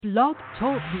Blog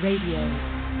Talk Radio.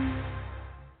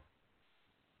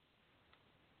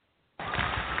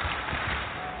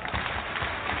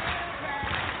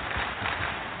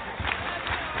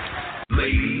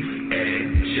 Ladies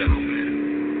and gentlemen,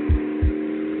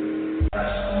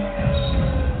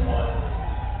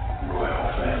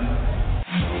 Royal Family.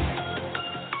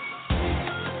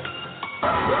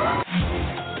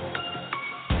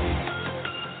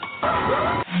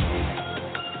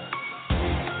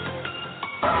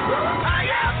 I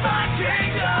am my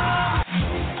kingdom.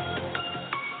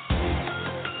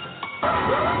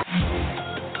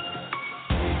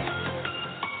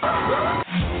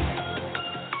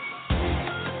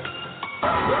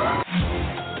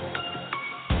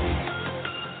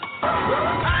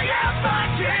 I am my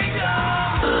kingdom.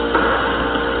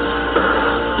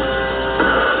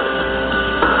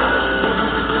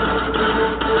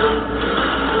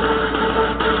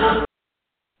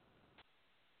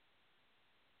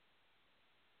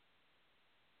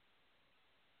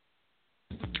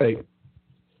 Hey.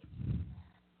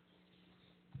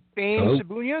 Bane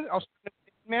Sabunia, also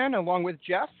man, along with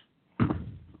Jeff.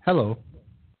 Hello.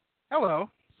 Hello.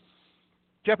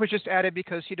 Jeff was just added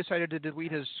because he decided to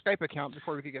delete his Skype account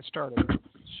before we could get started.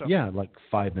 So Yeah, like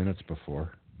 5 minutes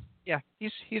before. yeah,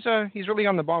 he's really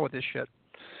on the ball with this shit.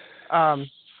 And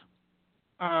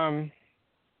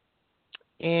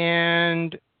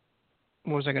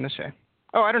what was I going to say?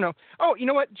 Oh, I don't know. Oh, you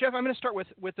know what, Jeff? I'm going to start with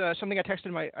something I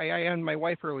texted my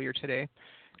wife earlier today.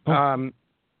 Oh.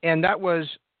 And that was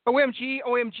OMG,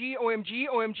 OMG, OMG,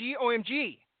 OMG,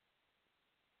 OMG.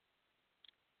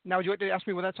 Now, would you like to ask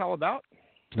me what that's all about?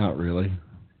 Not really.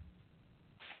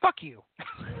 Fuck you.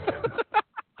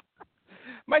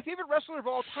 My favorite wrestler of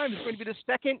all time is going to be the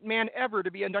second man ever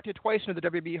to be inducted twice into the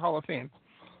WWE Hall of Fame.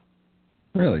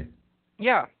 Really?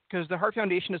 Yeah, because the Hart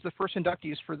Foundation is the first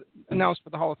inductees announced for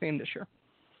the Hall of Fame this year.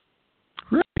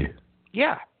 Really?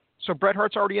 Yeah. So Bret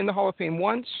Hart's already in the Hall of Fame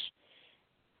once,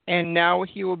 and now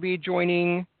he will be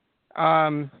joining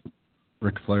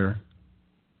Ric Flair.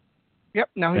 Yep,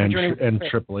 now he's joining and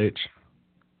Triple H.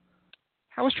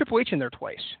 How was Triple H in there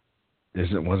twice?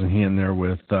 Wasn't he in there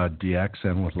with DX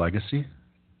and with Legacy?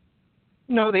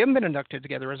 No, they haven't been inducted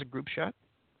together as a group shot.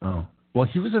 Oh. Well,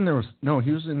 he was in there with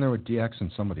DX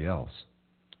and somebody else.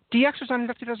 DX was not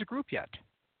inducted as a group yet.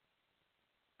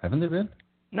 Haven't they been?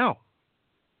 No.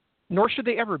 Nor should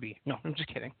they ever be. No, I'm just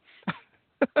kidding.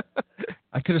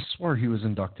 I could have swore he was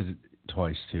inducted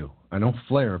twice too. I know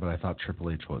Flair, but I thought Triple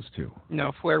H was too.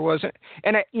 No, Flair wasn't.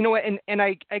 And I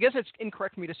guess it's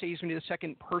incorrect for me to say he's going to be the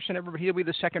second person ever, but he'll be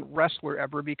the second wrestler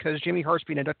ever because Jimmy Hart's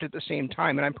been inducted at the same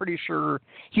time, and I'm pretty sure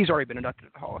he's already been inducted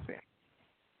at the Hall of Fame.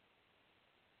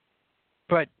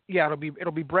 But yeah,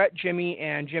 it'll be Bret, Jimmy,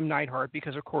 and Jim Neidhart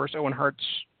because of course Owen Hart's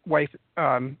wife,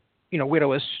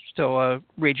 widow, is still a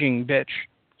raging bitch.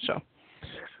 So.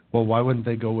 Well, why wouldn't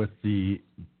they go with the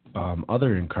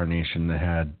other incarnation that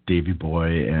had Davey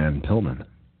Boy and Pillman?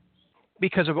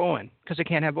 Because of Owen, because they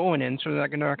can't have Owen in, so they're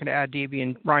not going to add Davey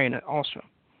and Ryan also.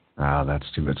 Ah, that's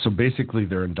too bad. So basically,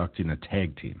 they're inducting a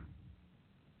tag team.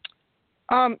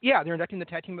 Yeah, they're inducting the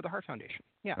tag team of the Hart Foundation.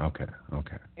 Yeah. Okay.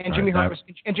 And Jimmy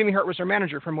Hart was their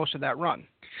manager for most of that run.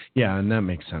 Yeah, and that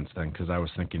makes sense then, because I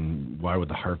was thinking, why would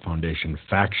the Hart Foundation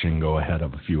faction go ahead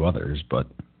of a few others? But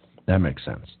that makes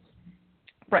sense.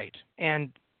 Right,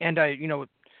 and I don't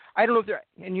know if they're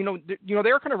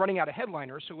they're kind of running out of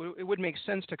headliners, so it would make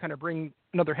sense to kind of bring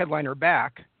another headliner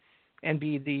back and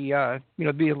be the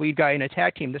be the lead guy in a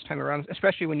tag team this time around,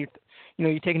 especially when you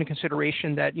take into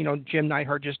consideration that Jim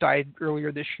Neidhart just died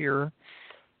earlier this year.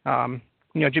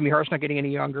 Jimmy Hart's not getting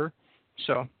any younger,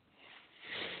 so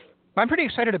I'm pretty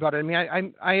excited about it. I mean,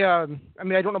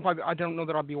 I don't know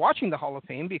that I'll be watching the Hall of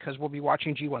Fame because we'll be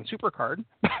watching G1 Supercard.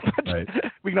 But right.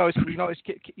 we can always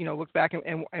look back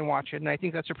and watch it, and I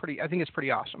think it's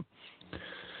pretty awesome.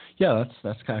 Yeah,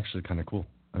 that's actually kind of cool.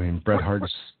 I mean, Bret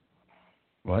Hart's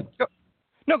what?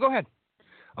 No, go ahead.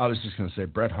 I was just going to say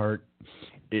Bret Hart.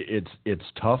 It's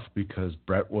tough because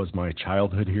Bret was my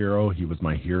childhood hero. He was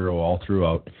my hero all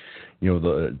throughout,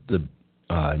 the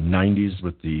 90s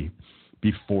with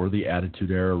before the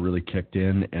Attitude Era really kicked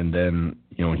in, and then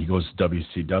he goes to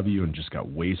WCW and just got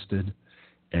wasted,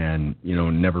 and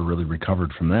never really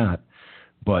recovered from that.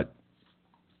 But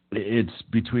it's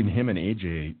between him and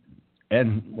AJ,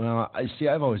 and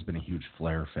I've always been a huge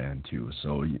Flair fan too.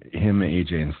 So him,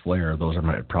 AJ, and Flair, those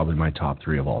are probably my top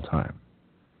three of all time.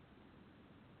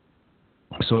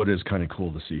 So it is kind of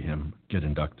cool to see him get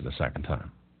inducted a second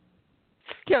time.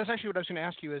 Yeah, that's actually what I was going to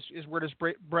ask you is where does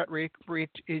Bret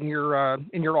rate in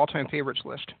your all-time favorites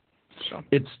list? So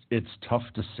it's tough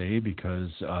to say because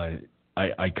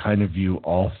I kind of view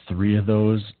all three of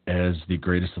those as the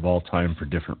greatest of all time for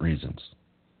different reasons.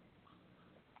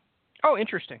 Oh,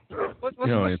 interesting.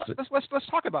 Let's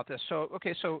talk about this. So,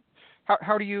 okay, so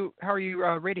how are you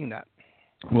rating that?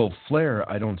 Well, Flair,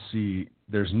 I don't see.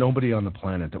 There's nobody on the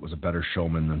planet that was a better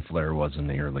showman than Flair was in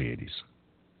the early '80s,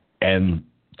 and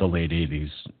the late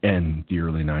 '80s, and the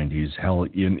early '90s. Hell,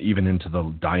 even into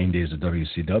the dying days of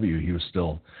WCW, he was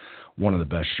still one of the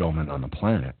best showmen on the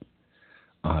planet.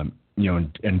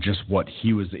 And just what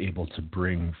he was able to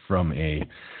bring from a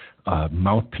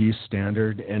mouthpiece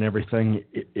standard and everything,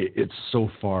 it's so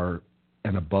far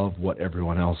and above what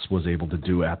everyone else was able to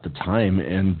do at the time,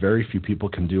 and very few people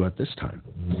can do at this time.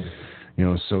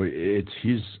 So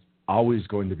he's always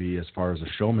going to be, as far as a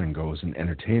showman goes, an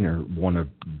entertainer, one of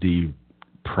the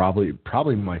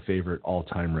probably my favorite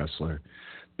all-time wrestler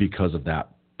because of that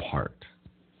part.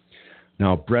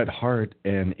 Now, Bret Hart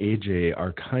and AJ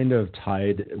are kind of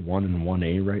tied 1 and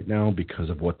 1A right now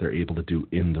because of what they're able to do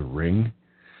in the ring.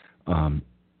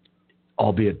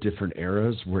 Albeit different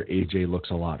eras where AJ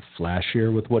looks a lot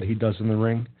flashier with what he does in the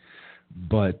ring.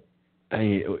 But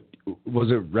was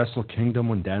it Wrestle Kingdom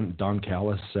when Don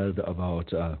Callis said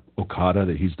about Okada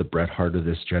that he's the Bret Hart of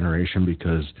this generation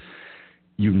because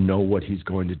you know what he's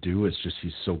going to do. It's just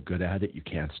he's so good at it, you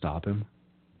can't stop him.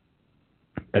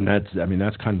 And that's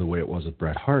kind of the way it was with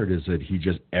Bret Hart, is that he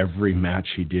just, every match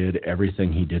he did,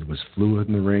 everything he did was fluid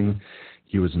in the ring.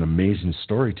 He was an amazing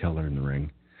storyteller in the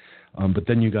ring. But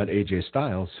then you got AJ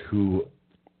Styles, who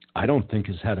I don't think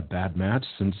has had a bad match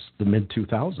since the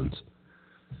mid-2000s.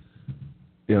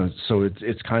 So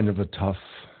it's kind of a tough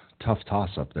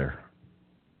toss up there.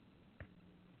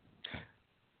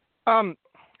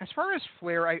 As far as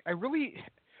Flair, I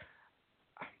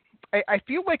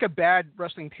feel like a bad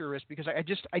wrestling purist because I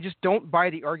just don't buy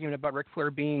the argument about Ric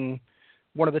Flair being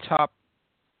the top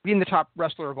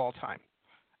wrestler of all time.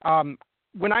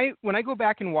 When I go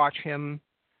back and watch him,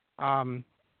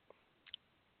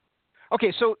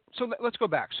 okay, so let's go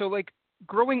back. So like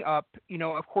growing up,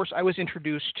 of course I was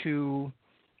introduced to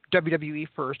WWE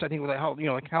first. I think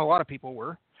how a lot of people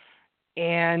were,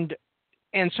 and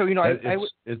so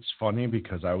it's funny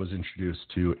because I was introduced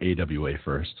to AWA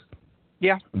first.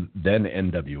 Yeah. Then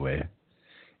NWA,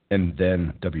 and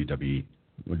then WWE,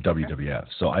 WWF.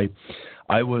 So I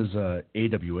was a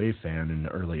AWA fan in the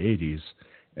early '80s,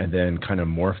 and then kind of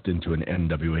morphed into an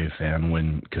NWA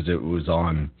fan because it was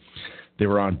on. They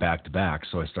were on back to back,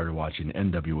 so I started watching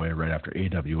NWA right after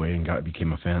AWA and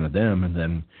became a fan of them. And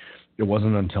then it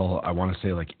wasn't until I want to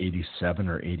say like '87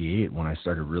 or '88 when I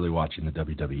started really watching the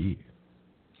WWE.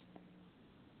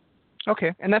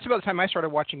 Okay, and that's about the time I started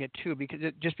watching it too,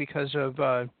 because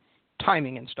of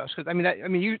timing and stuff.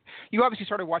 You obviously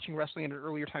started watching wrestling at an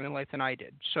earlier time in life than I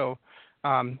did. So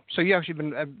you actually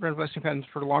been a wrestling fan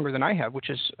for longer than I have,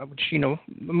 which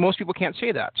most people can't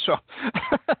say that. So,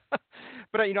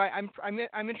 but I'm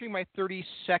entering my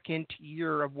 32nd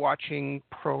year of watching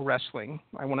pro wrestling.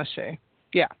 I want to say,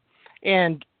 yeah,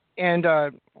 and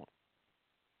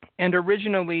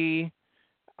originally,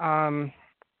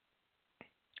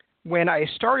 when I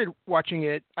started watching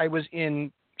it, I was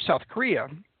in South Korea.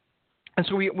 And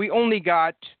so we only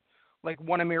got like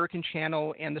one American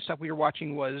channel, and the stuff we were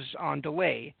watching was on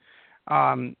delay.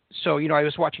 So I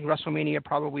was watching WrestleMania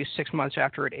probably 6 months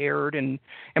after it aired. And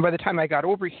by the time I got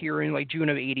over here in like June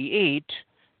of '88,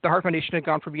 the Hart Foundation had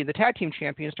gone from being the tag team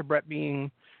champions to Bret being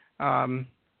a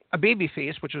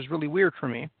babyface, which was really weird for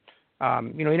me.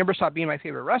 He never stopped being my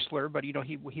favorite wrestler, but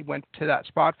he went to that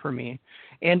spot for me,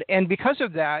 and because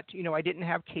of that, I didn't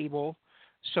have cable,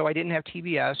 so I didn't have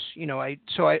TBS,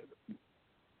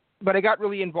 but I got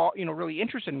really involved, really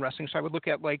interested in wrestling. So I would look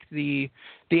at like the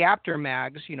after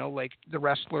mags, like The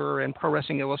Wrestler and Pro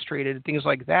Wrestling Illustrated, things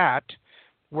like that,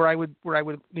 where I would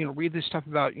read this stuff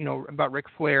about Ric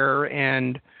Flair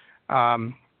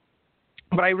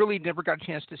but I really never got a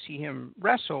chance to see him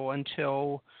wrestle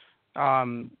until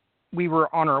we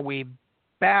were on our way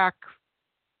back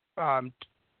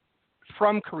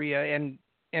from Korea,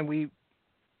 and we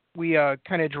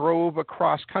kind of drove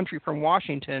across country from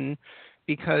Washington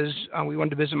because we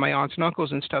wanted to visit my aunts and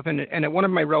uncles and stuff. And at one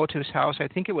of my relatives' house, I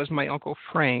think it was my Uncle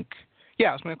Frank. Yeah,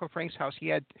 it was my Uncle Frank's house. He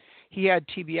had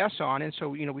TBS on, and so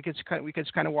we could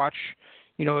kind of watch.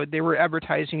 They were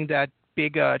advertising that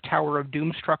big Tower of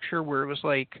Doom structure where it was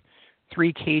like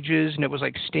 3 cages, and it was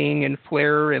like Sting and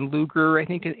Flair and Luger, I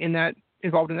think,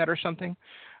 involved in that or something.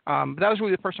 But that was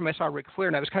really the first time I saw Ric Flair,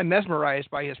 and I was kind of mesmerized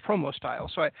by his promo style.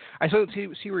 So I sort of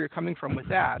see where you're coming from with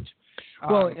that.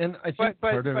 Well, and I think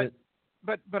part of it.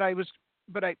 When I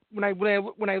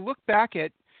look back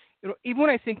at, even when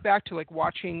I think back to like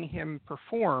watching him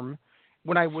perform,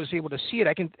 when I was able to see it,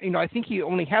 I think he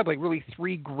only had like really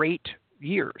 3 great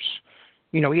years.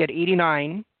 He had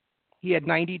 89, he had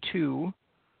 92,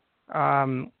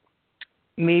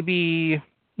 maybe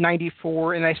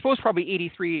 94, and I suppose probably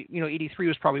 83. 83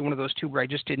 was probably one of those 2 where I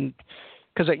just didn't,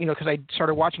 because I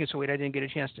started watching it so late, I didn't get a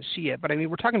chance to see it. But I mean,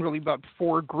 we're talking really about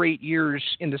 4 great years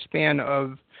in the span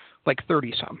of like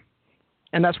 30 some.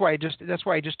 And that's why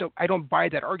I don't buy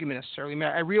that argument necessarily. I mean,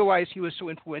 I realize he was so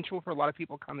influential for a lot of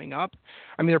people coming up.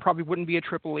 I mean, there probably wouldn't be a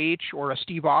Triple H or a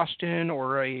Steve Austin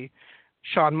or a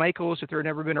Shawn Michaels if there had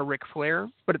never been a Ric Flair.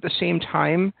 But at the same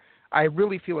time, I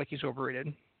really feel like he's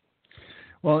overrated.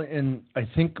 Well, and I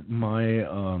think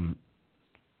the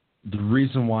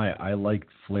reason why I liked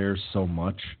Flair so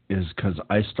much is because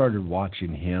I started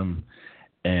watching him,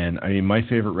 and I mean, my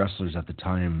favorite wrestlers at the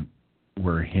time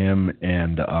were him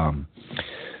and,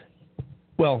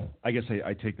 well, I guess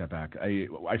I take that back. I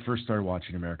first started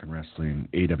watching American Wrestling,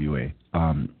 AWA,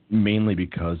 mainly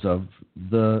because of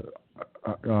the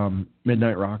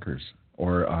Midnight Rockers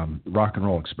or Rock and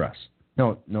Roll Express.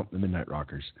 No, the Midnight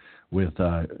Rockers with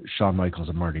Shawn Michaels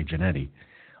and Marty Jannetty.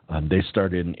 They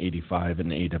started in '85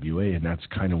 in AWA, and that's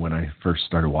kind of when I first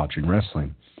started watching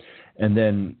wrestling. And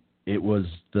then it was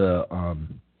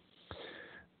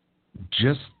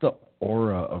just the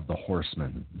aura of the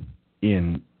Horsemen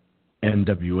in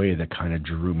NWA that kind of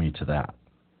drew me to that.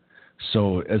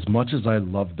 So as much as I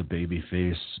loved the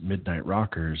babyface Midnight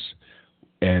Rockers,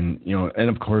 and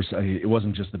of course it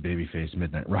wasn't just the babyface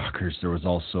Midnight Rockers. There was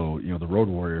also the Road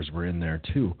Warriors were in there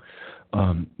too.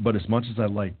 But as much as I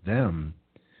liked them,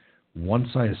 once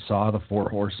I saw the 4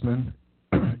 Horsemen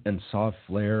and saw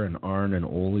Flair and Arn and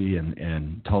Ole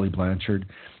and Tully Blanchard,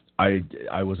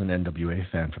 I was an NWA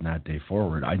fan from that day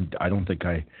forward. I don't think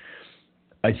I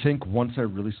think once I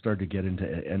really started to get into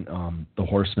the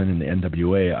Horsemen and the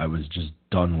NWA, I was just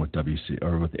done with WC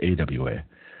or with AWA.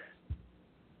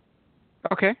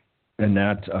 Okay. And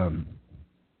that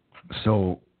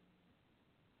so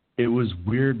it was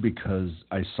weird because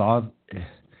I saw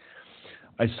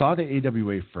the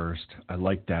AWA first. I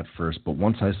liked that first, but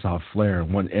once I saw Flair,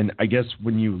 and I guess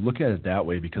when you look at it that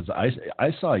way, because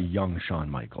I saw a young Shawn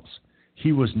Michaels.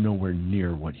 He was nowhere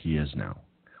near what he is now,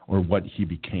 or what he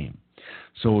became.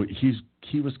 So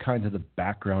he was kind of the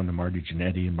background to Marty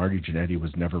Jannetty, and Marty Jannetty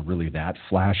was never really that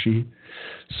flashy.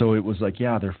 So it was like,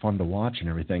 yeah, they're fun to watch and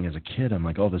everything. As a kid, I'm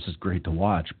like, oh, this is great to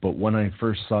watch. But when I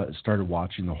first started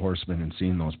watching the Horsemen and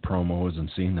seeing those promos and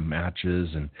seeing the matches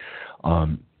and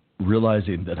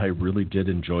realizing that I really did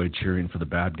enjoy cheering for the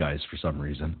bad guys for some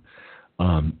reason,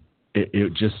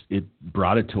 it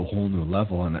brought it to a whole new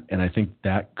level, and I think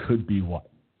that could be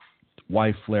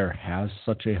why Flair has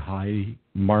such a high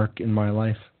mark in my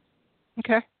life.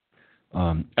 Okay.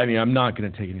 I mean, I'm not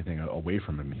going to take anything away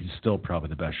from him. He's still probably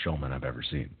the best showman I've ever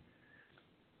seen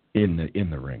in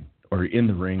the ring, or in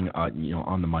the ring,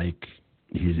 on the mic.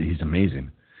 He's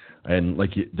amazing, and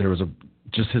there was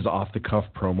just his off the cuff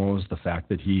promos. The fact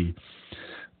that he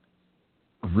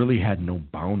really had no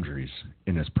boundaries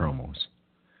in his promos,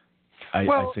 I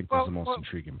think was the most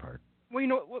intriguing part.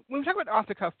 Well, when we talk about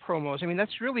off-the-cuff promos, I mean,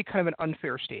 that's really kind of an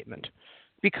unfair statement,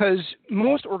 because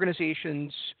most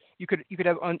organizations you could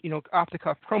have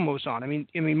off-the-cuff promos on. I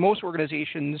mean, most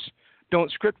organizations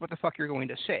don't script what the fuck you're going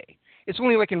to say. It's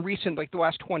only like in recent, like the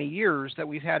last 20 years, that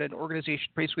we've had an organization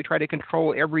basically try to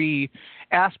control every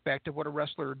aspect of what a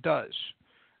wrestler does.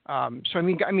 So I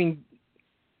mean,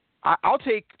 I'll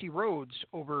take Dusty Rhodes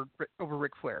over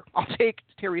Ric Flair. I'll take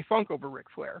Terry Funk over Ric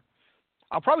Flair.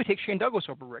 I'll probably take Shane Douglas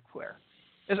over Ric Flair.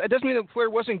 It doesn't mean that Flair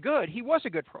wasn't good. He was a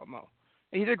good promo,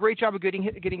 and he did a great job of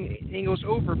getting angles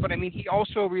over. But I mean, he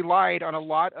also relied on a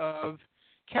lot of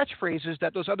catchphrases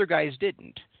that those other guys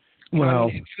didn't. It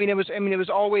was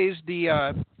always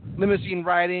the limousine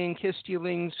riding, kiss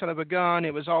stealing, son of a gun.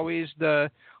 It was always the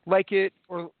like it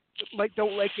or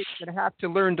don't like it, you're gonna have to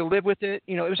learn to live with it.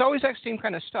 It was always that same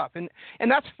kind of stuff, and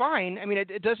that's fine. I mean,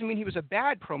 it doesn't mean he was a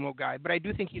bad promo guy, but I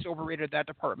do think he's overrated that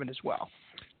department as well.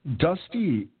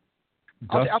 Dusty.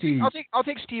 I'll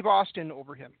take Steve Austin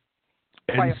over him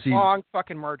by a long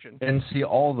fucking margin. And see,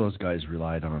 all those guys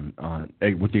relied on,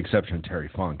 with the exception of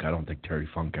Terry Funk. I don't think Terry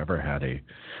Funk ever had a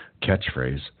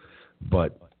catchphrase,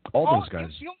 but those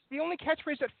guys. The only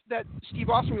catchphrase that Steve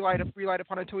Austin relied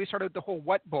upon until he started the whole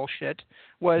what bullshit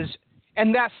was,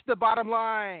 and that's the bottom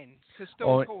line, because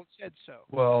Stone Cold said so.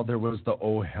 Well, there was the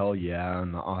oh hell yeah,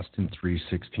 and the Austin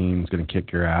 316 is going to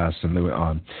kick your ass,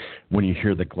 and when you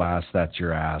hear the glass, that's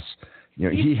your ass.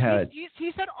 He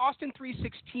said Austin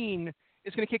 316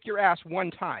 is going to kick your ass one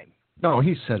time. No,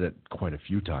 he said it quite a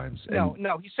few times. No,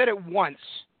 he said it once,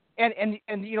 and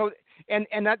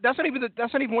and that's not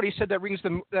even what he said that rings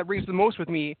the most with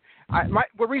me.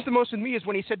 What rings the most with me is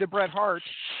when he said to Bret Hart,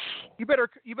 "You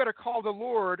better call the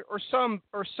Lord or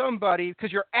somebody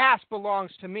because your ass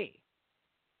belongs to me."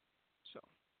 So,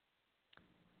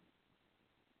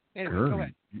 anyway, go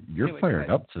ahead. You're fired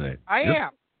up today. I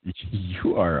am.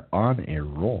 You are on a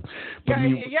roll. But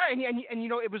and you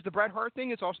know, it was the Bret Hart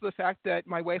thing. It's also the fact that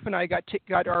my wife and I got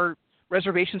our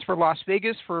reservations for Las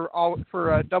Vegas for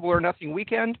a Double or Nothing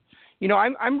weekend. You know,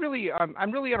 I'm really on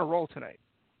a roll tonight.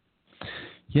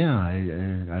 Yeah, I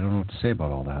don't know what to say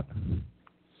about all that.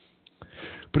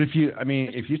 But if you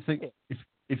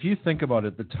think about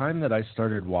it, the time that I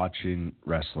started watching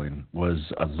wrestling was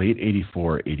late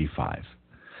 '84, '85.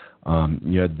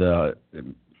 You had the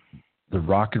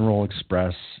Rock and Roll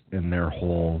Express in their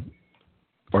whole,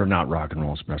 or not Rock and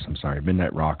Roll Express, I'm sorry,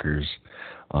 Midnight Rockers.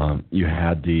 You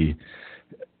had the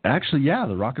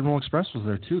Rock and Roll Express was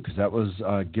there too, because that was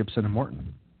Gibson and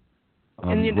Morton.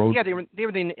 They were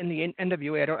in the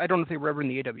NWA. I don't know if they were ever in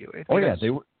the AWA.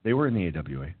 They were in the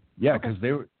AWA. Yeah, because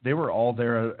they were all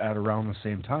there at around the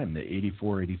same time, the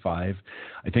 84, 85.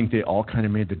 I think they all kind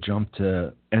of made the jump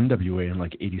to NWA in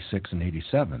like 86 and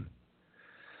 87.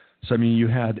 So, I mean, you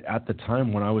had, at the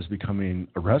time when I was becoming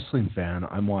a wrestling fan,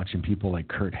 I'm watching people like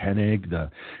Curt Hennig,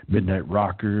 the Midnight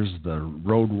Rockers, the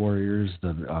Road Warriors,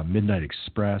 the Midnight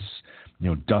Express. You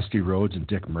know, Dusty Rhodes and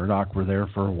Dick Murdoch were there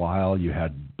for a while. You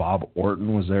had Bob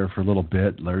Orton was there for a little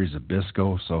bit, Larry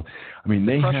Zbyszko. So, I mean,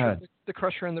 had... The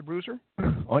Crusher and the Bruiser?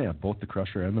 Oh, yeah, both the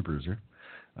Crusher and the Bruiser.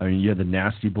 I mean, you had the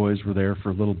Nasty Boys were there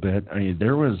for a little bit. I mean,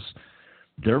 there was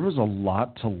a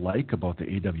lot to like about the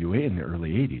AWA in the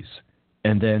early 80s.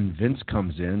 And then Vince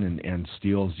comes in and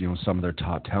steals, you know, some of their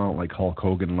top talent, like Hulk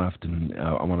Hogan left in,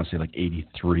 I want to say like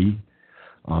 83,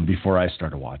 before I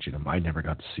started watching him. I never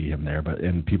got to see him there,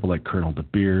 and people like Colonel De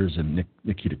Beers and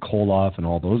Nikita Koloff and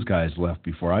all those guys left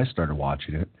before I started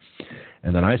watching it.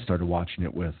 And then I started watching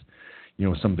it with, you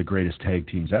know, some of the greatest tag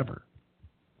teams ever.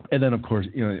 And then, of course,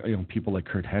 you know, people like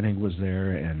Curt Hennig was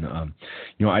there, and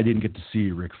you know, I didn't get to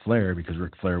see Ric Flair because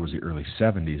Ric Flair was the early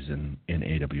 70s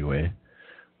in AWA,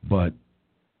 but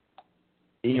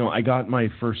you know, I got my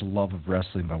first love of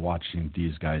wrestling by watching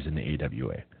these guys in the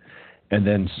AWA. And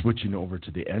then switching over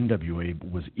to the NWA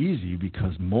was easy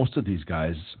because most of these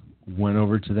guys went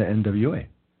over to the NWA.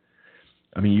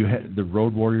 I mean, you had the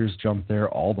Road Warriors jumped there,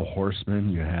 all the Horsemen.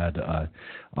 You had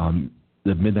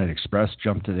the Midnight Express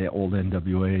jumped to the old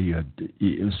NWA.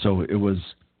 So it was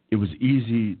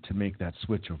easy to make that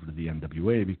switch over to the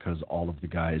NWA because all of the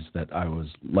guys that I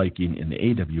was liking in the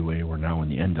AWA were now in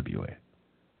the NWA.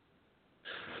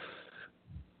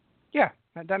 Yeah,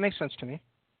 that makes sense to me.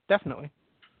 Definitely.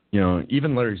 You know,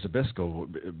 even Larry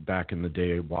Zbyszko back in the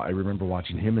day, I remember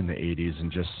watching him in the 80s and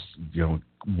just, you know,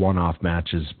 one-off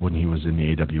matches when he was in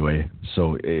the AWA.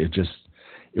 So it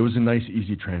was a nice,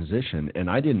 easy transition.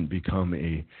 And I didn't become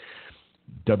a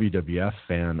WWF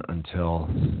fan until,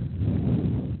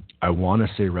 I want to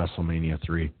say, WrestleMania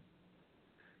 3.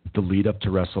 The lead up to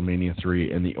WrestleMania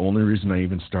 3, and the only reason I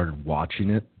even started watching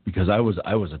it, because I was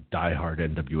a diehard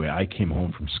NWA. I came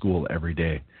home from school every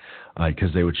day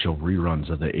because they would show reruns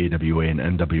of the AWA and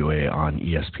NWA on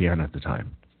ESPN at the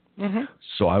time. Mm-hmm.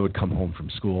 So I would come home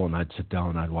from school and I'd sit down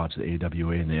and I'd watch the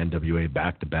AWA and the NWA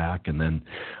back to back, and then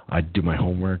I'd do my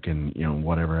homework and, you know,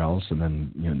 whatever else, and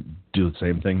then, you know, do the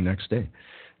same thing next day.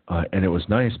 And it was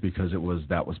nice because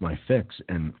that was my fix.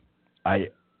 And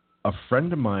a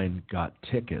friend of mine got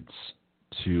tickets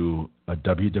to a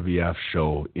WWF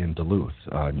show in Duluth,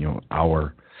 you know,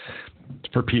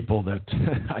 for people that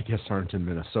I guess aren't in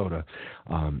Minnesota.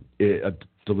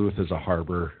 Duluth is a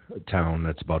harbor town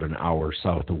that's about an hour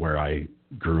south of where I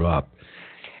grew up.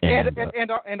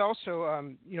 And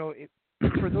also, you know,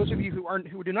 for those of you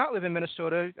who do not live in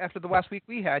Minnesota, after the last week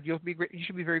we had, you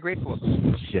should be very grateful.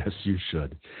 Yes, you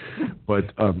should.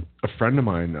 But a friend of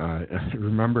mine, I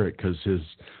remember it because his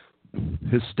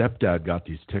stepdad got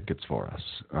these tickets for us.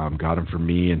 Got them for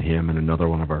me and him and another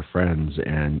one of our friends,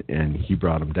 and he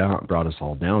brought us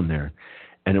all down there.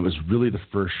 And it was really the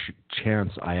first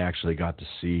chance I actually got to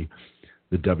see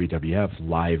the WWF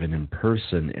live and in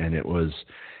person. And it was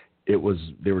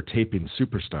they were taping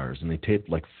Superstars, and they taped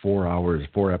like 4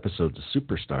 episodes of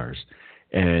Superstars.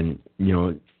 And, you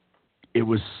know, it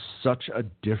was such a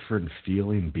different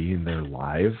feeling being there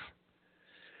live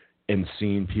and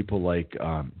seeing people like,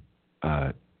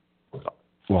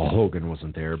 Hogan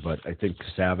wasn't there, but I think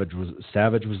Savage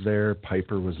was there.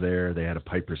 Piper was there. They had a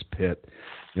Piper's Pit.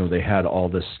 You know, they had all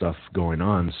this stuff going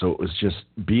on. So it was just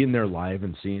being there live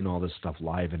and seeing all this stuff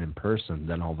live and in person.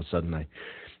 Then all of a sudden I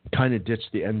kind of ditched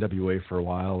the NWA for a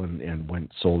while and went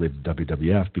solely to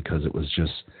WWF because it was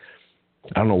just,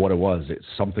 I don't know what it was.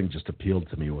 Something just appealed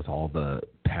to me with all the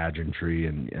pageantry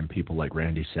and people like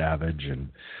Randy Savage and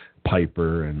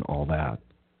Piper and all that.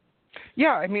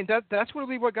 Yeah, I mean that's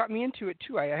really what got me into it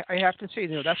too. I have to say,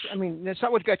 that's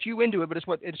not what got you into it, but it's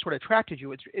what attracted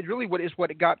you. It's really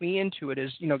what got me into it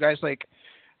is guys like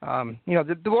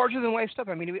the larger than life stuff.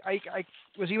 I mean, I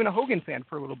was even a Hogan fan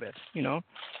for a little bit,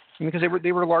 because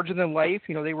they were larger than life.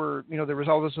 They were there was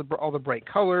all the bright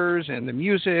colors and the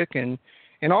music and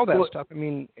all that stuff. I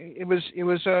mean, it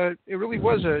really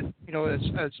was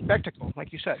a spectacle,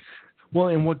 like you said. Well,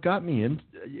 and what got me in,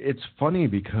 it's funny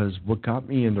because what got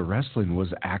me into wrestling was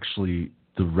actually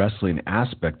the wrestling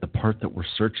aspect, the part that we're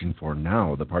searching for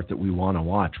now, the part that we want to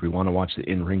watch. We want to watch the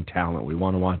in-ring talent. We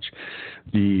want to watch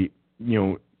the,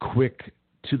 quick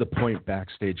to the point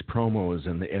backstage promos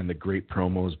and the great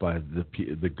promos by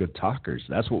the good talkers.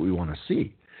 That's what we want to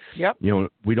see. Yep.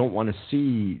 We don't want to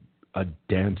see a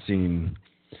dancing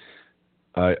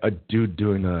a dude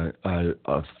doing a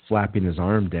flapping his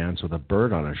arm dance with a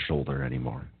bird on his shoulder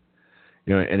anymore.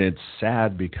 And it's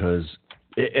sad because,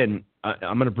 and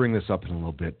I'm going to bring this up in a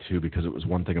little bit too, because it was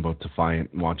one thing about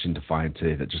watching Defiant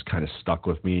today that just kind of stuck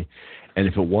with me. And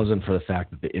if it wasn't for the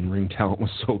fact that the in-ring talent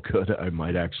was so good, I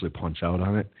might actually punch out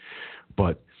on it.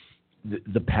 But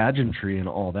the pageantry and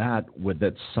all that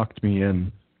sucked me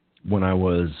in when I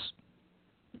was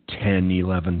 10,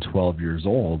 11, 12 years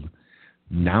old,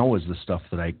 now is the stuff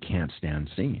that I can't stand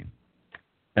seeing.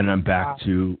 And I'm back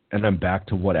to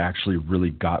what actually really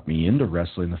got me into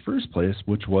wrestling in the first place,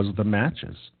 which was the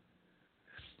matches.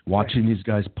 Watching these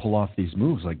guys pull off these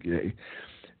moves. Like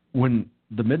when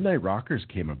the Midnight Rockers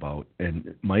came about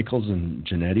and Michaels and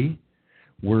Jannetty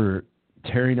were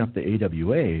tearing up the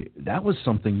AWA, that was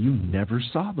something you never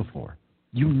saw before.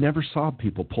 You never saw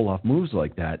people pull off moves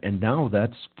like that, and now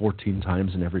that's 14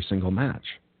 times in every single match.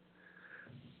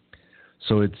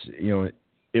 So it's,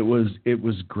 it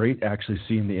was great actually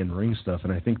seeing the in-ring stuff,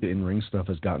 and I think the in-ring stuff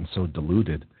has gotten so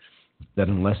diluted that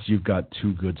unless you've got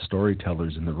two good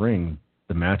storytellers in the ring,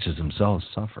 the matches themselves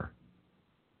suffer.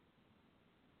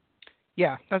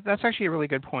 Yeah, that's actually a really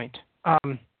good point.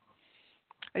 And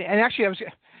actually,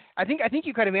 I think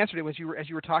you kind of answered it as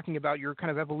you were talking about your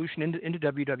kind of evolution into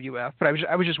WWF. But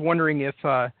I was just wondering if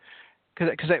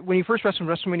because when you first wrestled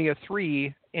WrestleMania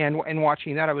 3 and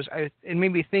watching that, it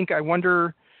made me think. I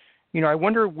wonder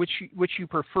which you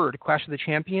preferred, Clash of the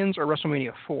Champions or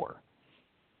WrestleMania 4.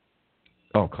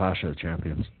 Oh, Clash of the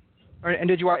Champions. And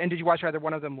did you watch either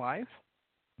one of them live?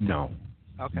 No.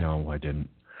 Okay. No, I didn't.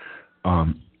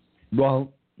 Well,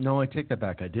 no, I take that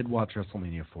back. I did watch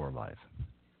WrestleMania 4 live.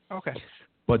 Okay.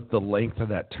 But the length of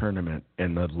that tournament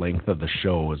and the length of the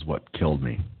show is what killed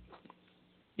me.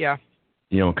 Yeah.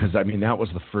 Because, that was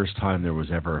the first time there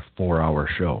was ever a 4-hour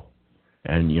show.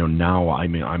 And, now,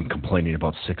 I'm complaining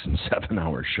about 6 and 7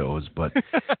 hour shows, but,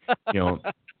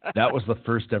 that was the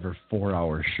first ever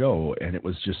 4-hour show. And it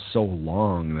was just so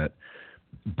long that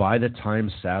by the time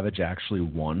Savage actually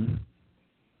won,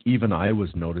 even I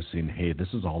was noticing, hey, this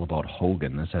is all about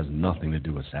Hogan. This has nothing to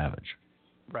do with Savage.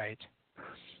 Right.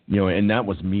 And that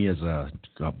was me as a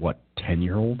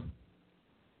 10-year-old?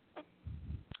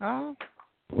 Oh.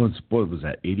 What was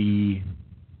that, 80,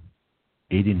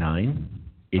 89,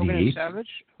 88?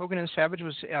 Hogan and Savage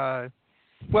was,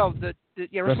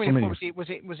 WrestleMania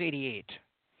was 88.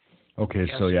 Okay,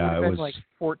 yeah, so yeah, it was like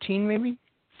 14 maybe?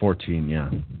 14, yeah.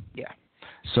 Yeah.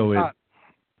 So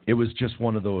it was just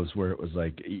one of those where it was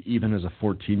like, even as a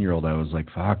 14-year-old, I was like,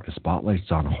 fuck, the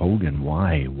spotlight's on Hogan.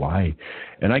 Why?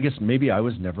 And I guess maybe I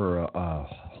was never a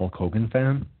Hulk Hogan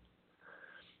fan.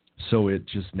 So it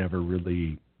just never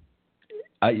really,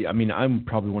 I'm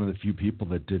probably one of the few people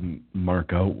that didn't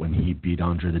mark out when he beat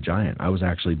Andre the Giant. I was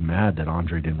actually mad that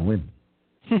Andre didn't win.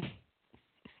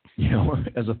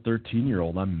 As a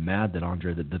 13-year-old, I'm mad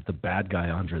that the bad guy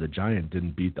Andre the Giant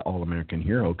didn't beat the All-American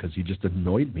Hero because he just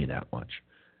annoyed me that much.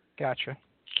 Gotcha.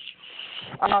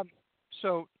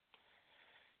 So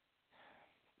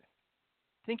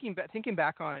thinking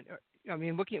back on,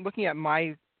 looking at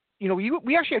my,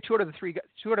 we actually have two out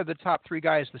of the top three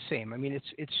guys the same.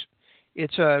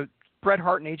 It's Bret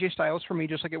Hart and AJ Styles for me,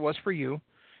 just like it was for you.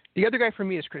 The other guy for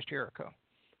me is Chris Jericho.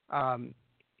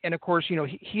 And of course, he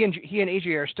and AJ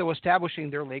are still establishing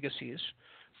their legacies.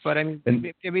 But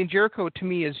Jericho to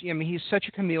me is, he's such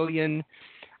a chameleon.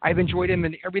 I've enjoyed him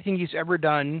in everything he's ever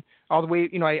done. All the way,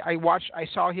 I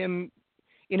saw him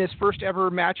in his first ever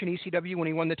match in ECW when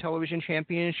he won the television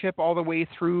championship, all the way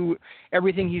through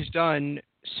everything he's done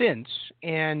since.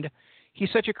 And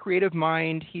he's such a creative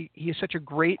mind. He is such a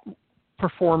great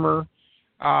performer.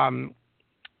 I've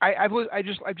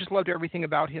just loved everything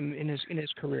about him in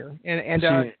his career.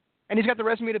 And and he's got the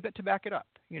resume to back it up.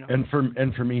 And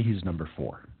for me, he's number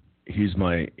 4. He's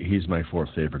my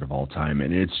 4th favorite of all time,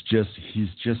 and he's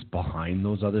just behind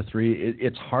those other 3.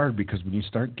 It's hard because when you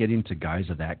start getting to guys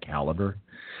of that caliber,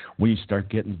 when you start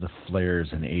getting to the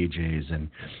Flairs and AJs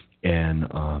and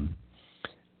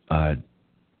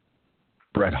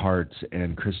Bret Hart's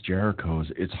and Chris Jericho's,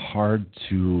 it's hard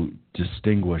to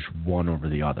distinguish one over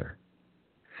the other.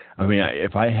 I mean,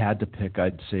 if I had to pick,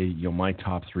 I'd say my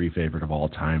top 3 favorite of all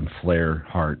time: Flair,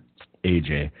 Hart,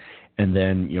 AJ. And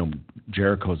then,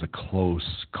 Jericho's a close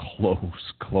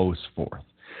 4th.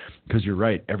 Because you're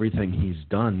right, everything he's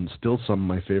done, still some of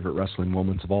my favorite wrestling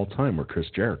moments of all time were Chris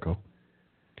Jericho.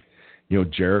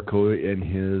 Jericho in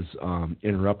his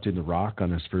interrupting The Rock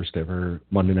on his first ever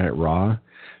Monday Night Raw.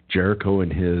 Jericho in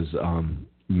his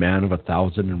Man of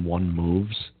 1,001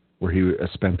 Moves, where he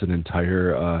spent an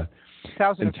entire...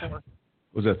 1,004.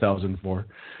 Was it 1,004?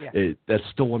 Yeah. That's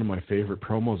still one of my favorite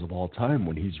promos of all time,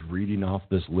 when he's reading off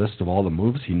this list of all the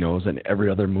moves he knows, and every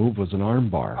other move was an arm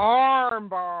bar. Arm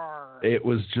bar. It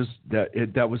was just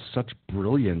that was such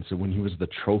brilliance. And when he was the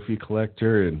trophy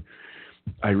collector, and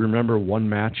I remember one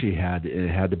match he had, it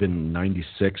had to have been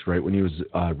 96, right when he was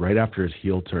right after his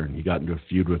heel turn, he got into a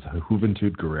feud with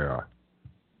Juventud Guerrera,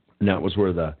 and that was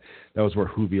where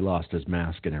Juvi lost his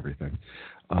mask and everything.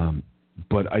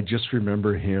 But I just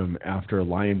remember him after a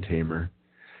Lion Tamer,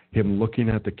 him looking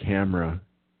at the camera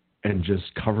and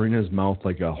just covering his mouth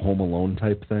like a Home Alone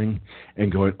type thing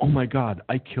and going, "Oh my God,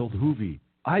 I killed Juvi.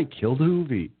 I killed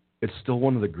Juvi." It's still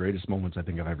one of the greatest moments I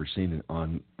think I've ever seen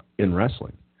in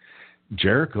wrestling.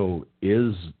 Jericho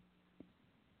is,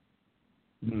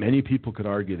 many people could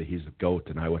argue that he's the GOAT,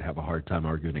 and I would have a hard time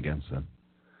arguing against him.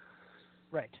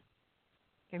 Right.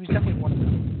 Yeah, he's definitely one of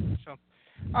them.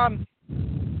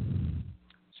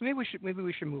 So maybe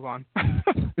we should move on.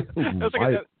 That's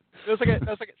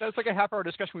like a half-hour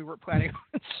discussion we weren't planning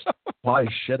on. So. Why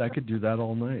shit? I could do that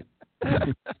all night.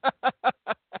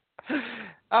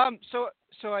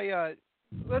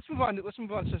 Let's move on to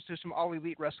some All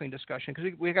Elite Wrestling discussion,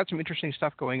 because we got some interesting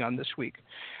stuff going on this week.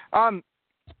 And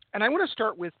I want to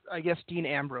start with, I guess, Dean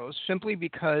Ambrose, simply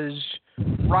because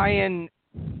Ryan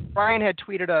had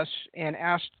tweeted us and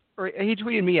asked, or he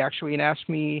tweeted me actually and asked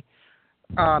me,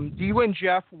 do you and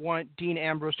Jeff want Dean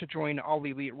Ambrose to join All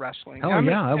Elite Wrestling? Oh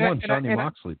yeah, I want Johnny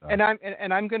Moxley back. And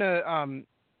I'm gonna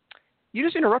you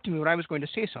just interrupted me when I was going to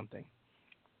say something.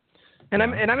 And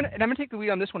I'm gonna take the lead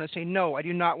on this one and say no, I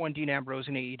do not want Dean Ambrose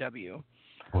in AEW.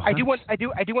 What? I do want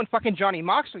fucking Johnny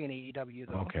Moxley in AEW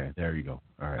though. Okay, there you go.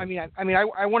 All right.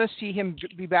 I want to see him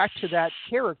be back to that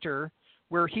character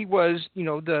where he was,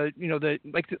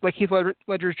 like Heath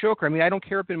Ledger's Joker. I mean, I don't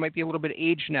care if it might be a little bit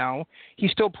aged now. He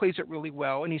still plays it really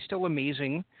well, and he's still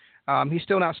amazing. He's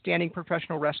still an outstanding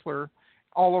professional wrestler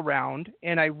all around,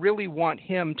 and I really want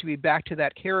him to be back to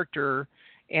that character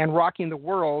and rocking the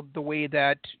world the way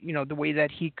that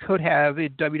he could have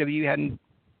if WWE hadn't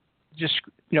just,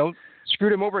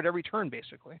 screwed him over at every turn,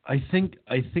 basically. I think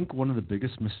one of the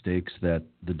biggest mistakes that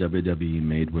the WWE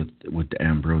made with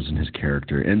Ambrose and his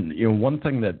character, and one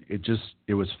thing that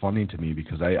it was funny to me,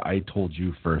 because I told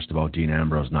you first about Dean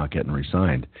Ambrose not getting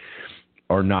re-signed,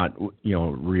 or not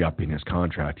re-upping his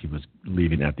contract. He was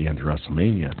leaving at the end of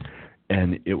WrestleMania,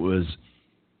 and it was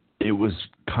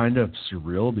kind of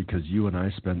surreal because you and I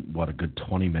spent a good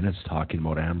 20 minutes talking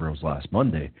about Ambrose last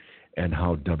Monday, and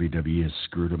how WWE has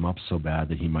screwed him up so bad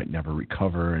that he might never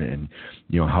recover, and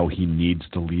how he needs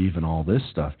to leave and all this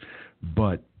stuff.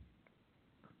 But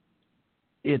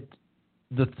the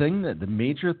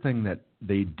major thing that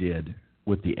they did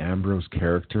with the Ambrose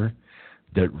character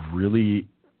that really,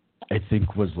 I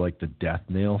think, was like the death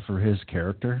nail for his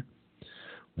character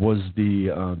was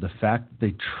the fact that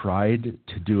they tried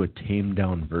to do a tamed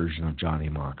down version of Johnny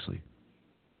Moxley.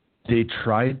 They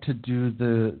tried to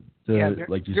do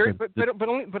like you said,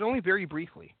 but only very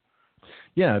briefly.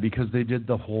 Yeah, because they did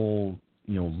the whole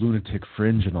lunatic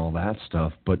fringe and all that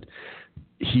stuff, but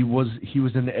he was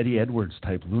an Eddie Edwards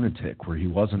type lunatic, where he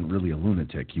wasn't really a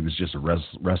lunatic. He was just a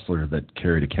wrestler that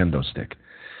carried a kendo stick.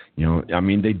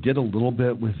 They did a little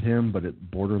bit with him, but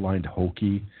it borderlined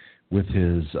hokey with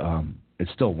his.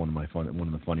 It's still one of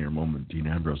the funnier Dean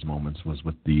Ambrose moments was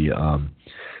with the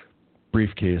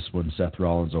briefcase when Seth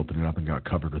Rollins opened it up and got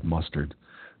covered with mustard.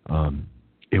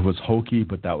 It was hokey,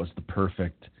 but that was the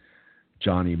perfect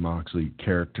Johnny Moxley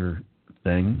character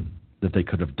thing that they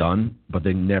could have done, but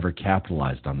they never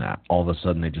capitalized on that. All of a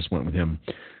sudden, they just went with him,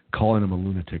 calling him a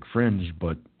lunatic fringe,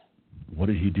 but what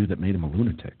did he do that made him a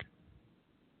lunatic?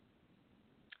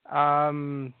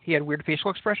 He had weird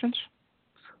facial expressions?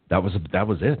 That was it.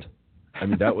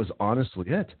 That was honestly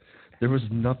it. There was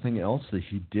nothing else that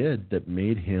he did that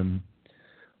made him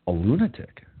a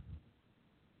lunatic.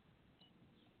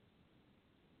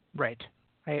 Right.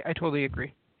 I totally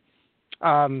agree.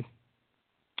 And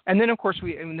then of course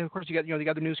you got the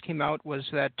other news came out was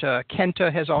that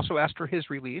Kenta has also asked for his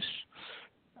release.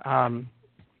 And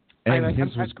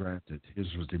his was granted. His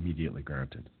was immediately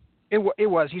granted. It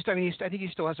was. I think he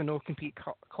still has a no compete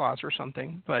clause or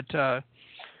something. But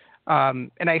and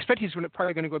I expect he's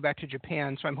probably going to go back to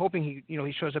Japan. So I'm hoping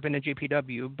he shows up in a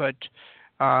JPW. But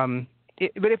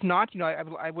if not,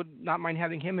 I would not mind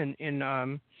having him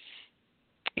in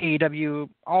AEW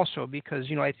also, because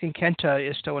I think Kenta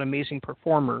is still an amazing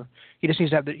performer. He just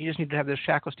needs to have the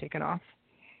shackles taken off.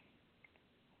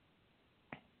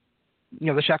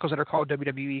 The shackles that are called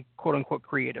WWE quote unquote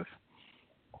creative.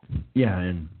 Yeah,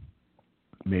 and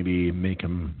maybe make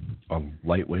him a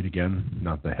lightweight again,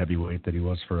 not the heavyweight that he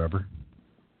was forever.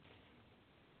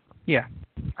 Yeah,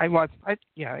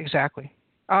 yeah, exactly.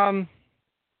 And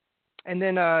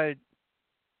then, do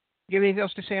you have anything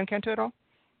else to say on Kenta at all?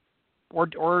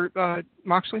 Or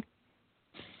Moxley?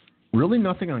 Really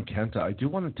nothing on Kenta. I do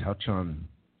want to touch on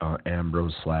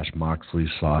Ambrose / Moxley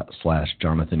 /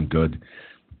 Jonathan Good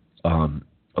a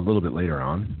little bit later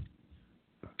on,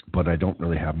 but I don't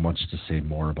really have much to say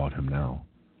more about him now.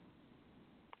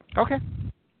 Okay,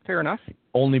 fair enough.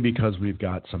 Only because we've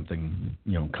got something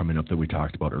coming up that we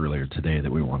talked about earlier today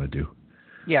that we want to do.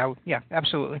 Yeah,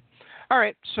 absolutely. All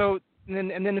right, so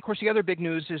and then of course the other big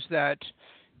news is that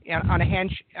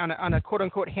on a quote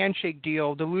unquote handshake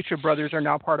deal, the Lucha Brothers are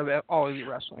now part of All Elite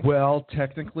Wrestling. Well,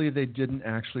 technically they didn't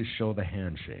actually show the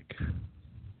handshake.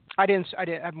 I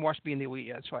haven't watched Being the Elite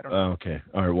yet, so I don't know. Okay.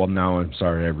 All right. Well, now I'm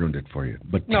sorry I ruined it for you.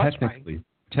 But no,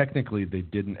 technically they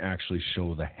didn't actually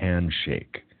show the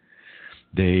handshake.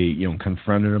 They,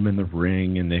 confronted him in the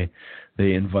ring, and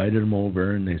they invited him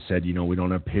over, and they said, we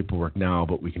don't have paperwork now,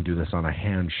 but we can do this on a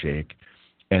handshake.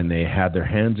 And they had their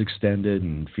hands extended,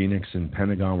 and Phoenix and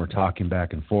Pentagon were talking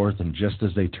back and forth, and just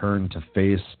as they turned to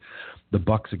face the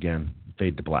Bucks again,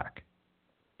 fade to black.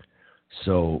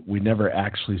 So we never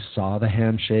actually saw the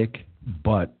handshake,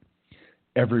 but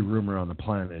every rumor on the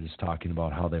planet is talking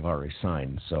about how they've already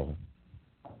signed. So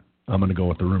I'm going to go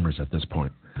with the rumors at this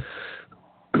point.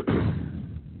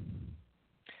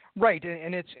 Right,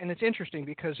 and it's interesting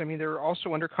because they're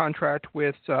also under contract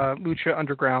with Lucha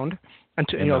Underground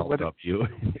until Impact.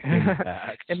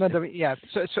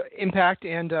 So Impact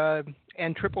and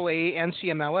AAA and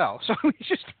CMLL. So it's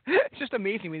just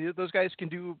amazing. Those guys can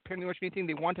do pretty much anything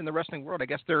they want in the wrestling world. I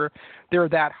guess they're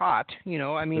that hot.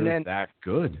 They're that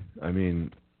good.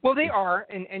 Well, they are,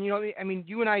 and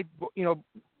you and I,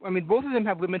 both of them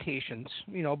have limitations.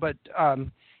 But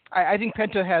I think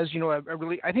Penta has,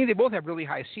 I think they both have really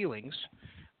high ceilings.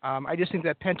 I just think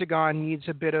that Pentagon needs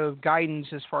a bit of guidance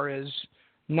as far as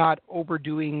not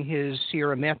overdoing his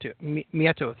Sierra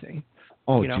Mieto thing.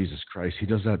 Oh, Jesus Christ. He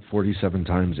does that 47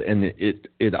 times, and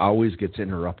it always gets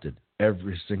interrupted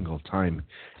every single time.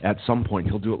 At some point,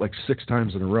 he'll do it like 6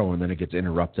 times in a row, and then it gets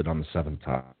interrupted on the 7th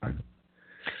time.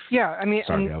 Yeah,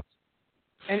 Sorry,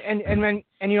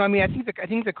 I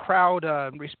think the crowd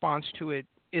response to it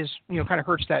is kind of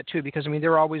hurts that too, because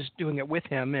they're always doing it with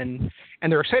him, and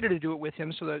they're excited to do it with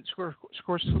him. So that of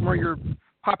course the more you're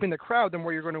popping the crowd, the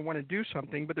more you're going to want to do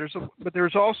something. But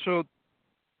there's also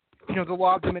the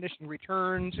law of diminishing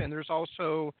returns, and there's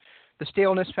also the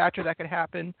staleness factor that could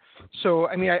happen. So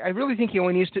I really think he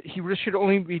should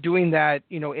only be doing that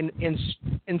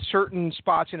in certain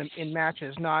spots in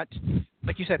matches, not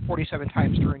like you said 47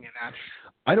 times during a match.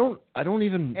 I don't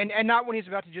even... And not when he's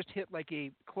about to just hit like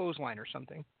a clothesline or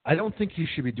something. I don't think he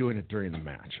should be doing it during the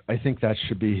match. I think that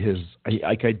should be his...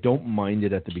 I don't mind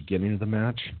it at the beginning of the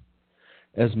match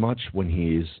as much when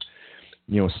he's,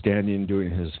 standing doing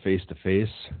his face-to-face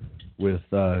with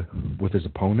his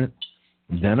opponent.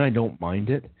 Then I don't mind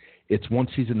it. It's once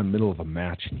he's in the middle of a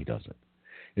match and he does it.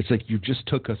 It's like you just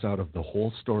took us out of the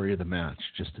whole story of the match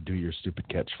just to do your stupid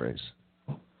catchphrase.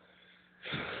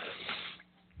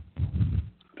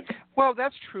 Well,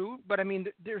 that's true, but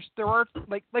there are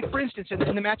like for instance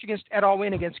in the match against Ed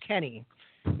Alwyn against Kenny,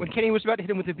 when Kenny was about to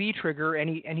hit him with the V trigger, and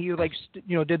he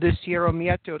did this Sierra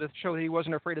Mieto to show that he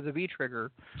wasn't afraid of the V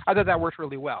trigger. I thought that worked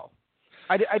really well.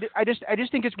 I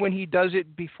just think it's when he does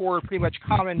it before pretty much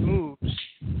common moves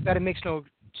that it makes no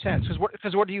sense.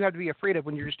 Because what do you have to be afraid of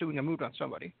when you're just doing a move on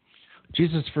somebody?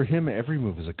 Jesus, for him, every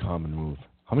move is a common move.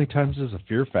 How many times does a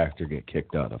fear factor get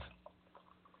kicked out of?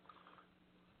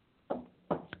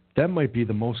 That might be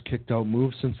the most kicked out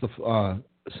move since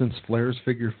Flair's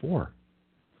Figure 4.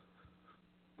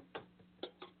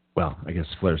 Well, I guess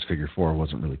Flair's Figure 4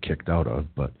 wasn't really kicked out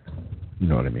of, but you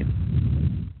know what I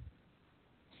mean.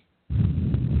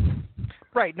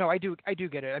 Right. No, I do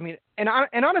get it. I mean, and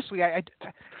honestly,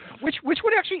 which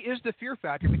one actually is the fear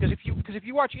factor? Because if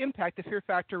you watch Impact, the fear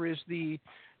factor is the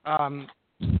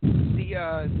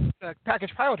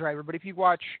package pile driver. But if you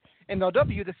watch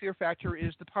MLW, the fear factor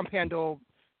is the pump handle,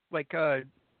 like I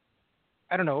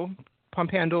don't know,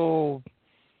 pump handle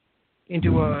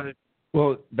into a.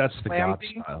 Well, that's the Slam GOT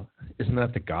thing? style. Isn't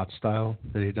that the GOT style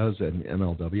that he does in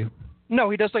MLW? No,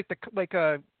 he does like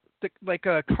a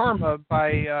Karma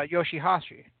by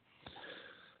Yoshihashi.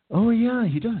 Oh yeah,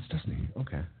 he does, doesn't he?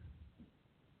 Okay.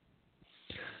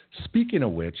 Speaking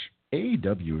of which,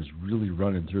 AEW is really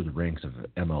running through the ranks of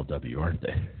MLW, aren't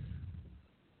they?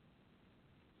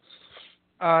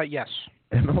 Yes.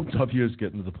 MLW is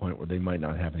getting to the point where they might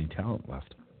not have any talent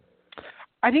left.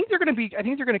 I think they're going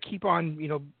to keep on,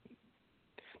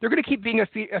 they're going to keep being a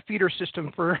feeder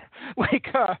system for like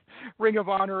Ring of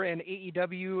Honor and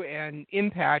AEW and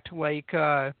Impact, like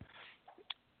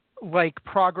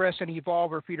Progress and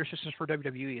Evolve are feeder systems for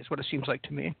WWE. Is what it seems like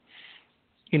to me.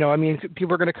 I mean,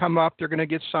 people are going to come up, they're going to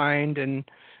get signed, and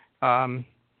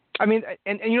I mean,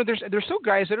 and there's still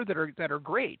guys that are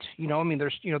great. I mean,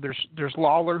 there's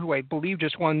Lawler, who I believe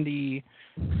just won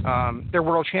their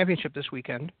world championship this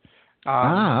weekend.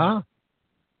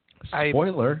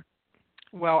 Spoiler.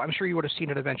 Well, I'm sure you would have seen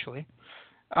it eventually.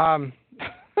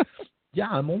 Yeah,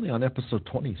 I'm only on episode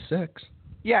 26.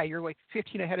 Yeah, you're like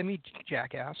 15 ahead of me,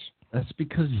 jackass. That's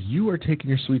because you are taking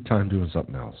your sweet time doing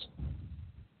something else.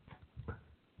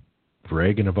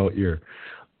 Bragging about your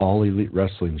All Elite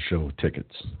Wrestling show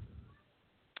tickets.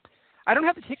 I don't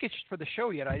have the tickets for the show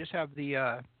yet. I just have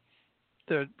the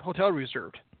hotel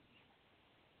reserved.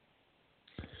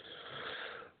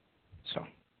 So.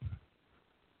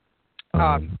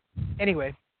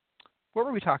 Anyway, what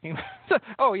were we talking about?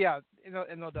 Oh yeah,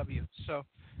 MLW. So,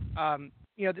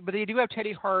 but they do have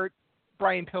Teddy Hart,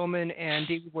 Brian Pillman, and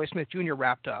Davey Boy Smith Jr.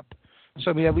 wrapped up.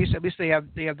 So I mean, at least they have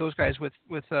those guys with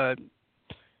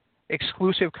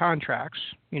exclusive contracts.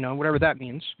 Whatever that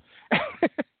means.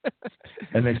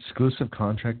 An exclusive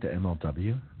contract to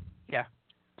MLW? Yeah.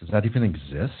 Does that even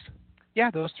exist? Yeah,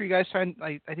 those three guys signed.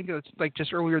 I think it was like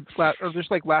just earlier, or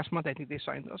just like last month. I think they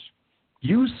signed those.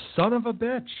 You son of a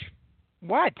bitch.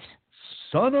 What?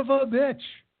 Son of a bitch.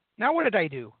 Now what did I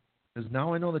do? Because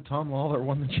now I know that Tom Lawler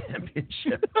won the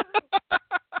championship.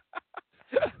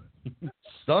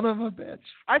 Son of a bitch.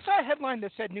 I saw a headline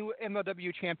that said new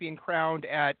MLW champion crowned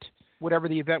at whatever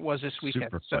the event was this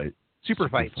weekend. Super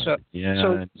fight. So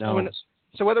yeah.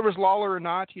 So whether it was Lawler or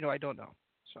not, I don't know.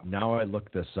 So now I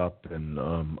looked this up, and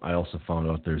I also found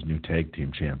out there's new tag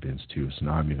team champions too. So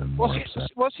now I'm even more upset.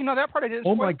 Well, that part I didn't.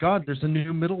 Oh my God, there's a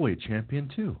new middleweight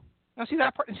champion too. Now see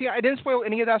that part. See, I didn't spoil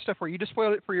any of that stuff for you. You just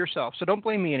spoiled it for yourself. So don't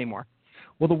blame me anymore.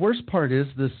 Well, the worst part is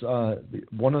this: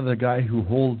 one of the guy who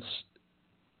holds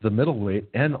the middleweight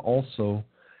and also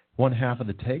one half of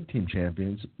the tag team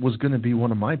champions was going to be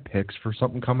one of my picks for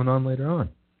something coming on later on.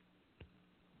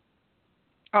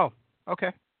 Oh,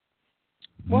 okay.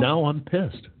 Well, now I'm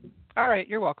pissed. All right,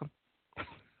 you're welcome.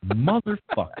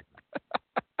 Motherfucker.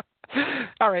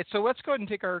 All right, so let's go ahead and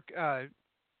take our.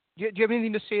 Do you have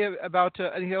anything to say about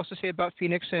anything else to say about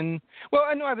Phoenix? And well,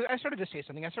 I know I started to say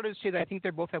something. I started to say that I think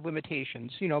they both have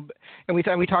limitations, and we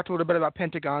talked a little bit about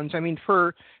Pentagons. I mean,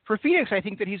 for Phoenix, I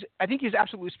think he's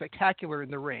absolutely spectacular in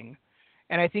the ring,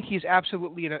 and I think he's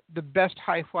absolutely the best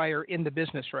high flyer in the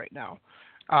business right now.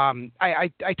 I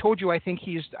told you I think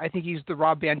he's the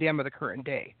Rob Van Dam of the current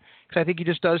day, because I think he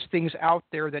just does things out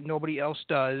there that nobody else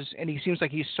does, and he seems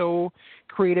like he's so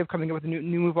creative, coming up with a new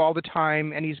move all the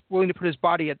time, and he's willing to put his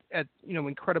body at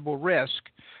incredible risk.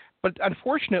 But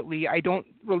unfortunately, I don't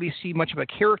really see much of a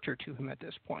character to him at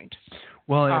this point.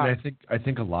 Well, and I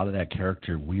think a lot of that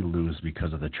character we lose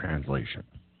because of the translation.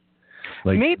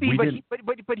 Like, maybe,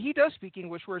 but he does speak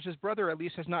English, whereas his brother at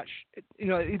least has not,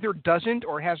 either doesn't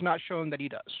or has not shown that he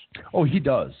does. Oh, he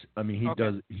does. I mean, he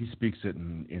does. He speaks it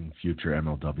in future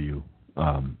MLW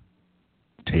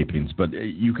tapings, but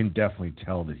you can definitely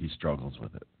tell that he struggles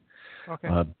with it. Okay.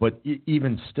 But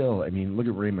even still, I mean, look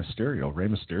at Rey Mysterio. Rey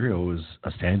Mysterio was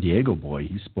a San Diego boy.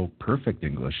 He spoke perfect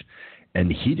English,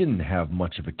 and he didn't have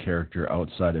much of a character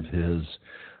outside of his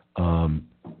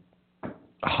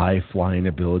high flying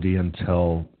ability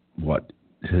until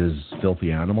his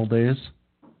Filthy Animal days,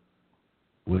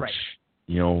 which right.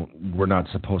 We're not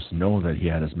supposed to know that he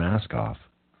had his mask off.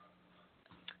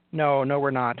 No,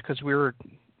 we're not, because we're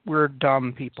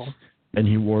dumb people. And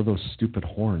he wore those stupid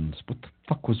horns. What the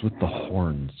fuck was with the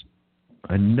horns?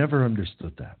 I never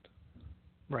understood that.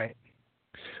 Right.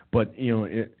 But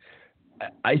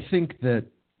I think that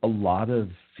a lot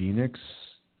of Phoenix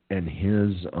and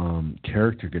his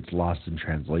character gets lost in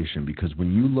translation, because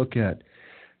when you look at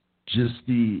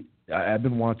I've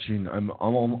been watching. I'm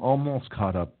almost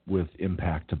caught up with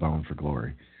Impact to Bound for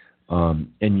Glory,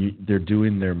 and they're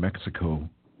doing their Mexico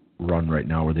run right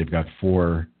now, where they've got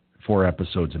four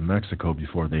episodes in Mexico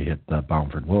before they hit the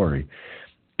Bound for Glory,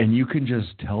 and you can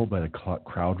just tell by the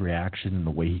crowd reaction and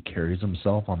the way he carries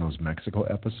himself on those Mexico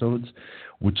episodes,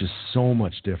 which is so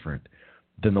much different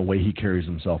than the way he carries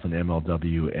himself in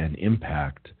MLW and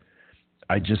Impact.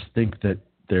 I just think that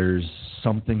there's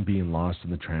something being lost in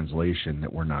the translation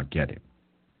that we're not getting.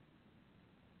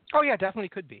 Oh yeah, definitely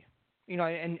could be.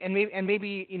 And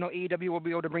maybe AEW will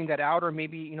be able to bring that out, or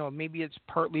maybe it's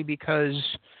partly because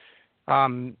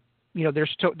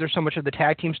there's so much of the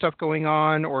tag team stuff going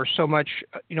on, or so much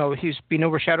he's being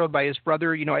overshadowed by his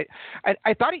brother.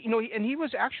 I thought and he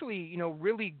was actually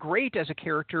really great as a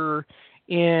character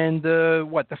in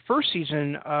the first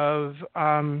season of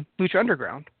Lucha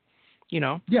Underground.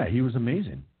 Yeah, he was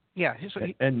amazing. Yeah,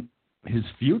 and his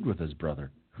feud with his brother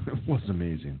was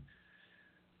amazing.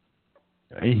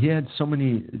 He had so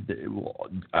many.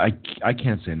 I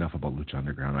can't say enough about Lucha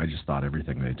Underground. I just thought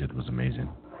everything they did was amazing.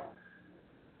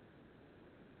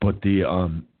 But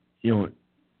when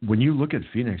you look at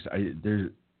Phoenix,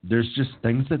 there's just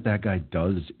things that guy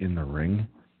does in the ring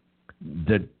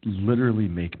that literally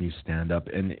make me stand up.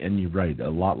 And you're right, a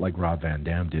lot like Rob Van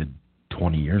Dam did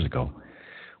 20 years ago,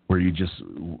 where you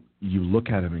look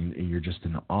at him and you're just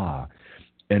in awe.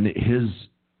 And his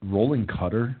rolling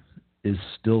cutter is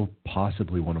still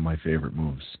possibly one of my favorite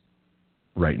moves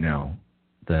right now.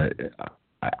 That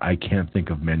I can't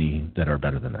think of many that are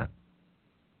better than that.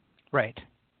 Right.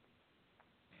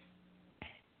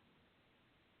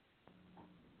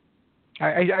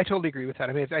 I totally agree with that.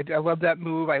 I mean, I love that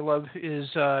move. I love his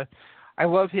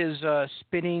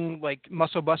spinning, like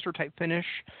muscle buster type finish.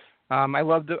 I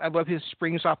love his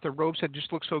springs off the ropes that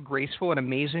just look so graceful and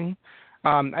amazing.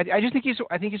 I just think he's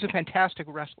a fantastic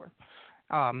wrestler.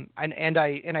 I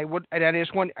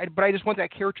just want that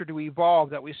character to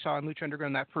evolve that we saw in Lucha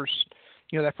Underground that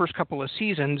first couple of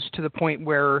seasons, to the point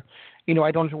where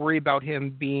I don't have to worry about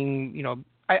him being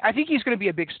I think he's going to be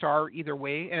a big star either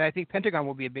way, and I think Pentagon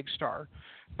will be a big star.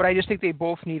 But I just think they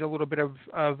both need a little bit of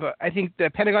I think the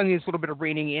Pentagon needs a little bit of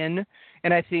reining in,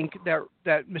 and I think that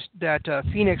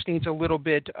Phoenix needs a little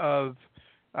bit of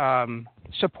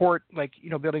support, like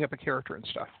building up a character and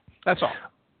stuff. That's all.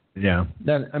 Yeah,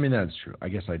 that's true. I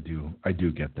guess I do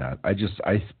get that.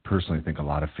 I personally think a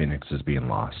lot of Phoenix is being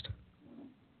lost.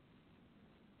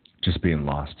 Just being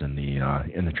lost in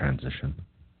the transition.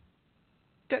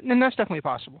 And that's definitely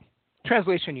possible.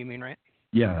 Translation, you mean, right?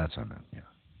 Yeah, that's what I meant. Yeah.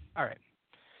 All right.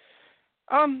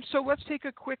 So let's take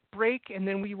a quick break, and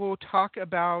then we will talk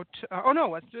about.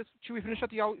 Should we finish up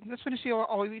let's finish the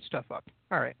All Elite stuff up.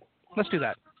 All right. Let's do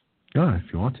that. Yeah,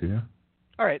 if you want to. Yeah.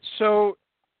 All right. So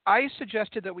I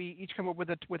suggested that we each come up with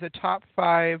a top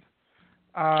five.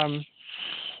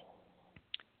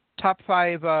 Top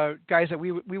five guys that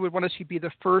we would want to see be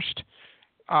the first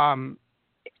All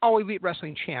Elite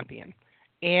Wrestling champion.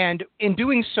 And in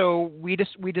doing so, we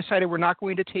decided we're not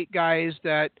going to select guys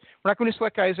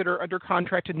that are under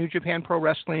contract to New Japan Pro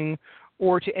Wrestling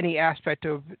or to any aspect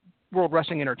of World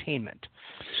Wrestling Entertainment.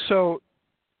 So,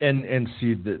 and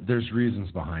see, there's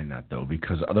reasons behind that though,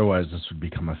 because otherwise this would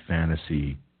become a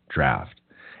fantasy draft.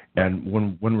 And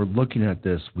when we're looking at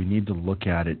this, we need to look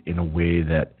at it in a way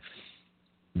that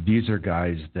these are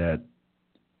guys that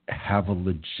have a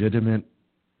legitimate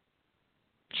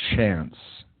chance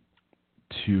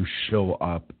to show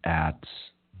up at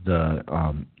the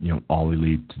All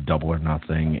Elite Double or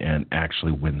Nothing and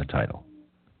actually win the title.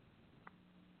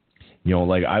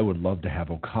 Like I would love to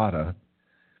have Okada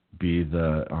be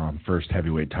the first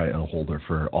heavyweight title holder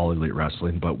for All Elite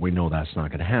Wrestling, but we know that's not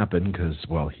going to happen because,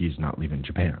 well, he's not leaving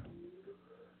Japan.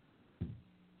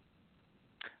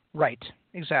 Right,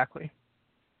 exactly.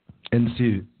 And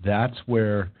see, that's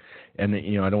where, and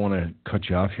I don't want to cut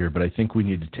you off here, but I think we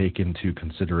need to take into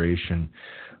consideration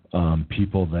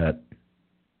people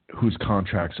whose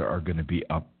contracts are going to be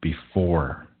up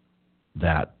before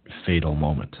that fatal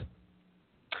moment.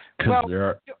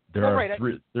 Because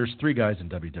there's three guys in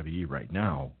WWE right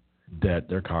now that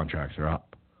their contracts are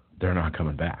up. They're not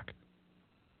coming back.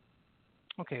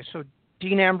 Okay, so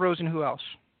Dean Ambrose and who else?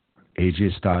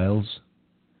 AJ Styles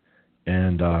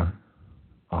and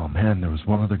oh man, there was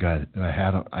one other guy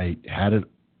that I had it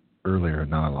earlier and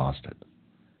now I lost it.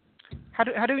 How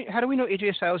do we know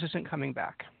AJ Styles isn't coming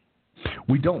back?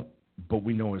 We don't, but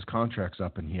we know his contract's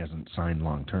up and he hasn't signed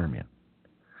long term yet.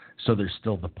 So there's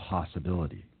still the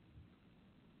possibility.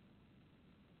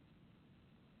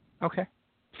 Okay.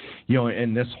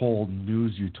 And this whole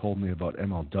news you told me about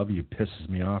MLW pisses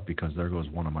me off because there goes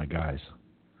one of my guys.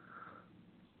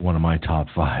 one of my top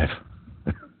 5.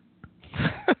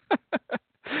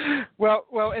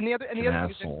 well, and the other An thing is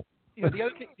that, asshole.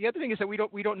 the other thing is that we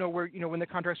don't know where when the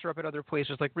contracts are up at other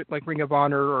places like Ring of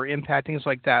Honor or Impact, things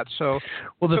like that. So,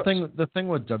 the thing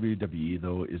with WWE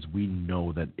though is we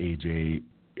know that AJ,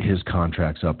 his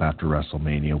contract's up after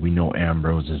WrestleMania. We know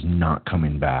Ambrose is not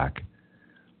coming back.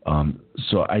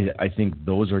 So I think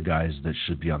those are guys that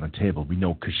should be on the table. We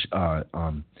know Kota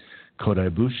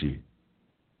Ibushi.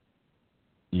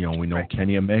 We know right.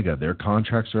 Kenny Omega. Their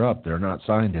contracts are up. They're not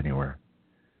signed anywhere.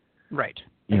 Right.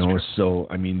 So,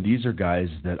 I mean, these are guys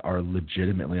that are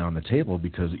legitimately on the table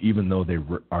because even though they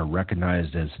are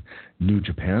recognized as New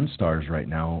Japan stars right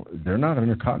now, they're not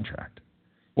under contract.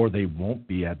 Or they won't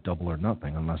be at Double or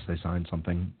Nothing unless they sign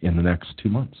something in the next 2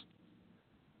 months.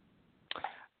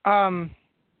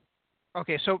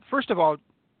 Okay, so first of all,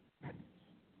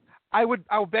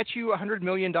 I'll bet you $100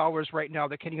 million right now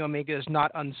that Kenny Omega is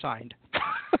not unsigned.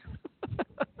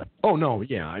 Oh, no,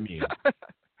 yeah, I mean...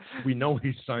 We know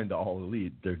he's signed to All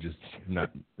Elite. They're just not.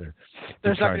 They're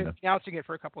not trying going to be announcing it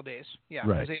for a couple of days. Yeah,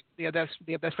 right. They have that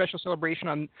special celebration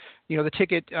on, the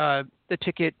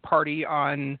ticket party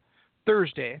on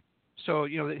Thursday. So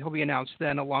he'll be announced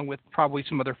then, along with probably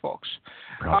some other folks.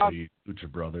 Probably Lucha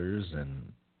Brothers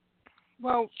and.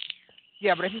 Well,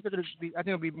 yeah, but I think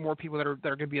there'll be more people that are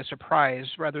going to be a surprise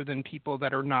rather than people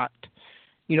that are not.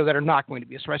 That are not going to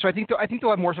be a surprise. So I think they'll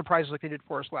have more surprises like they did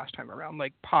for us last time around,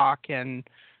 like Pac and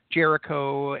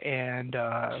Jericho and.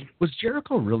 Was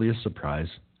Jericho really a surprise?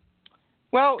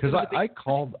 Well, because I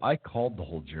called the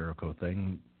whole Jericho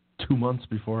thing 2 months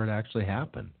before it actually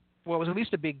happened. Well, it was at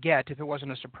least a big get if it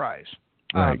wasn't a surprise.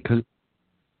 Right, because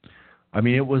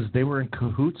they were in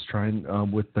cahoots trying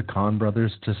with the Khan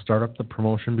brothers to start up the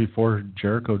promotion before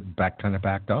Jericho backed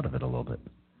out of it a little bit.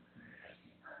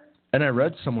 And I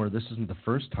read somewhere this isn't the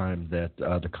first time that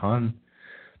the Khan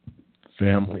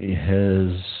family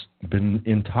has been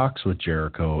in talks with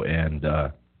Jericho and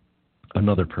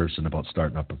another person about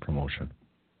starting up a promotion.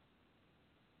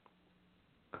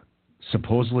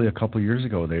 Supposedly a couple years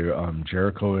ago,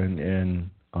 Jericho and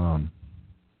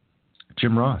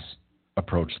Jim Ross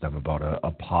approached them about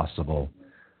a possible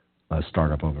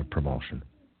startup of a promotion.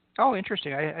 Oh,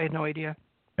 interesting. I had no idea.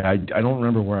 I don't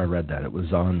remember where I read that. It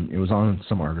was on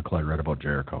some article I read about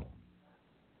Jericho.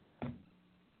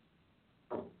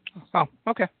 Oh,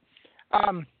 okay.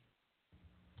 I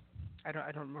don't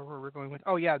remember where we're going with.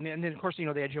 Oh yeah, and then of course they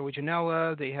had Joey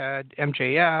Janela, they had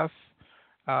MJF,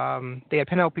 they had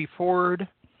Penelope Ford.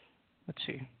 Let's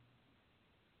see.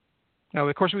 No,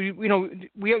 of course we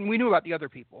knew about the other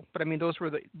people, but I mean those were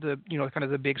the kind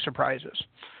of the big surprises.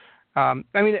 I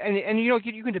mean, and you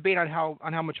can debate on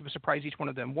how much of a surprise each one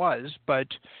of them was, but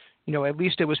at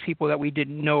least it was people that we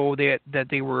didn't know that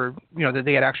they were that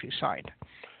they had actually signed.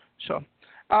 So.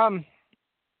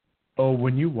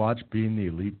 When you watch Being the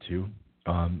Elite too,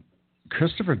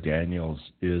 Christopher Daniels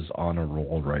is on a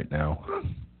roll right now.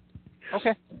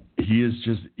 Okay. He is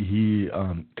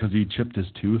because he chipped his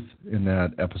tooth in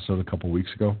that episode a couple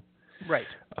weeks ago. Right.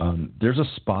 There's a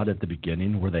spot at the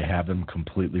beginning where they have him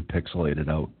completely pixelated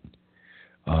out.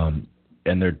 And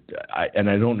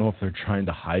I don't know if they're trying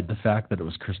to hide the fact that it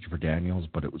was Christopher Daniels,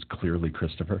 but it was clearly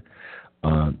Christopher.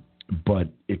 But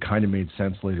it kind of made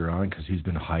sense later on because he's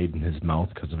been hiding his mouth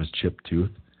because of his chipped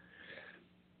tooth.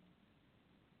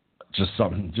 Just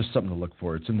something to look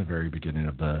for. It's in the very beginning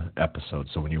of the episode,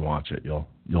 so when you watch it, you'll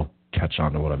catch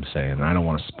on to what I'm saying. And I don't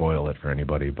want to spoil it for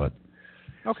anybody, but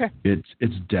okay, it's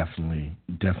definitely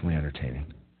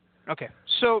entertaining. Okay,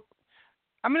 so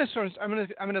I'm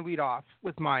gonna lead off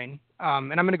with mine,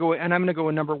 and I'm gonna go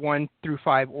in number 1 through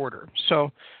 5 order.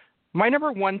 So my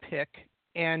number 1 pick,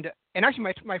 and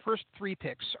actually my first 3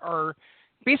 picks are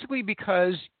basically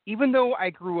because even though I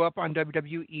grew up on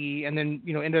WWE and then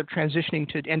ended up transitioning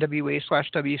to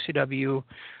NWA/WCW,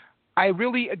 I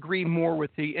really agree more with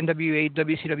the NWA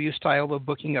WCW style of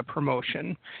booking a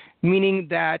promotion, meaning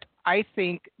that I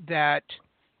think that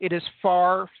it is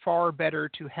far, far better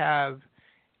to have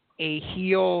a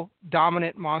heel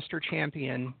dominant monster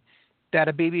champion that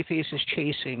a babyface is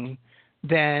chasing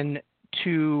than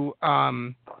to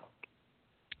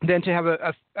have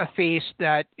a face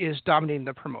that is dominating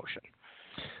the promotion.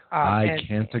 I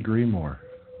can't agree more.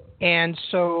 And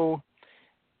so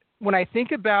when I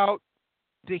think about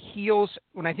the heels,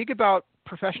 when I think about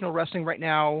professional wrestling right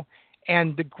now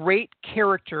and the great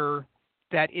character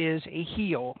that is a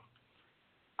heel,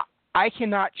 I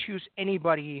cannot choose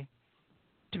anybody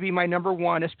to be my number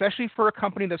 1, especially for a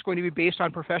company that's going to be based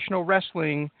on professional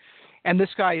wrestling. And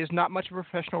this guy is not much of a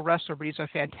professional wrestler, but he's a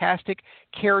fantastic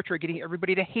character, getting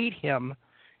everybody to hate him,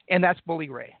 and that's Bully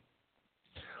Ray.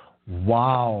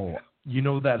 Wow. You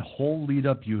know, that whole lead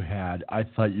up you had, I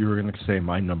thought you were going to say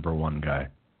my number one guy.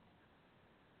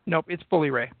 Nope, it's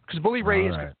Bully Ray. Because Bully Ray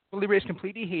All right. is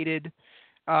completely hated.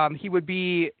 He would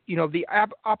be, the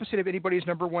opposite of anybody's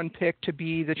number one pick to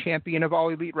be the champion of All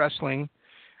Elite Wrestling.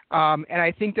 And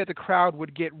I think that the crowd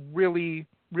would get really,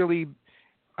 really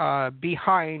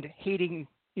behind hating,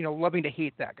 loving to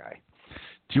hate that guy.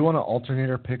 Do you want to alternate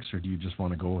our picks, or do you just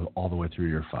want to go all the way through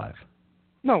your 5?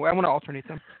 No, I want to alternate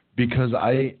them. Because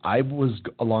I was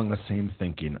along the same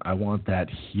thinking. I want that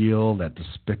heel, that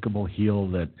despicable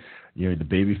heel that the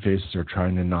baby faces are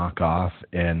trying to knock off,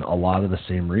 and a lot of the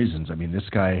same reasons. I mean, this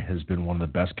guy has been one of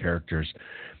the best characters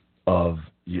of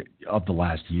the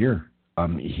last year.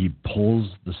 He pulls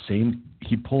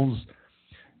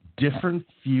different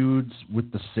feuds with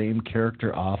the same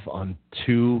character off on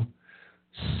 2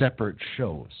 separate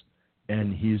shows,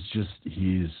 and he's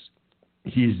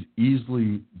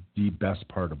easily the best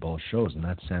part of both shows, and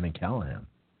that's Sami Callihan.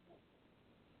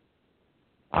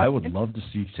 I would love to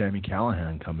see Sami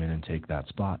Callihan come in and take that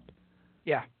spot.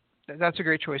 Yeah, that's a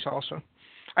great choice also.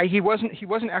 He wasn't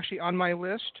actually on my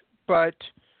list, but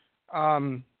yeah, I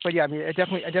mean, I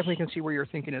definitely can see where your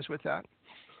thinking is with that.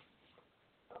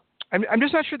 I'm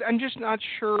just not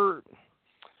sure.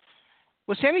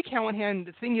 With Sami Callihan,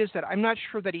 the thing is that I'm not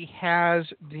sure that he has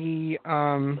the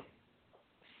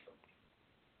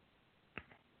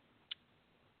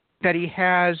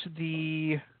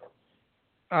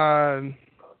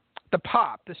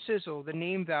pop, the sizzle, the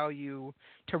name value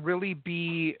to really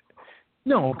be.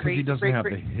 No, because he doesn't have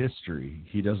the history.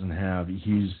 He doesn't have.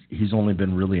 He's only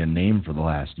been really a name for the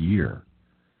last year.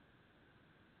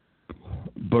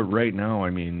 But right now, I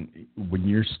mean, when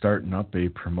you're starting up a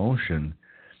promotion,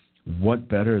 what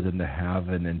better than to have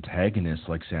an antagonist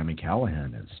like Sami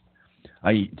Callihan is?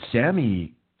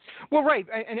 Sami. Well, right,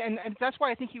 and that's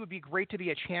why I think he would be great to be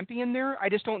a champion there. I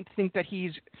just don't think that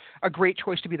he's a great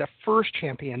choice to be the first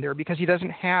champion there because he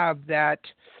doesn't have that.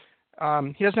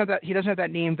 He doesn't have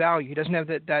that name value. He doesn't have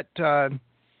that. I'm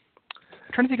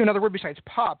trying to think of another word besides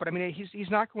pop, but I mean,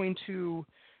 he's not going to.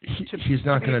 He's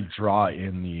not going to draw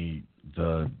in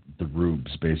the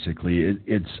rubes. Basically,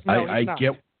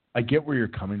 I get where you're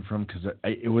coming from because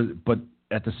it was, but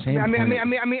at the same time, I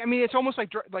mean, it's almost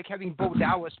like having Bo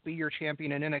Dallas be your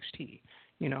champion in NXT.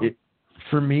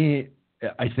 For me,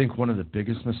 I think one of the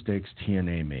biggest mistakes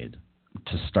TNA made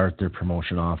to start their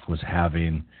promotion off was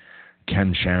having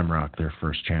Ken Shamrock their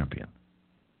first champion.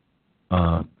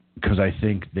 Because I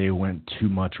think they went too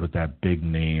much with that big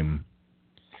name.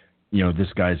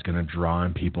 This guy's going to draw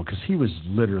in people because he was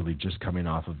literally just coming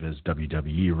off of his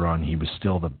WWE run. He was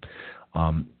still the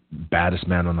baddest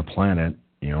man on the planet,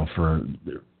 for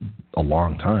a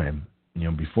long time.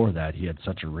 Before that, he had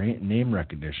such a name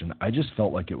recognition. I just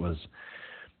felt like it was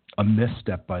a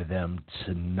misstep by them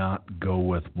to not go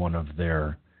with one of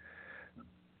their,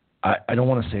 I don't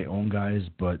want to say own guys,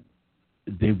 but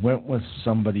they went with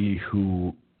somebody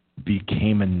who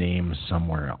became a name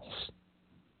somewhere else.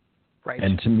 Right.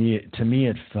 And to me,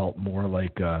 it felt more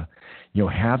like,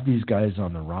 have these guys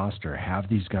on the roster, have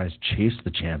these guys chase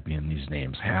the champion, these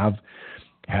names, have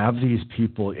these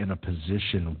people in a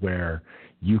position where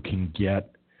you can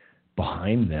get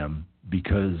behind them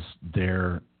because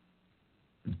they're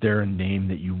a name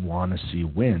that you want to see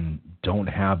win. Don't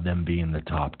have them being the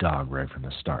top dog right from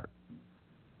the start.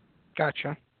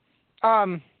 Gotcha. I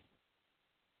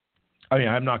mean,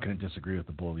 I'm not going to disagree with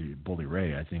the Bully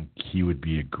Ray. I think he would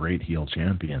be a great heel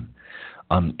champion,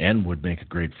 and would make a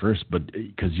great first. But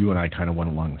because you and I kind of went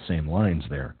along the same lines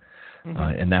there,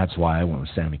 and that's why I went with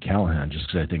Sami Callihan, just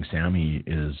because I think Sami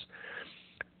is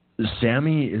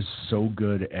so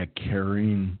good at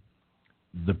carrying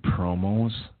the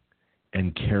promos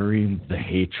and carrying the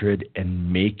hatred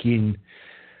and making.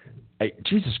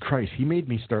 Jesus Christ, he made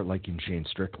me start liking Shane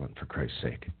Strickland, for Christ's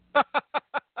sake.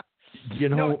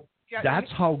 No. Yeah,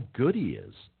 that's how good he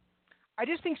is. I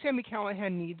just think Sami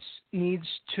Callihan needs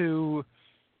to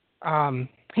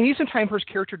he needs some time for his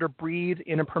character to breathe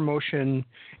in a promotion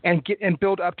and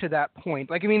build up to that point.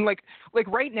 Like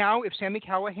right now, if Sami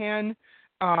Callihan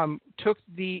took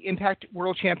the Impact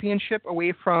World Championship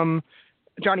away from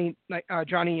Johnny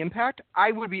Impact,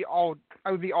 I would be all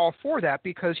for that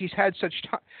because he's had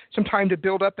some time to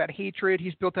build up that hatred.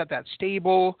 He's built up that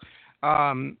stable.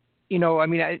 I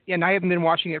haven't been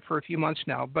watching it for a few months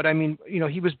now, but I mean,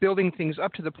 he was building things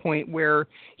up to the point where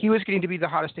he was getting to be the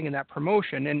hottest thing in that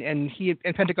promotion, and he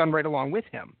and Pentagon right along with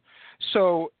him.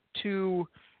 So to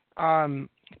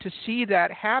see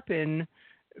that happen,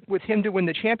 with him to win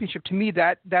the championship, to me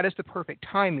that is the perfect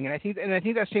timing, and I think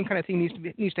that same kind of thing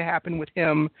needs to happen with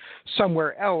him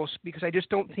somewhere else, because I just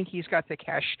don't think he's got the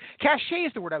cachet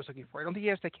is the word I was looking for. I don't think he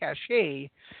has the cachet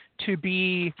to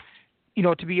be,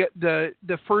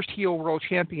 the first heel world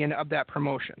champion of that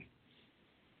promotion.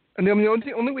 And the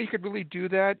only way you could really do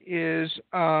that is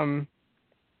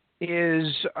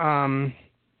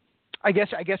I guess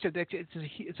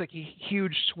it's like a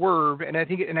huge swerve, and I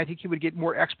think he would get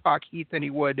more X-Pac heat than he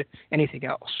would anything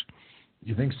else.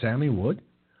 You think Sammy would?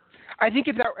 I think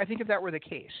if that were the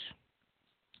case.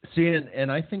 See,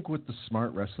 and I think with the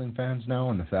smart wrestling fans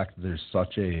now, and the fact that there's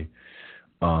such a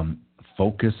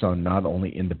focus on not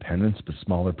only independents but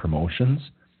smaller promotions,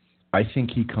 I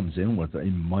think he comes in with a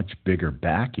much bigger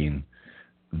backing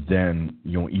than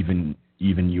even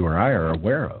you or I are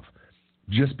aware of.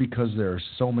 Just because there are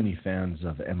so many fans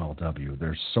of MLW,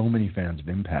 there's so many fans of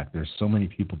Impact, there's so many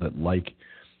people that like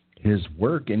his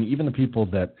work, and even the people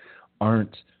that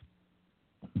aren't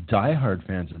diehard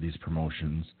fans of these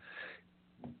promotions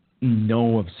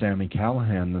know of Sami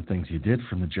Callihan, the things he did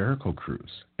from the Jericho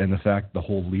Cruise, and the fact the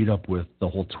whole lead up with the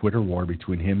whole Twitter war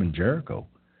between him and Jericho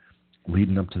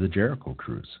leading up to the Jericho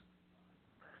Cruise.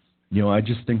 I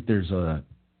just think there's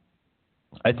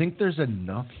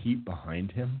enough heat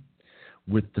behind him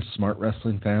with the smart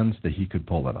wrestling fans that he could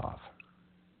pull it off.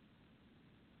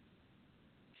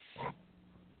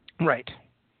 Right.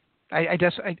 I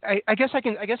guess I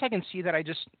can see that. I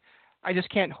just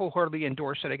can't wholeheartedly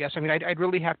endorse it. I guess. I mean, I'd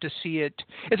really have to see it.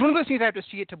 It's one of those things I have to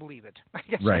see it to believe it. I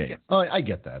guess. Right. I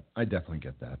get that. I definitely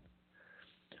get that.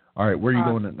 All right. Where are you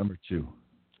going at number 2?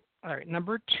 All right.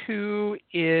 Number 2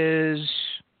 is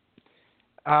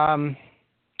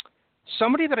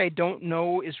somebody that I don't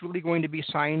know is really going to be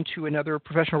signed to another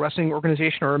professional wrestling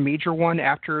organization or a major one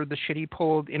after the shit he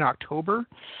pulled in October,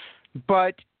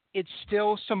 but it's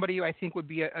still somebody who I think would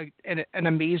be an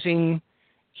amazing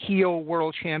heel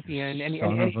world champion,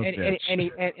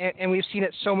 and we've seen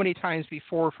it so many times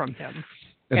before from him.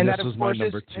 And that was my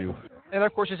number 2. And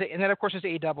of course is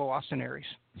A-Double Austin Aries.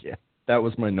 Yeah, that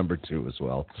was my number 2 as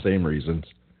well. Same reasons.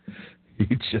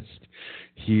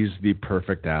 He's the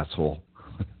perfect asshole.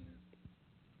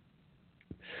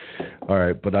 All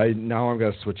right, but I'm going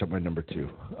to switch up my number 2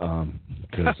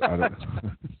 because I don't.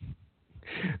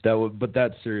 That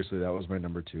was my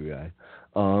number 2 guy.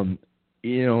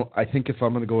 I think if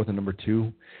I'm going to go with a number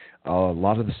 2, a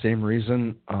lot of the same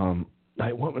reason.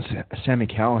 I went with Sami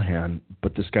Callihan,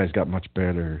 but this guy's got much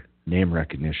better name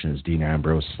recognition as Dean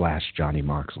Ambrose / Johnny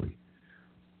Moxley.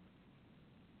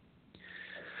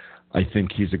 I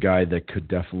think he's a guy that could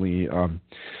definitely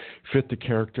fit the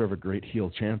character of a great heel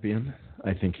champion.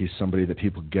 I think he's somebody that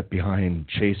people get behind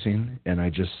chasing, and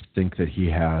I just think that he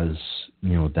has,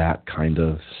 that kind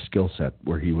of skill set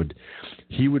where he would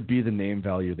be the name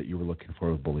value that you were looking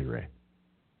for with Bully Ray.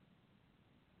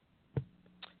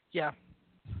 Yeah.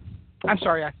 I'm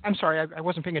sorry. I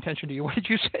wasn't paying attention to you. What did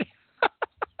you say?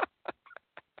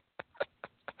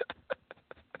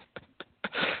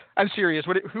 I'm serious.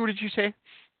 Who did you say?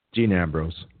 Dean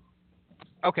Ambrose.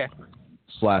 Okay.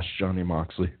 / Johnny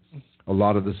Moxley. A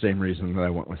lot of the same reason that I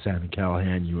went with Sami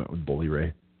Callihan, you went with Bully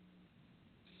Ray.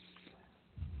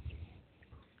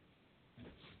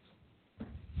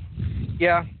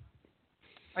 Yeah,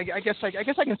 I guess I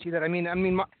can see that. I mean,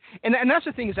 and that's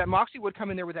the thing is that Moxley would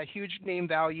come in there with that huge name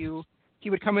value.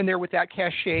 He would come in there with that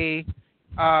cachet,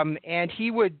 and he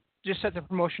would just set the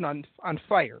promotion on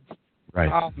fire.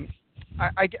 Right.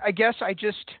 I guess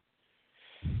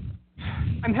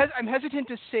I'm hesitant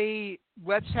to say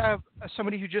let's have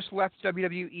somebody who just left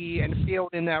WWE and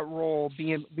failed in that role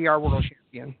be our world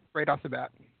champion right off the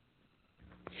bat.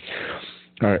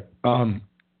 All right.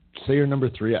 Say your number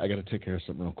 3. I got to take care of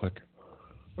something real quick.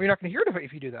 Well, you're not going to hear it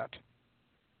if you do that.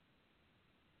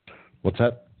 What's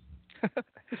that?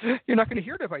 You're not going to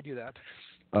hear it if I do that.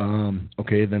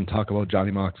 Okay, then talk about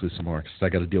Johnny Moxley some more because I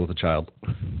got to deal with a child.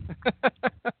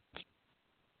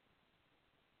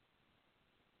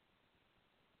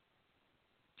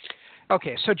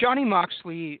 Okay, so Johnny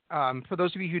Moxley, for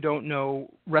those of you who don't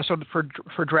know, wrestled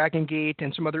for Dragon Gate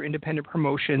and some other independent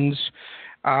promotions,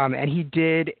 and he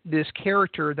did this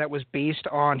character that was based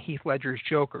on Heath Ledger's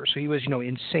Joker. So he was,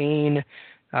 insane,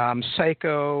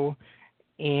 psycho,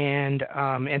 and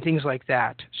things like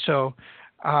that. So,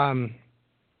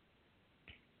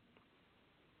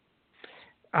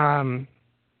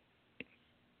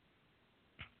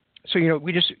 So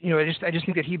we just I just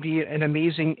think that he'd be an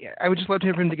amazing. I would just love for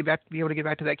him to be able to get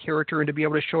back to that character and to be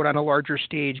able to show it on a larger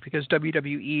stage because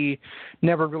WWE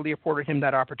never really afforded him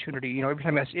that opportunity. Every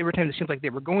time it seemed like they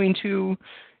were going to,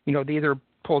 they either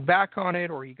pulled back on it,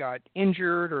 or he got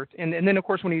injured, and then of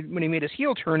course when he made his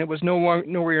heel turn, it was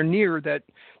nowhere near that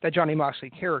Johnny Moxley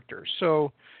character.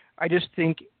 So I just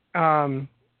think that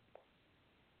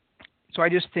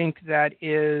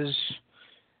is,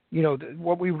 you know,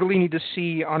 what we really need to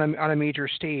see on a major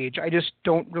stage. I just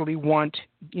don't really want,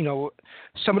 you know,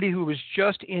 somebody who was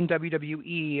just in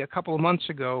WWE a couple of months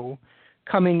ago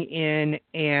coming in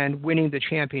and winning the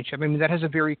championship. I mean, that has a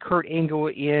very Kurt Angle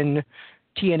in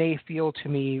TNA feel to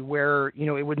me, where, you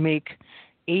know, it would make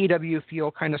AEW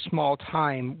feel kind of small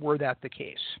time were that the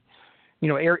case. You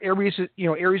know, Aries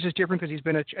is different because he's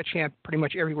been a champ pretty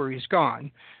much everywhere he's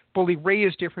gone. Bully Ray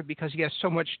is different because he has so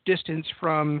much distance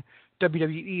from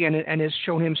WWE and has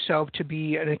shown himself to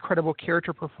be an incredible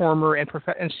character performer and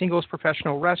singles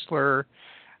professional wrestler.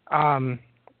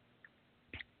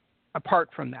 Apart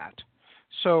from that,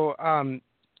 so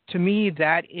to me,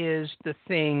 that is the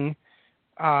thing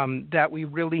that we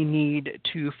really need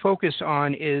to focus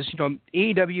on. Is, you know,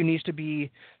 AEW needs to be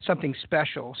something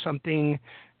special, something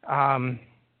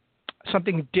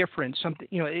different, something,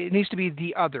 you know, it needs to be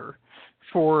the other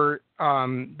for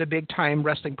the big time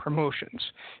wrestling promotions,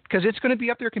 because it's going to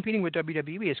be up there competing with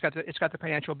WWE. It's got the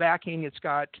financial backing. It's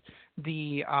got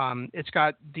the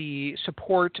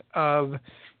support of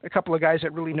a couple of guys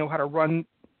that really know how to run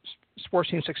sports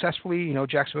teams successfully. You know,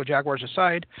 Jacksonville Jaguars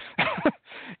aside,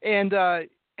 and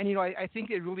you know, I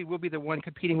think it really will be the one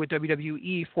competing with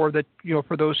WWE for the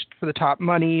top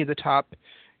money, the top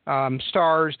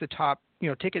stars, the top, you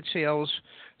know, ticket sales.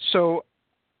 So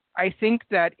I think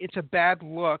that it's a bad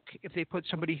look if they put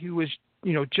somebody who was,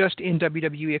 you know, just in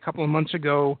WWE a couple of months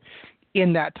ago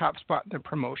in that top spot in the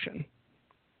promotion.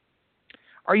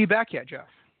 Are you back yet, Jeff?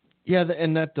 Yeah,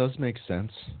 and that does make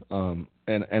sense.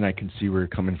 And I can see where you're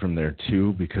coming from there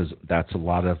too, because that's a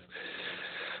lot of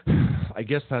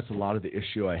the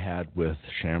issue I had with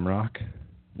Shamrock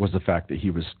was the fact that he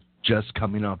was just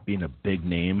coming up being a big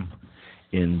name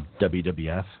in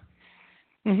WWF.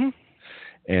 Mm-hmm.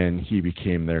 And he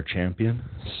became their champion.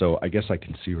 So I guess I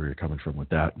can see where you're coming from with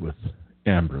that, with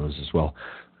Ambrose as well.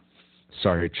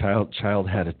 Sorry, child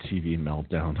had a TV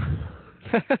meltdown.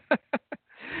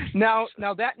 Now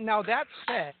that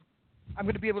said, I'm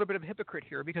going to be a little bit of a hypocrite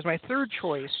here, because my third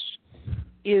choice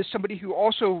is somebody who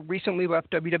also recently left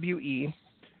WWE,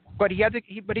 but he had the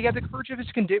courage of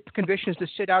his convictions to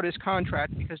sit out his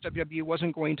contract because WWE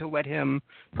wasn't going to let him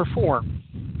perform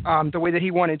the way that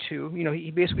he wanted to. You know,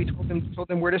 he basically told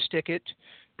them where to stick it,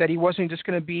 that he wasn't just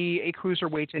going to be a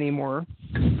cruiserweight anymore.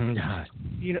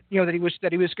 You know that he was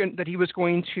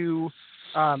going to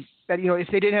that, you know, if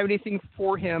they didn't have anything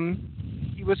for him,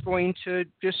 he was going to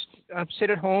just sit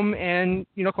at home and,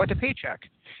 you know, collect a paycheck,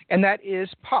 and that is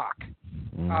Pac.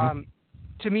 Mm-hmm.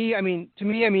 To me,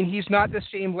 he's not the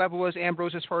same level as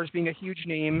Ambrose as far as being a huge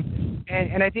name,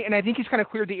 and I think he's kind of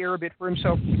cleared the air a bit for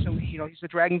himself recently. You know, he's the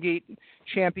Dragon Gate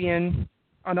champion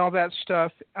and all that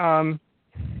stuff,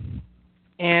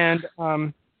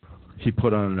 he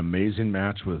put on an amazing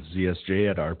match with ZSJ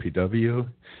at RPW.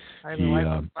 I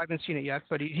haven't seen it yet,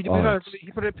 but he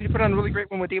put on a really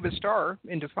great one with David Starr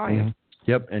in Defiant.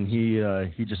 Mm-hmm. Yep, and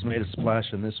he just made a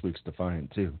splash in this week's Defiant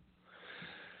too.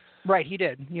 Right, he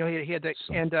did. You know, he had that,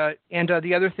 and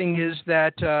the other thing is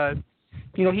that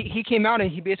you know, he came out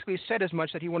and he basically said as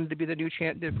much, that he wanted to be the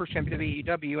first champion of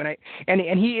AEW,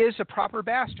 and he is a proper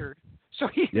bastard. So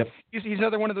he's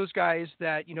another one of those guys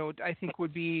that, you know, I think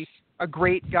would be a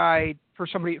great guy for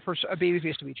a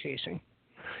babyface to be chasing.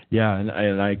 Yeah,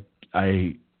 and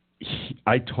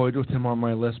I toyed with him on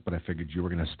my list, but I figured you were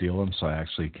going to steal him, so I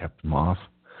actually kept him off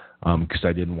because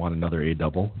I didn't want another A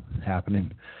double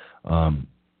happening.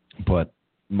 But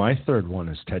my third one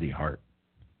is Teddy Hart.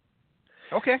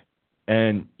 Okay.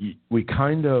 And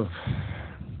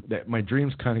my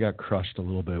dreams kind of got crushed a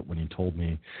little bit when he told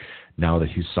me now that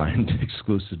he's signed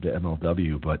exclusive to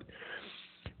MLW. But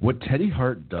what Teddy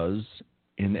Hart does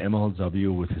in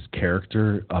MLW with his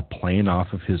character, playing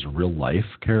off of his real life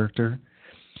character,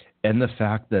 and the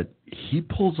fact that he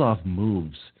pulls off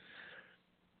moves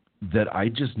that I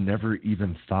just never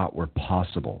even thought were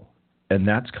possible. And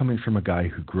that's coming from a guy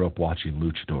who grew up watching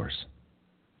luchadors.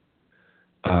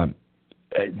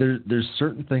 There's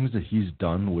certain things that he's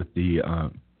done with the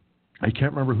I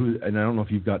can't remember who, and I don't know if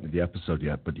you've gotten to the episode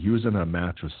yet, but he was in a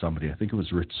match with somebody. I think it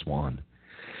was Rich Swann.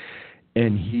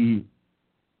 And he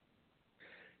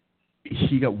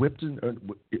got whipped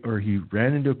or he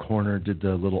ran into a corner, did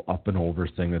the little up and over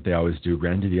thing that they always do,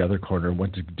 ran to the other corner,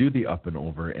 went to do the up and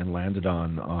over, and landed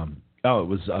on it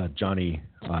was John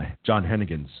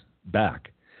Hennigan's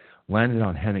back. Landed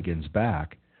on Hennigan's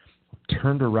back,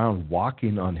 turned around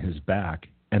walking on his back,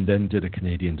 and then did a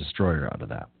Canadian Destroyer out of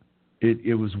that.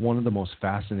 It was one of the most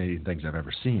fascinating things I've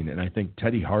ever seen. And I think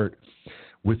Teddy Hart,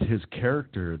 with his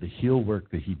character, the heel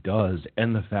work that he does,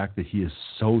 and the fact that he is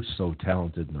so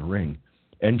talented in the ring,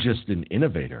 and just an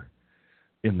innovator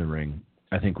in the ring,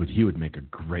 I think he would make a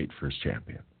great first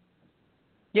champion.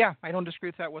 Yeah, I don't disagree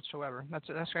with that whatsoever. That's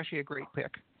actually a great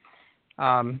pick.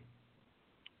 And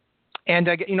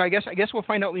I guess we'll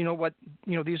find out, what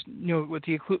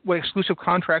what exclusive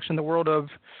contracts in the world of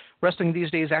wrestling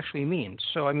these days actually means.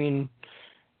 So I mean,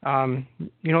 I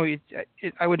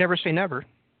would never say never.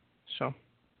 So,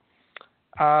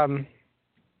 what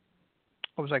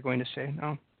was I going to say?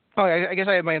 No. Oh, I guess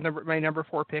I have my number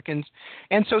 4 pick, and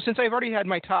so since I've already had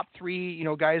my top 3,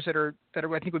 guys that are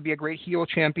I think would be a great heel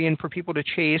champion for people to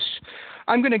chase,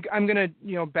 I'm gonna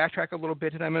backtrack a little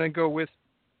bit, and I'm gonna go with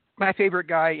my favorite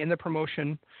guy in the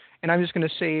promotion, and I'm just gonna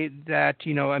say that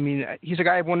he's a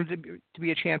guy I've wanted to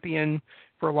be a champion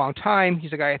for a long time.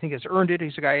 He's a guy I think has earned it.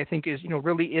 He's a guy I think is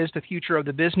really is the future of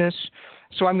the business.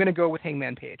 So I'm gonna go with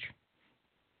Hangman Page.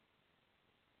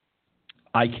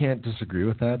 I can't disagree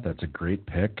with that. That's a great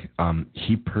pick.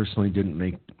 He personally didn't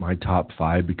make my top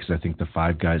 5 because I think the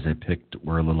 5 guys I picked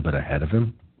were a little bit ahead of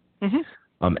him.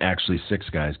 Mm-hmm. Actually 6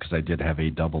 guys, because I did have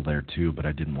a double there too, but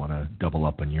I didn't want to double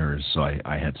up on yours, so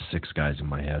I had 6 guys in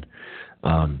my head.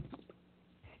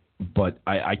 But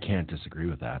I can't disagree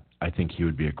with that. I think he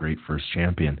would be a great first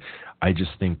champion. I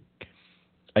think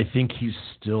he's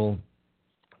still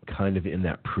kind of in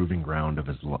that proving ground of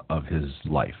his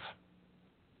life.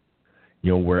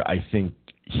 Where I think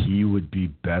he would be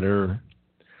better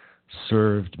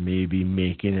served maybe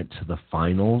making it to the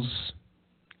finals,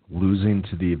 losing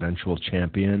to the eventual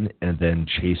champion, and then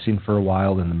chasing for a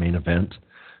while in the main event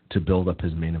to build up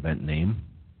his main event name.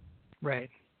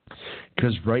 Right.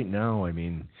 Because right now,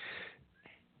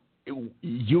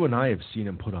 you and I have seen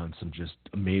him put on some just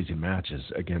amazing matches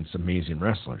against amazing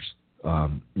wrestlers.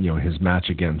 His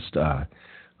match against, why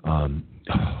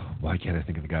can't I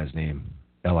think of the guy's name?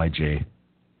 LIJ.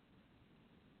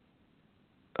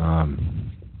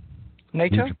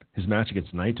 Naito? His match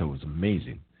against Naito was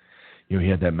amazing. He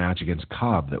had that match against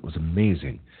Cobb that was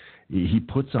amazing. He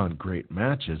puts on great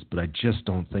matches, but I just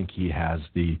don't think he has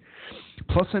the.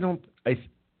 Plus,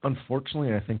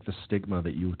 unfortunately, I think the stigma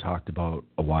that you talked about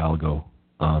a while ago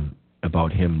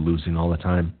about him losing all the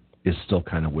time is still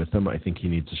kind of with him. I think he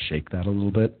needs to shake that a little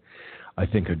bit. I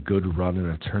think a good run in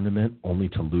a tournament only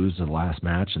to lose the last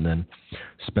match and then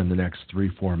spend the next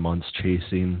 3-4 months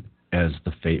chasing as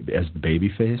the baby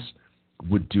face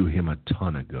would do him a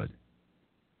ton of good.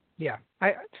 Yeah,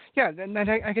 I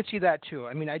could see that too.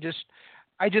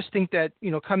 I just think that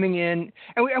coming in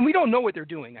and we don't know what they're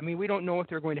doing. We don't know if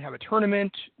they're going to have a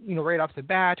tournament, right off the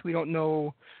bat. We don't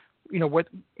know,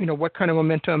 what kind of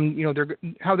momentum,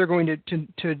 how they're going to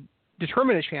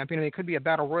determine a champion. It could be a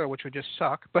battle royal, which would just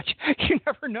suck, but you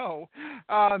never know.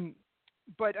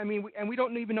 But we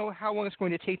don't even know how long it's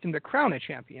going to take them to crown a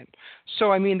champion.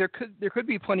 So there could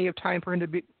be plenty of time for him to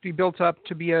be built up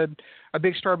to be a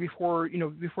big star before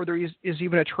there is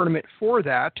even a tournament for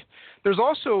that. There's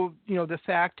also the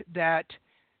fact that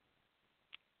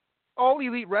All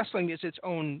Elite Wrestling is its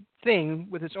own thing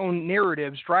with its own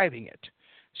narratives driving it.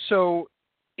 So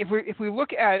if we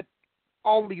look at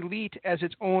All Elite as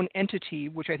its own entity,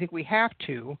 which I think we have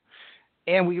to,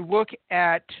 and we look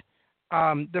at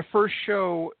the first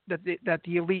show that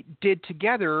the Elite did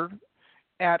together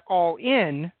at All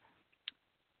In,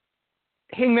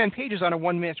 Hangman Page is on a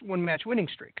one match winning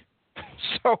streak.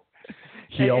 So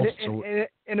and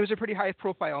it was a pretty high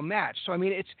profile match. So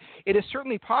it is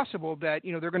certainly possible that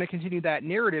they're going to continue that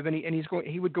narrative, and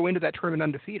he would go into that tournament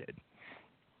undefeated.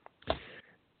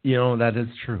 That is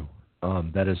true.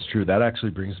 That is true. That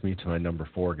actually brings me to my number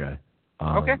 4 guy.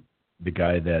 Okay. The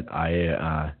guy that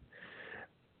I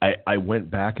went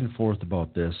back and forth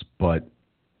about this, but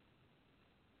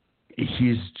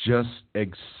he's just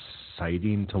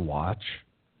exciting to watch.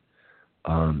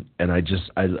 And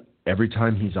every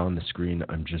time he's on the screen,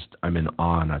 I'm in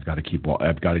awe, and I've got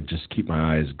to just keep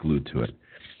my eyes glued to it.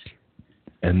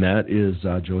 And that is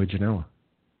Joey Janela.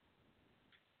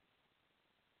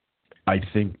 I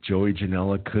think Joey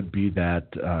Janela could be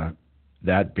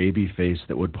that baby face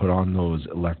that would put on those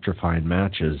electrifying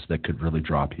matches that could really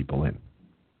draw people in.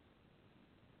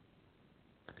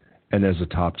 And as a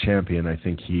top champion, I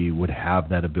think he would have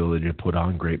that ability to put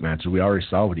on great matches. We already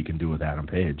saw what he can do with Adam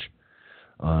Page.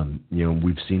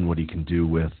 We've seen what he can do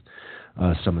with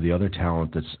some of the other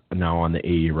talent that's now on the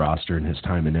AE roster in his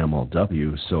time in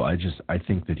MLW. So I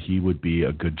think that he would be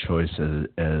a good choice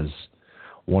as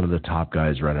one of the top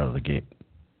guys right out of the gate.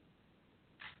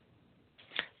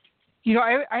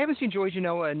 I haven't seen Joey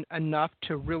Janela enough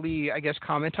to really, I guess,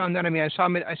 comment on that. I mean, I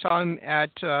saw him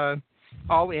at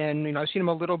All In. I've seen him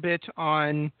a little bit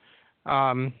on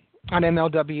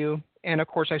MLW, and of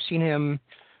course, I've seen him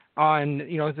on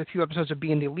the few episodes of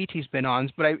Being the Elite he's been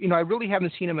on. But I really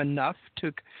haven't seen him enough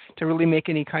to really make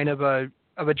any kind of a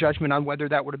judgment on whether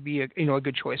that would be a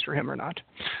good choice for him or not.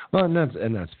 Well,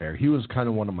 and that's fair. He was kind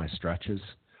of one of my stretches.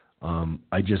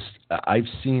 I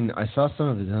saw some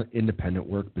of his independent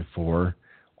work before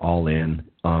All In.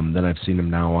 Then I've seen him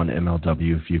now on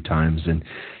MLW a few times, and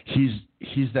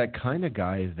he's that kind of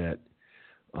guy that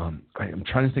I'm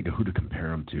trying to think of who to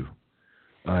compare him to.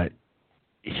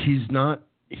 He's not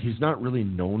really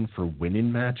known for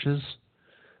winning matches,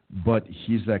 but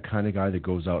he's that kind of guy that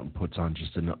goes out and puts on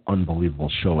just an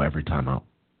unbelievable show every time out.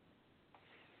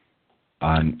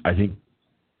 And I think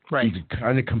you could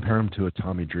kind of compare him to a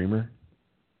Tommy Dreamer.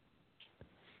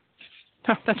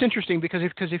 That's interesting because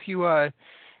if you on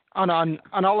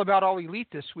All About All Elite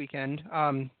this weekend,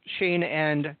 Shane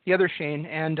and the other Shane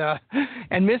and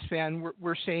Miss Fan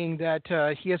were saying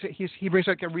that he brings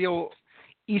like a real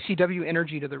ECW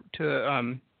energy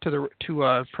to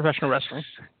professional wrestling.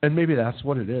 And maybe that's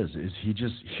what it is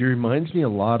he reminds me a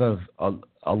lot of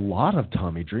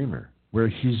Tommy Dreamer, where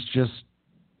he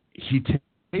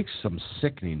takes some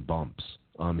sickening bumps.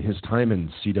 His time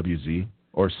in CWZ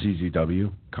or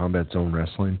CZW, Combat Zone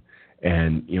Wrestling,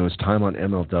 and his time on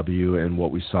MLW and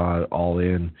what we saw All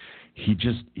In,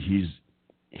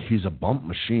 he's a bump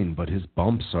machine, but his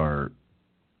bumps are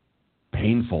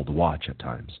painful to watch at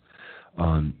times.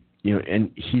 And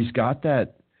he's got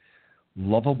that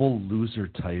lovable loser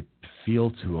type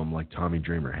feel to him like Tommy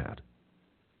Dreamer had,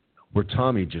 where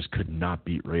Tommy just could not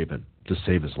beat Raven to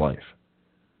save his life,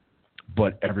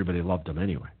 but everybody loved him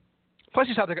anyway. Plus,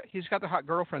 he's got the hot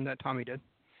girlfriend that Tommy did.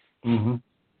 Mm-hmm.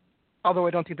 Although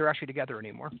I don't think they're actually together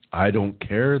anymore. I don't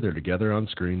care. They're together on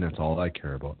screen. That's all I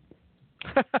care about.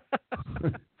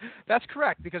 That's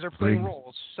correct, because they're playing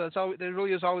roles. So that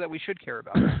really is all that we should care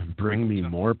about. Bring me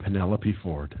more Penelope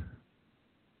Ford.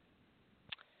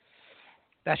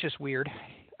 That's just weird.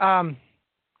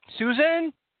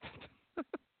 Susan?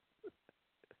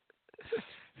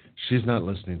 She's not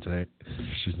listening today.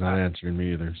 She's not answering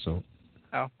me either. So.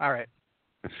 Oh, all right.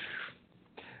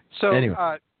 So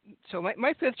anyway. So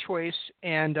my fifth choice,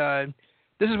 and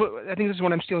this is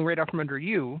what I'm stealing right out from under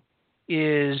you,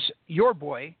 is your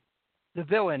boy, the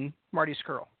villain, Marty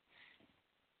Scurll.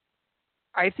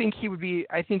 I think he would be.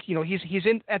 I think he's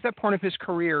in at that point of his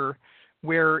career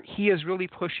where he is really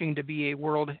pushing to be a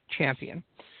world champion.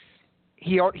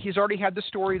 He's already had the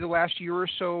story the last year or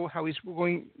so how he's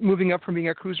moving up from being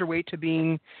a cruiserweight to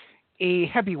being a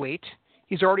heavyweight.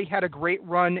 He's already had a great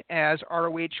run as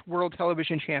ROH World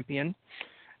Television Champion,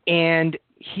 and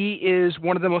he is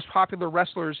one of the most popular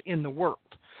wrestlers in the world.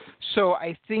 So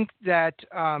I think that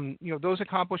those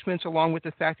accomplishments, along with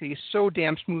the fact that he's so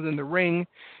damn smooth in the ring,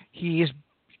 he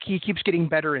keeps getting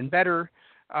better and better,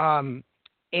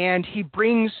 and he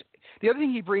brings the other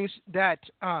thing he brings that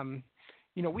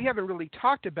we haven't really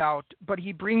talked about, but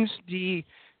he brings the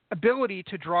ability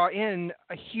to draw in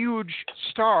a huge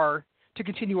star to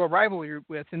continue a rivalry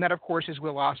with, and that, of course, is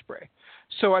Will Ospreay.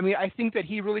 So, I mean, I think that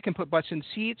he really can put butts in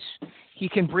seats. He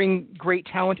can bring great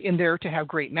talent in there to have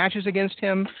great matches against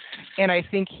him, and I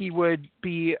think he would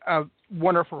be a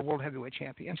wonderful World Heavyweight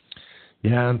Champion.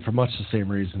 Yeah, and for much the same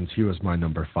reasons, he was my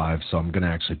number 5, so I'm going to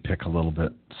actually pick a little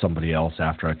bit somebody else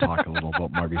after I talk a little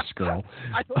about Marty Scurll.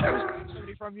 I thought that was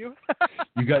somebody from you.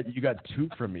 You got 2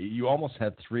 from me. You almost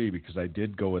had 3 because I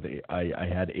did go with I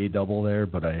had a double there,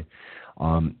 but I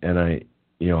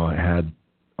had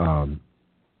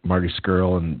Marty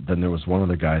Scurll, and then there was one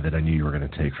other guy that I knew you were going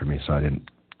to take from me, so I didn't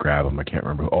grab him. I can't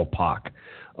remember. Oh, Pac.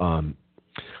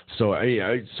 So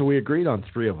we agreed on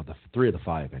 3 of the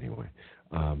 5 anyway.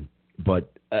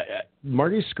 But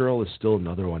Marty Scurll is still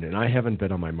another one, and I haven't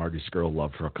been on my Marty Scurll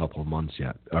love for a couple of months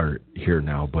yet, or here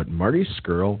now. But Marty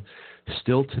Scurll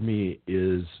still, to me,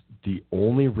 is the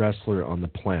only wrestler on the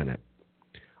planet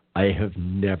I have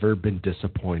never been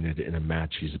disappointed in a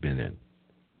match he's been in.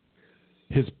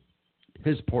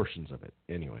 His portions of it,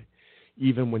 anyway.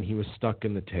 Even when he was stuck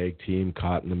in the tag team,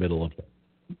 caught in the middle of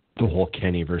the whole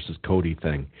Kenny versus Cody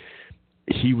thing,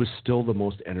 he was still the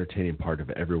most entertaining part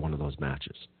of every one of those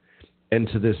matches. And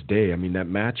to this day, I mean, that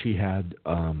match he had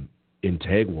in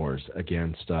Tag Wars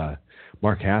against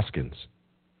Mark Haskins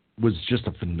was just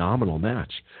a phenomenal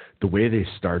match. The way they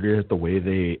started it, the way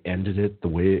they ended it, the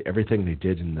way everything they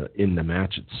did in the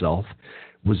match itself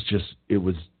was just it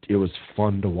was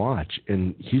fun to watch.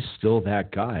 And he's still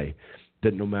that guy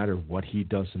that no matter what he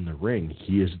does in the ring,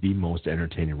 he is the most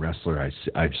entertaining wrestler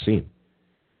I've seen.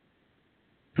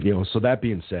 So that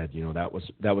being said,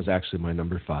 that was actually my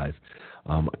number 5.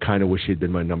 I kind of wish he'd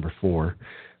been my number 4,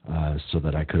 so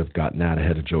that I could have gotten that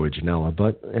ahead of Joey Janela.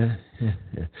 But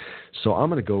so I'm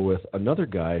going to go with another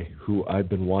guy who I've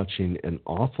been watching an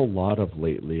awful lot of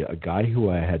lately, a guy who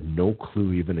I had no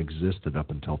clue even existed up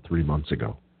until 3 months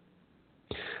ago.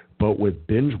 But with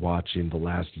binge watching the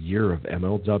last year of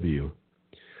MLW,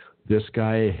 this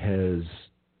guy has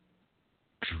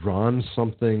drawn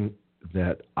something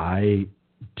that I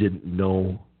didn't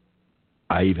know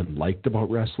I even liked about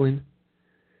wrestling,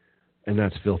 and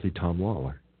that's Filthy Tom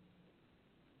Lawler.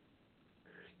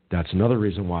 That's another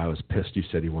reason why I was pissed you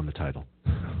said he won the title.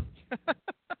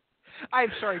 I'm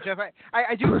sorry, Jeff.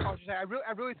 I do apologize.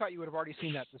 I really thought you would have already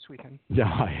seen that this weekend. No,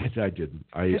 I didn't.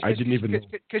 I didn't even.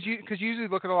 Because you usually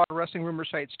look at a lot of wrestling rumor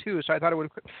sites too, so I thought it would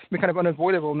have been kind of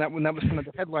unavoidable, and that was kind of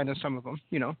the headline of some of them.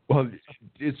 Well,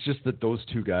 it's just that those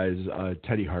two guys,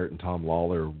 Teddy Hart and Tom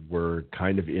Lawler, were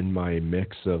kind of in my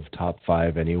mix of top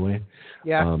 5 anyway.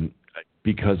 Yeah.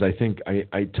 Because I think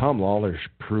Tom Lawler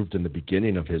proved in the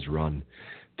beginning of his run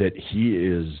that he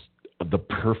is the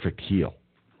perfect heel.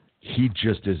 He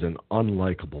just is an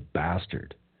unlikable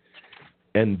bastard.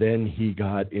 And then he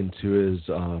got into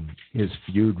his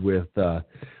feud with the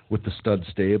Stud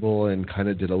Stable and kind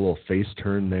of did a little face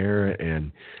turn there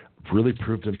and really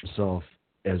proved himself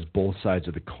as both sides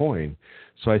of the coin.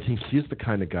 So I think he's the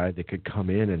kind of guy that could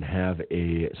come in and have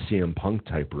a CM Punk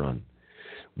type run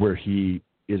where he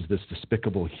is this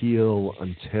despicable heel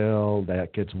until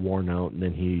that gets worn out, and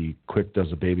then he quick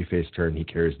does a babyface turn and he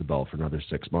carries the belt for another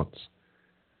 6 months.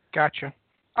 Gotcha.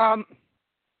 And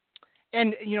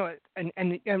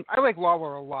I like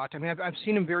Lawler a lot. I mean, I've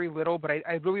seen him very little, but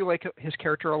I really like his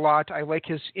character a lot. I like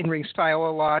his in-ring style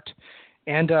a lot,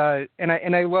 and I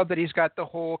love that he's got the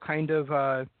whole kind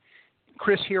of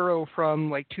Chris Hero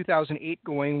from like 2008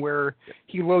 going, where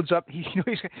he loads up.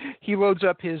 He loads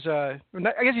up his. I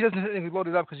guess he doesn't load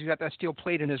it up because he's got that steel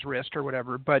plate in his wrist or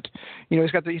whatever. But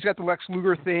he's got the Lex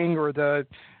Luger thing or the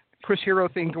Chris Hero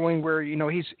thing going, where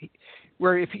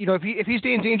where if he's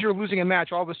in danger of losing a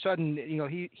match, all of a sudden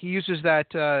he uses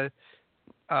that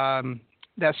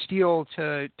steel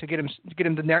to get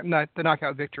him the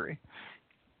knockout victory.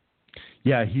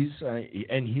 Yeah, he's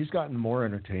gotten more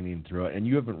entertaining through it, and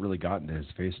you haven't really gotten to his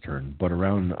face turn. But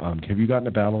around, have you gotten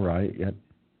to Battle Riot yet?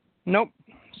 Nope.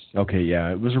 Okay,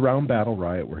 yeah, it was around Battle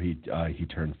Riot where he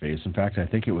turned face. In fact, I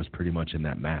think it was pretty much in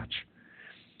that match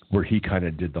where he kind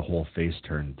of did the whole face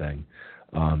turn thing.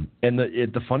 And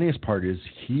the funniest part is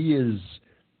he is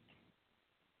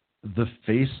the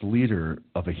face leader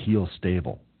of a heel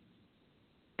stable,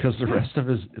 because the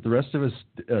rest of his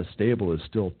stable is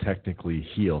still technically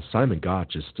heel. Simon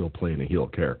Gotch is still playing a heel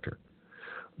character,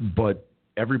 but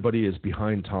everybody is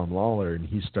behind Tom Lawler, and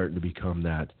he's starting to become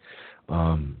that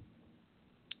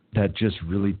just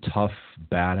really tough,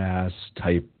 badass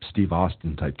type Steve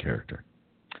Austin type character.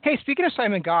 Hey, speaking of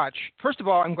Simon Gotch, first of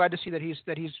all, I'm glad to see that he's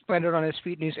landed on his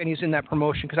feet and he's in that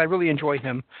promotion, because I really enjoy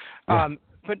him. Yeah.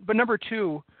 But number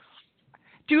 2,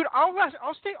 dude, I'll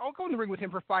go in the ring with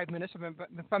him for 5 minutes if I'm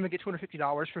gonna get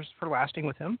 $250 for lasting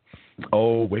with him.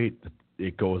 Oh wait,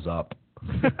 it goes up.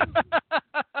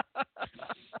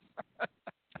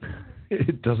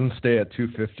 It doesn't stay at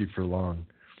 $250 for long.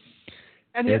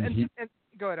 And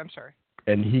go ahead. I'm sorry.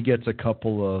 And he gets a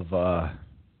couple of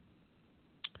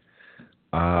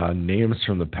names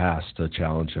from the past to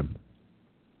challenge him.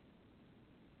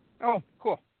 Oh,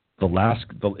 cool.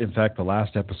 In fact, the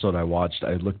last episode I watched,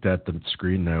 I looked at the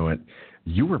screen and I went,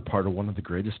 "You were part of one of the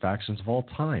greatest factions of all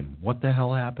time. What the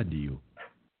hell happened to you?"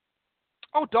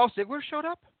 Oh, Dolph Ziggler showed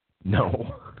up?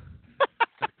 No.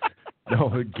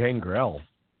 No, Gangrel.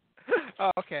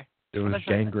 Oh, okay. It was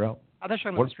Gangrel. I thought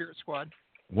you were on the Spirit Squad.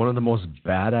 One of the most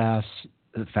badass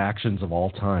factions of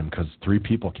all time, because 3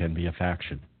 people can be a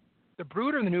faction. The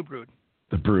Brood or the New Brood?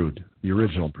 The Brood, the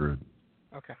original Brood.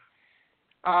 Okay.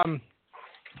 And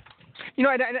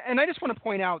I just want to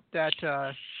point out that,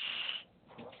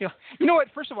 you know what?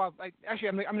 First of all, I'm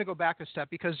going to go back a step,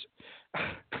 because,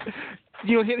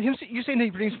 you saying that he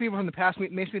brings people from the past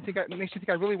makes me think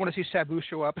I really want to see Sabu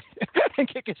show up and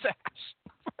kick his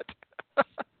ass.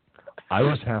 I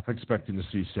was half expecting to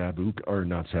see Sandman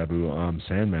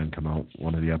come out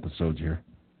one of the episodes here.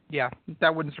 Yeah,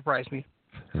 that wouldn't surprise me.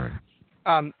 Right.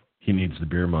 He needs the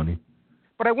beer money.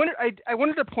 But I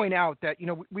wanted to point out that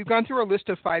we've gone through a list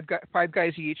of five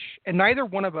guys each, and neither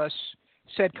one of us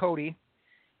said Cody,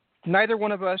 neither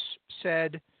one of us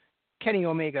said Kenny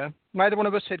Omega, neither one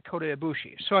of us said Kota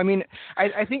Ibushi. So I mean,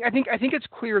 I think it's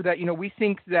clear that we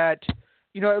think that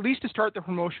at least to start the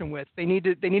promotion with, they need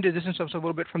to distance themselves a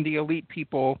little bit from the elite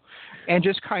people, and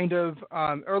just kind of,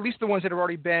 or at least the ones that have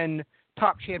already been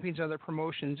top champions of their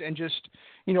promotions, and just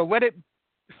let it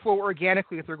flow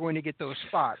organically if they're going to get those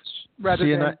spots,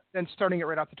 rather than starting it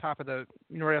right off the top of the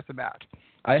right off the bat.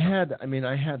 I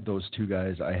had those two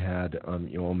guys. I had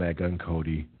Omega and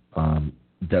Cody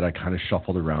that I kind of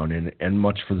shuffled around in, and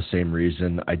much for the same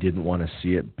reason. I didn't want to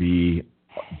see it be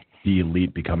the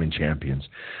elite becoming champions.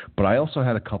 But I also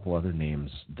had a couple other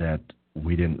names that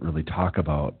we didn't really talk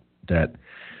about that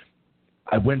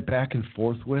I went back and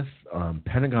forth with.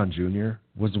 Pentagon Jr.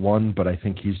 was one, but I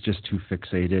think he's just too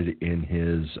fixated in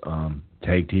his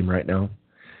tag team right now.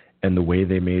 And the way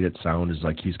they made it sound is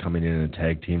like he's coming in a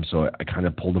tag team, so I kind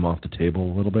of pulled him off the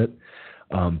table a little bit.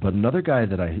 But another guy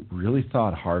that I really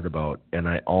thought hard about, and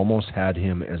I almost had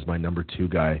him as my number 2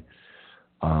 guy,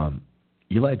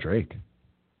 Eli Drake.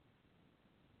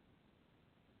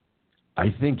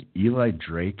 I think Eli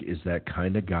Drake is that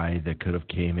kind of guy that could have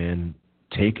came in,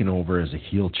 taken over as a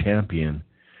heel champion,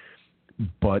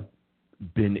 but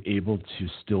been able to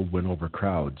still win over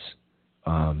crowds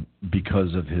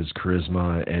because of his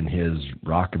charisma and his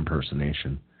rock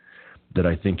impersonation. That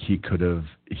I think he could have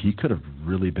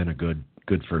really been a good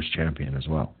first champion as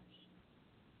well.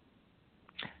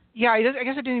 Yeah, I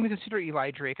guess I didn't even consider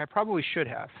Eli Drake. I probably should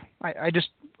have.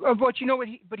 But you know what?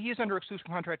 But he is under exclusive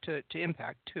contract to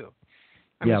Impact too.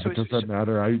 But does that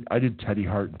matter? I did Teddy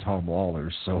Hart and Tom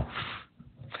Lawler, so.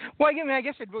 Well, I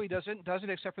guess it really doesn't,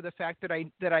 except for the fact that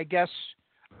I guess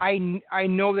I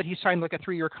know that he signed like a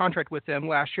 3-year contract with them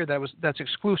last year that's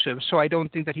exclusive, so I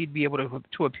don't think that he'd be able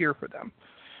to appear for them.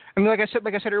 I mean, like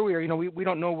I said earlier, we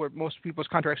don't know what most people's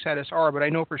contract status are, but I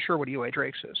know for sure what Eli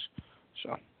Drake's is.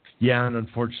 So. Yeah, and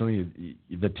unfortunately,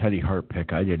 the Teddy Hart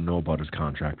pick, I didn't know about his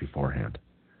contract beforehand.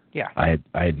 Yeah. I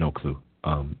had no clue.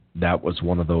 That was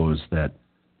one of those that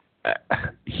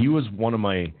he was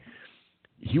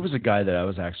a guy that I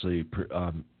was actually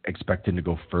expecting to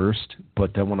go first,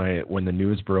 but then when the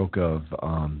news broke of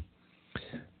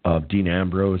Dean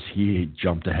Ambrose, he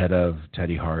jumped ahead of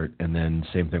Teddy Hart, and then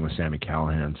same thing with Sami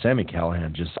Callihan. Sami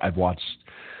Callihan, I've watched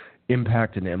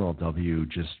Impact and MLW,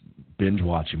 just binge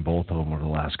watching both of them over the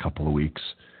last couple of weeks,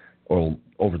 or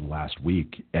over the last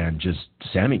week, and just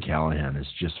Sami Callihan is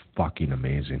just fucking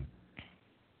amazing.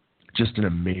 Just an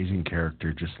amazing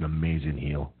character, just an amazing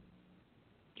heel.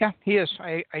 Yeah, he is.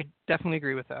 I definitely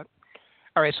agree with that.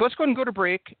 All right, so let's go ahead and go to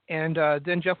break, and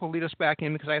then Jeff will lead us back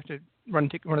in because I have to run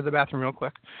to the bathroom real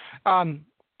quick. And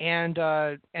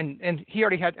he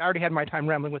already had my time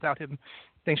rambling without him,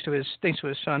 thanks to his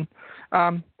son,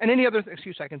 and any other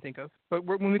excuse I can think of. But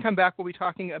when we come back, we'll be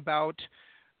talking about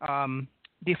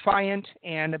Defiant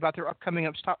and about their upcoming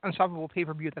Unstoppable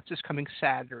pay-per-view that's this coming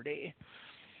Saturday,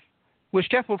 which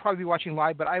Jeff will probably be watching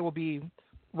live, but I will be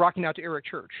rocking out to Eric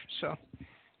Church. So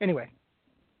anyway,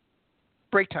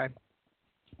 break time.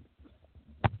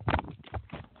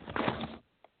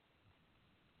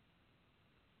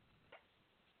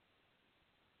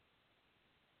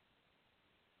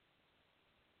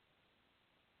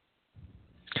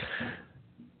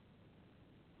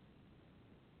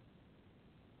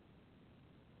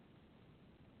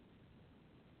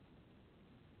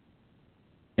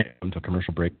 Welcome to a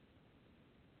commercial break.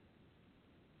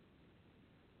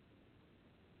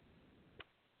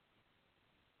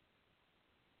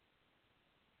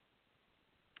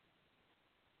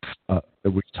 That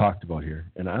we talked about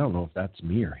here, and I don't know if that's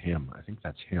me or him. I think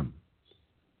that's him.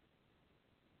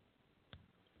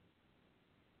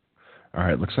 All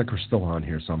right, looks like we're still on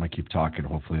here, so I'm gonna keep talking.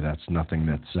 Hopefully, that's nothing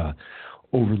that's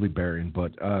overly bearing.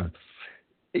 But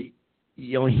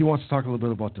he wants to talk a little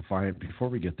bit about Defiant. Before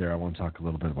we get there, I want to talk a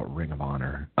little bit about Ring of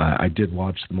Honor. I did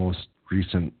watch the most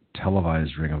recent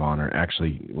televised Ring of Honor,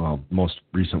 most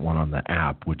recent one on the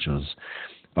app, which was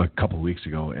a couple of weeks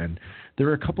ago, and there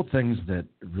were a couple things that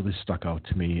really stuck out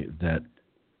to me that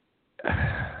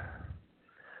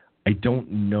I don't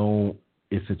know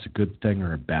if it's a good thing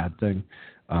or a bad thing.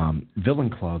 Villain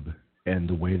Club and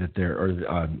the way that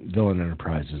Villain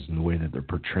Enterprises and the way that they're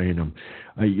portraying them.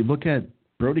 You look at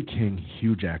Brody King,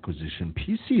 huge acquisition.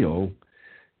 PCO,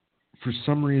 for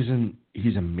some reason,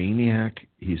 he's a maniac.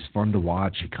 He's fun to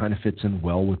watch. He kind of fits in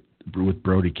well with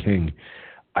Brody King.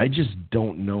 I just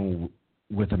don't know,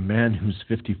 with a man who's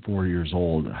 54 years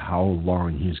old, how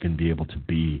long he's going to be able to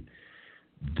be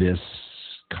this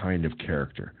kind of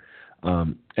character.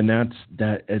 And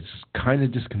it's kind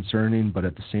of disconcerting, but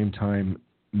at the same time,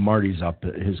 Marty's up.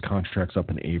 His contract's up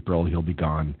in April. He'll be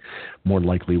gone, more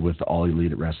likely with All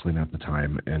Elite Wrestling at the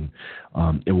time, and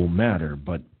it will matter.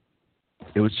 But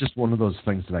it was just one of those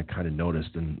things that I kind of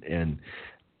noticed, and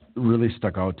really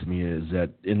stuck out to me is that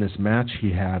in this match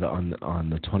he had on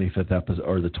the 25th episode,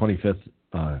 or the 25th,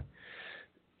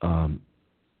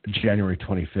 January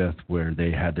 25th, where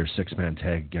they had their 6-man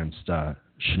tag against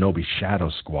Shinobi Shadow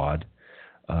Squad,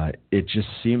 it just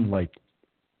seemed like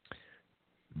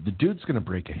the dude's going to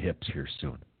break a hips here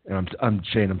soon. And I'm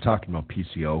Shane, I'm talking about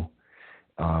PCO.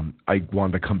 I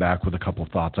wanted to come back with a couple of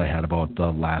thoughts I had about the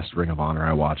last Ring of Honor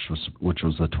I watched, which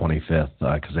was the 25th,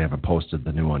 because I haven't posted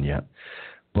the new one yet.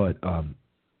 But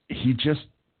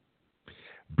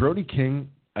Brody King,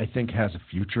 I think, has a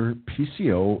future.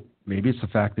 PCO, maybe it's the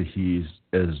fact that he's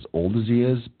as old as he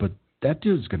is, but that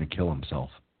dude's going to kill himself.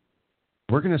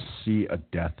 We're going to see a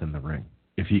death in the ring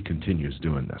if he continues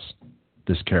doing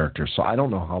this character. So I don't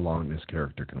know how long this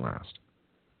character can last.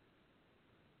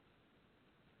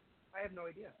 I have no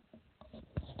idea.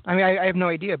 I mean, I have no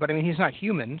idea, but I mean, he's not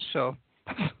human, so.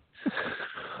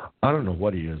 I don't know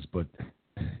what he is, but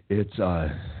it's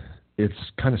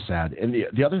kind of sad. And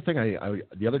the other thing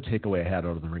the other takeaway I had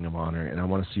out of the Ring of Honor, and I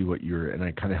want to see what and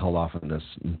I kind of held off on this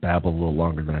and babbled a little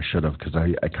longer than I should have, because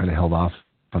I kind of held off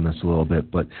on this a little bit,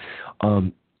 but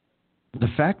the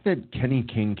fact that Kenny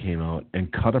King came out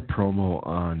and cut a promo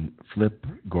on Flip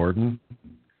Gordon,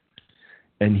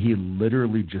 and he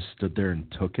literally just stood there and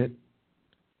took it,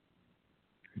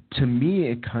 to me,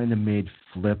 it kind of made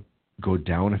Flip go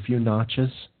down a few notches,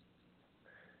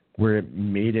 where it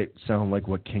made it sound like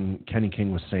what Kenny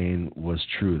King was saying was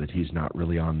true, that he's not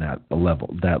really on that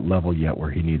level yet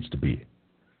where he needs to be.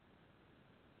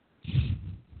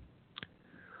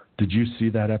 Did you see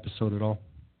that episode at all?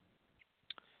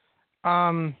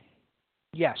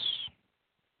 Yes.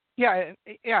 Yeah,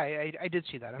 I did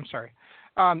see that. I'm sorry.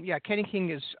 Yeah, Kenny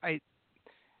King is.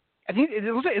 I think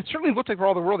it certainly looked like for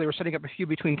all the world they were setting up a feud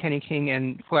between Kenny King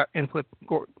and Flip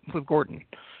Gordon,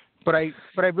 but I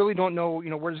really don't know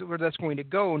where that's going to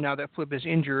go now that Flip is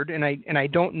injured, and I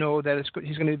don't know that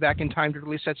he's going to be back in time to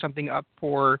really set something up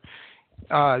for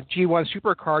G1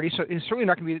 Supercard. He's certainly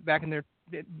not going to be back in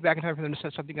time for them to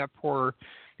set something up for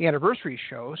the anniversary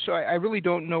show. So I really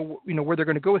don't know where they're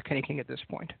going to go with Kenny King at this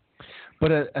point.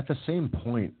 But at the same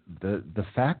point, the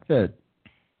fact that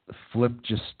Flip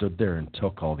just stood there and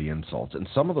took all the insults, and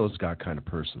some of those got kind of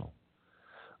personal,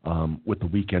 with the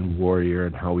Weekend Warrior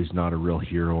and how he's not a real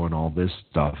hero and all this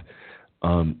stuff.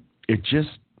 It just,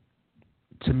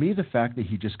 to me, the fact that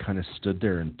he just kind of stood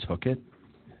there and took it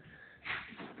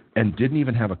and didn't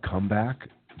even have a comeback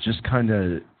just kind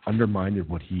of undermined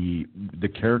the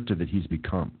character that he's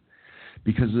become.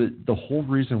 Because the whole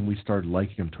reason we started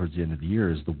liking him towards the end of the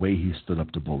year is the way he stood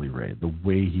up to Bully Ray, the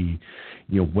way he,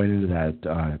 went into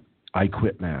that I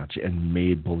Quit match and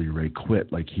made Bully Ray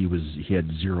quit like he had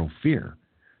zero fear.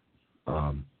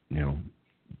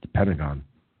 The Pentagon,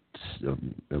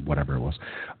 whatever it was,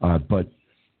 but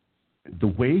the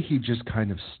way he just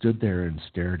kind of stood there and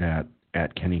stared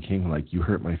at Kenny King like, you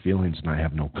hurt my feelings and I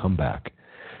have no comeback.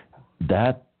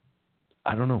 That,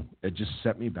 I don't know. It just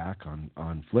set me back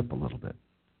on Flip a little bit.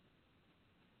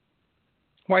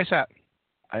 Why is that?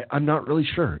 I'm not really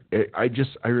sure. I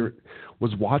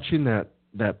was watching that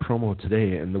promo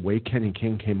today, and the way Kenny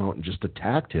King came out and just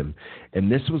attacked him,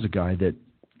 and this was a guy that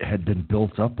had been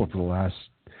built up over the last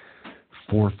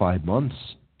 4 or 5 months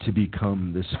to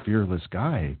become this fearless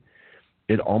guy.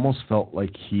 It almost felt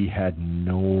like he had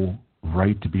no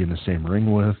right to be in the same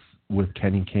ring with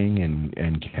Kenny King,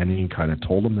 and Kenny kind of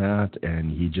told him that,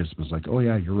 and he just was like, oh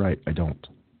yeah, you're right, I don't.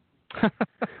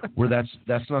 Where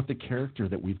that's not the character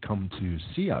that we've come to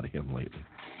see out of him lately.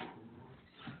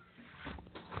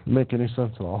 Make any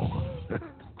sense at all?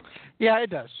 Yeah,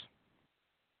 it does.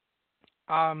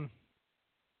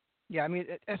 Yeah, I mean,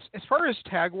 as far as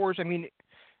Tag Wars, I mean,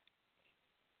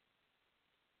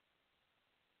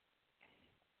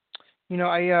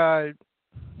 I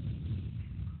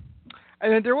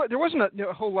mean, there wasn't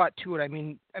a whole lot to it. I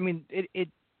mean, it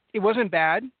wasn't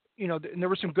bad. And there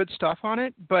was some good stuff on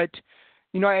it, but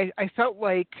I felt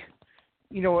like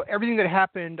everything that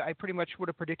happened, I pretty much would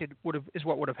have predicted is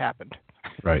what would have happened.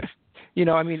 Right.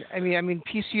 I mean,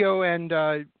 PCO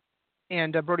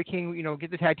and Brody King,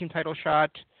 get the tag team title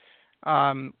shot.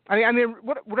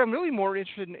 What I'm really more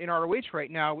interested in ROH right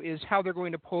now is how they're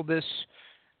going to pull this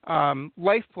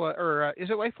Lifeblood, or is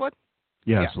it Lifeblood?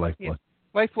 Yeah, it's Lifeblood.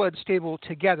 Yeah. Lifeblood stable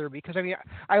together, because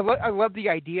I love the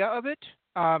idea of it.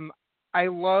 I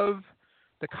love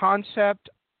the concept.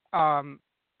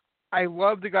 I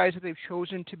love the guys that they've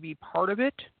chosen to be part of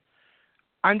it.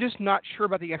 I'm just not sure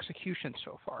about the execution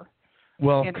so far.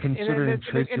 Well, considering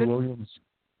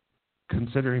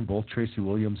both Tracy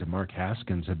Williams and Mark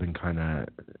Haskins have been kind of,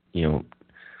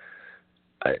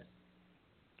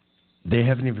 they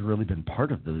haven't even really been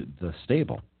part of the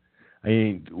stable. I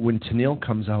mean, when Tenille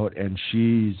comes out and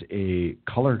she's a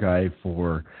color guy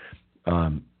for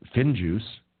FinJuice,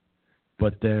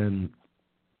 but then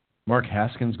Mark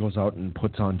Haskins goes out and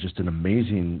puts on just an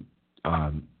amazing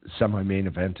semi-main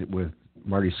event with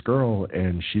Marty Scurll,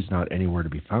 and she's not anywhere to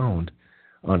be found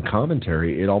on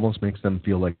commentary, it almost makes them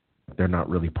feel like they're not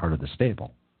really part of the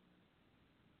stable.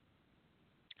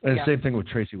 And the same thing with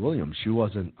Tracy Williams. She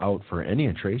wasn't out for any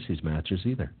of Tracy's matches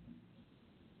either.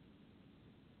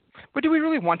 But do we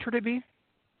really want her to be?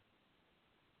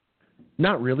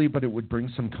 Not really, but it would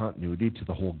bring some continuity to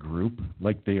the whole group,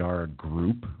 like they are a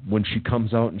group. When she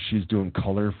comes out and she's doing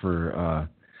color for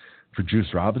Juice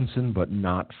Robinson, but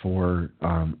not for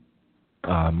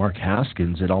Mark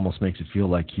Haskins, it almost makes it feel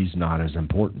like he's not as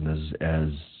important as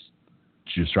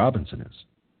Juice Robinson is.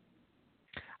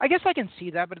 I guess I can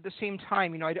see that, but at the same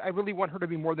time, I really want her to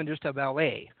be more than just a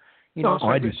valet.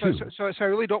 I do too. So I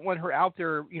really don't want her out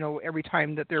there, every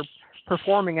time that they're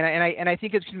performing, and I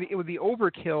think it would be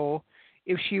overkill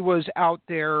if she was out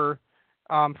there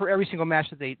for every single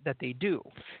match that they do.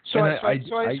 So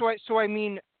I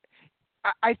mean,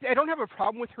 I don't have a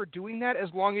problem with her doing that as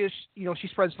long as she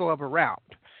spreads the love around.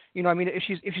 I mean, if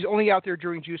she's only out there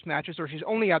during Juice matches, or she's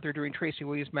only out there during Tracy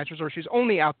Williams matches, or she's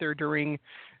only out there during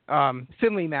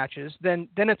Finlay matches, then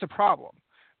it's a problem.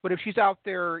 But if she's out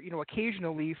there,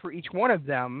 occasionally for each one of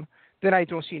them, then I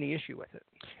don't see any issue with it.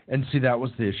 And see, that was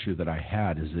the issue that I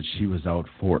had, is that she was out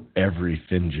for every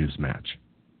FinJuice match.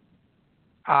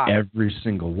 Every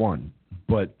single one.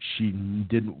 But she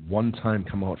didn't one time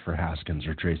come out for Haskins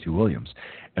or Tracy Williams.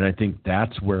 And I think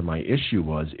that's where my issue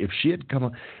was. If she had come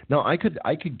out... Now, I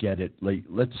could get it. Like,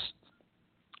 let's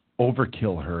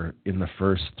overkill her in the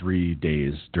first 3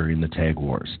 days during the Tag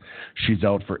Wars. She's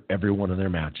out for every one of their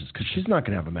matches because she's not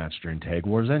going to have a match during Tag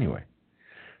Wars anyway.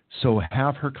 So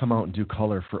have her come out and do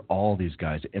color for all these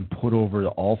guys and put over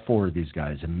all 4 of these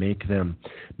guys and make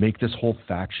this whole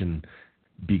faction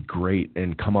be great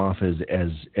and come off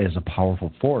as a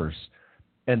powerful force,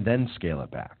 and then scale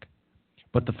it back.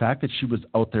 But the fact that she was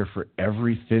out there for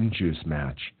every FinJuice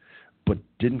match, but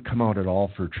didn't come out at all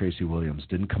for Tracy Williams,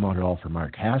 didn't come out at all for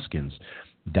Mark Haskins,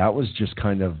 that was just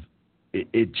kind of,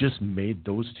 it just made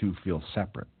those two feel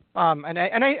separate. And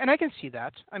I can see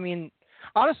that. I mean,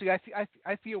 honestly,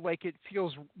 I feel like it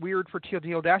feels weird for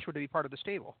Teal Dashwood to be part of the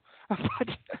stable.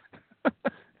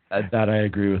 That I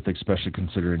agree with, especially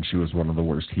considering she was one of the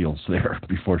worst heels there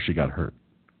before she got hurt.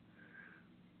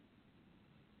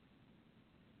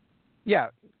 Yeah,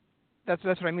 that's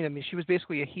what I mean. I mean, she was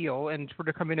basically a heel, and for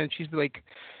her to come in and she's like,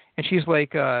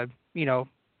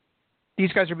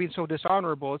 these guys are being so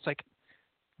dishonorable. It's like,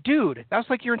 dude, that's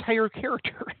like your entire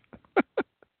character.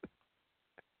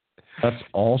 That's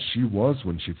all she was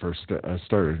when she first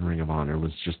started in Ring of Honor,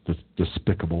 was just this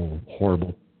despicable,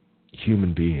 horrible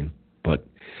human being. But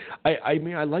I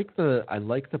mean, I like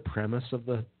the premise of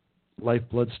the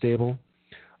Lifeblood stable.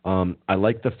 I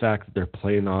like the fact that they're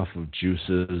playing off of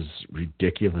Juice's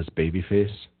ridiculous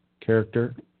babyface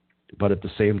character, but at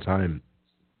the same time,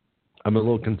 I'm a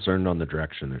little concerned on the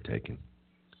direction they're taking.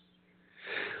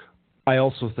 I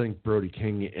also think Brody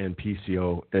King and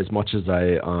PCO, as much as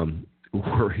I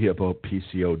worry about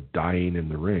PCO dying in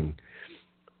the ring,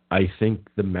 I think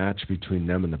the match between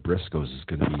them and the Briscoes is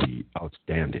going to be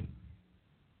outstanding.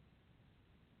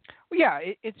 Well, yeah,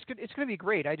 it's going to be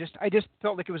great. I just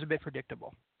felt like it was a bit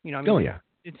predictable. I mean,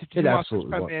 it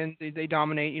absolutely come in, they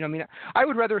dominate. I mean, I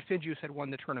would rather FinJuice had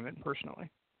won the tournament personally.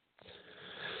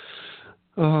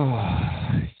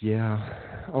 Oh, yeah,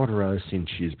 I would have rather seen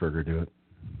Cheeseburger do it.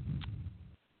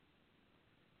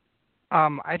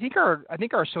 I think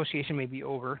our association may be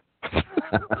over.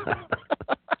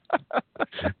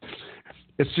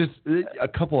 It's just a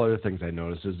couple other things I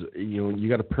noticed is, you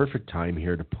got a perfect time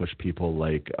here to push people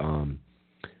like,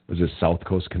 was it South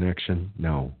Coast Connection?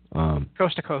 No.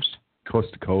 Coast to Coast.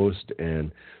 Coast to Coast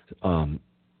and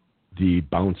the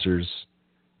Bouncers.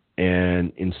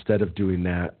 And instead of doing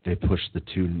that, they pushed the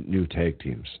 2 new tag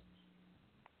teams.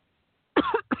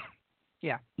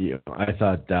 Yeah. I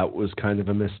thought that was kind of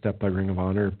a misstep by Ring of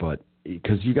Honor, but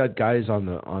because you got guys on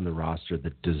the roster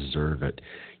that deserve it.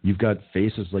 You've got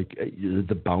faces like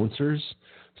the Bouncers.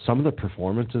 Some of the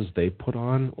performances they put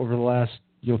on over the last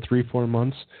 3-4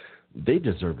 months, they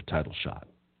deserve a title shot.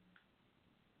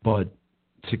 But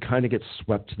to kind of get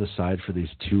swept to the side for these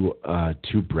two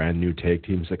brand new tag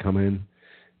teams that come in,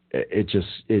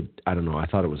 I don't know. I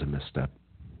thought it was a misstep.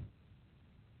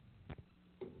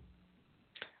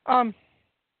 I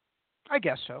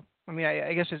guess so. I mean,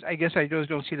 I guess I just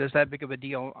don't see it as that big of a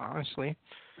deal, honestly.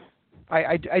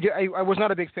 I was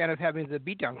not a big fan of having the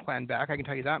Beatdown Clan back. I can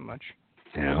tell you that much.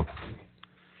 Yeah.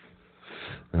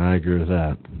 I agree with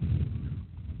that.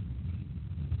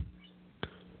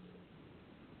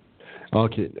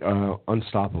 Okay,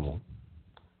 Unstoppable.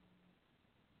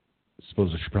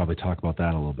 Suppose we should probably talk about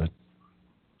that a little bit.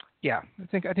 Yeah,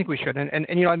 I think we should. And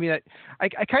you know, I mean, I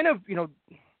kind of, you know,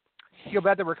 feel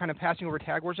bad that we're kind of passing over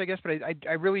Tag Wars, I guess, but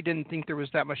I really didn't think there was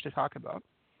that much to talk about.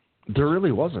 There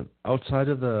really wasn't. Outside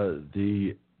of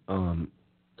the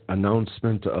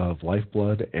announcement of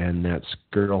Lifeblood and that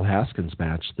Skirtle Haskins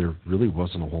match, there really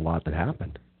wasn't a whole lot that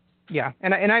happened. Yeah,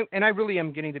 and I really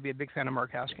am getting to be a big fan of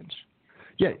Mark Haskins.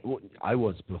 Yeah, well, I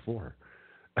was before.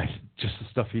 Just the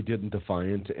stuff he did in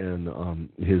Defiant and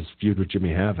his feud with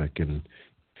Jimmy Havoc and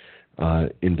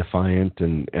in Defiant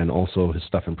and also his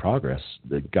stuff in Progress.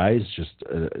 The guy's just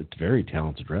a very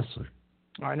talented wrestler.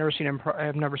 I've never seen him.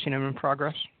 I've never seen him in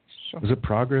Progress. So. Was it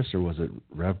Progress or was it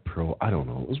Rev Pro? I don't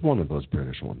know. It was one of those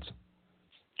British ones.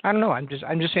 I don't know. I'm just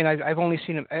saying I've only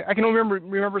seen him. I can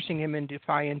remember seeing him in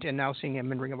Defiant and now seeing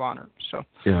him in Ring of Honor. So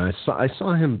yeah, I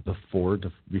saw him before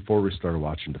we started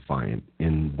watching Defiant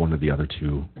in one of the other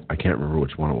two. I can't remember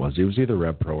which one it was. It was either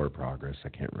Rev Pro or Progress. I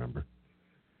can't remember.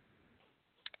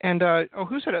 And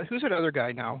who's that other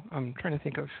guy now? I'm trying to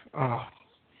think of.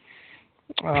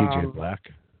 PJ Black.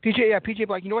 PJ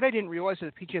Black. You know what? I didn't realize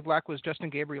that PJ Black was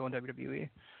Justin Gabriel in WWE.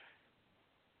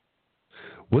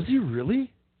 Was he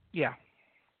really? Yeah.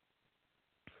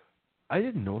 I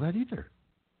didn't know that either.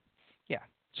 Yeah.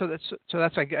 So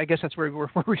that's I guess that's where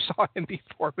we saw him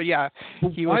before. But yeah,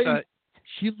 he was.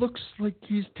 He looks like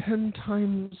he's 10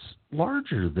 times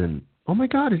larger than. Oh my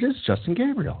God! It is Justin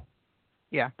Gabriel.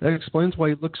 Yeah. That explains why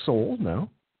he looks so old now.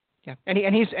 Yeah. And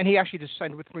he actually just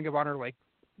signed with Ring of Honor like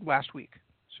last week.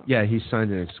 So. Yeah, he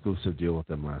signed an exclusive deal with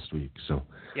them last week. So.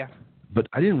 Yeah. But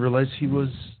I didn't realize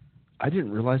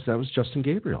that was Justin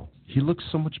Gabriel. He looks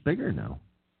so much bigger now.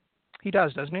 He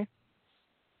does, doesn't he?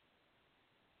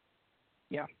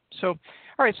 Yeah. So, all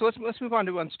right. So let's move on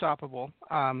to Unstoppable.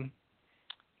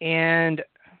 And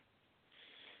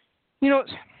you know,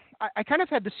 I kind of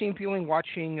had the same feeling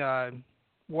watching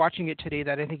it today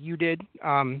that I think you did.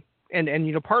 And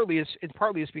you know, partly is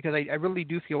because I really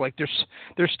do feel like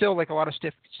there's still like a lot of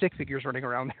stick figures running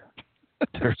around there.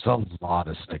 There's a lot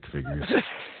of stick figures.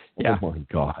 Yeah. Oh my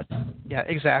God. Yeah,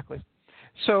 exactly.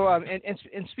 So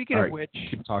and speaking All of right, which,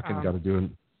 keep talking.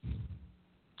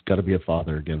 Got to be a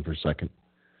father again for a second.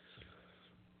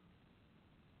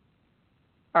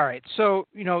 All right. So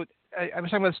you know, I was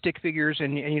talking about stick figures,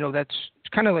 and you know that's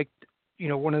kind of like, you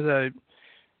know, one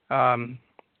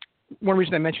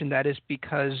reason I mentioned that is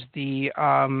because the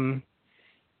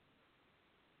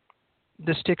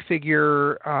stick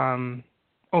figure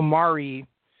Omari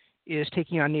is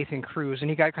taking on Nathan Cruz, and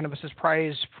he got kind of a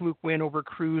surprise fluke win over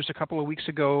Cruz a couple of weeks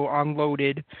ago on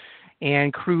Loaded,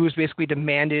 and Cruz basically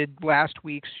demanded last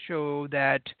week's show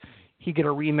that he get a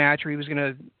rematch or he was going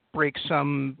to break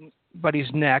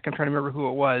somebody's neck. I'm trying to remember who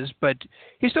it was, but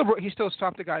he still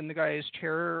stomped the guy in the guy's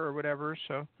chair or whatever.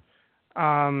 So.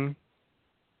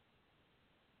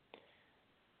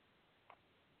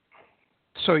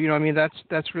 So you know, I mean,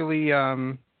 that's really you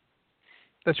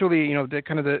know the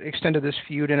kind of the extent of this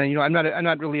feud, and you know, I'm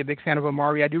not really a big fan of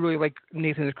Omari. I do really like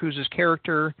Nathan Cruz's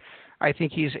character. I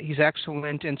think he's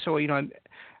excellent, and so you know,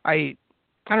 I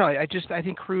don't know. I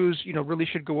think Cruz, you know, really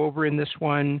should go over in this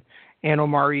one, and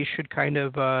Omari should kind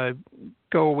of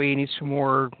go away and eat some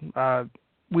more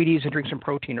Wheaties and drink some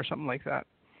protein or something like that.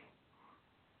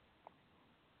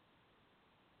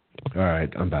 All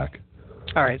right, I'm back.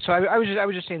 All right, so I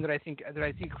was just saying that I think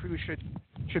Cruz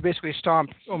should basically stomp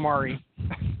Omari.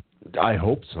 I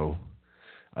hope so.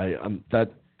 That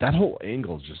whole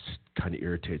angle just kind of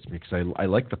irritates me because I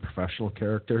like the professional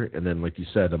character, and then like you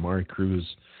said, Omari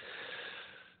Cruz.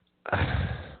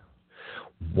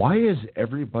 Why is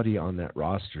everybody on that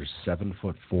roster 7'4",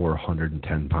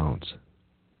 110 pounds?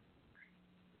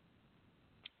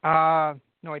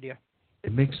 No idea.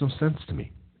 It makes no sense to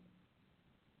me.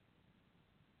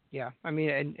 Yeah, I mean,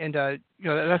 and you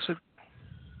know, that's a.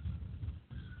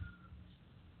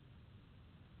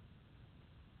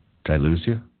 Did I lose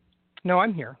you? No,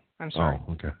 I'm here. I'm sorry.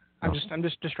 Oh, okay. I'm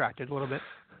just distracted a little bit.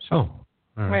 So, all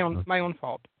right. My own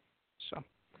fault. So,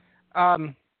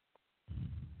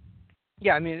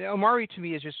 yeah, I mean, Omari to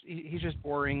me is he's just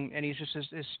boring, and he's just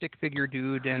this stick figure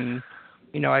dude, and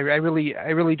you know, I really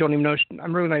don't even know.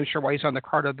 I'm really not even sure why he's on the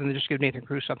card other than to just give Nathan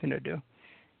Cruz something to do.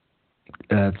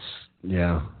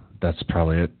 That's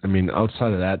probably it. I mean,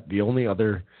 outside of that, the only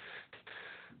other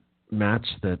match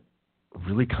that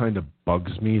really kind of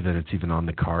bugs me that it's even on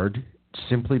the card,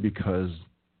 simply because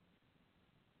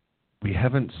we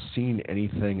haven't seen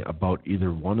anything about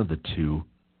either one of the two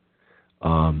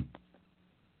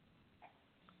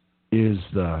is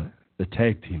the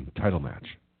tag team title match.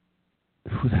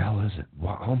 Who the hell is it?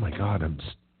 Wow, oh my God,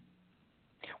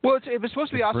 Well, it was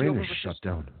supposed to be Aussie brain Open is versus. shut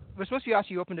down. It was supposed to be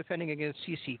Aussie Open defending against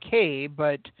CCK,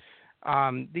 but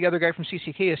the other guy from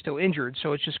CCK is still injured,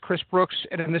 so it's just Chris Brooks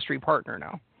and a mystery partner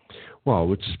now. Well,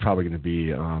 which is probably going to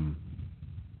be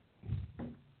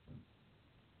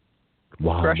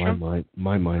wow, Gresham?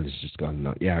 my mind has just gone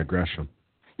nuts. Yeah, Gresham.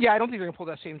 Yeah, I don't think they're going to pull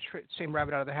that same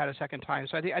rabbit out of the hat a second time.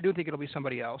 So I do think it'll be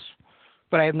somebody else,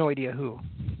 but I have no idea who.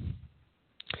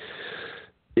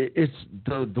 It's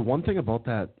the one thing about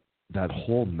that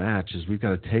whole match is we've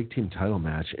got a tag team title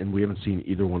match, and we haven't seen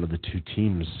either one of the two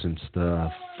teams since the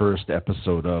first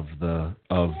episode of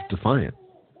Defiant,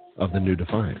 of the new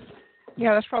Defiant.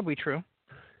 Yeah, that's probably true.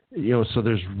 You know, so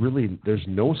there's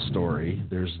no story,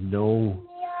 there's nothing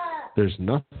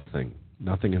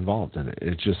involved in it.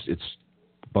 It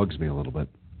bugs me a little bit.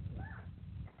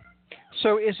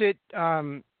 So is it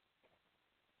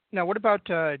now? What about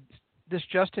this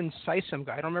Justin Sysum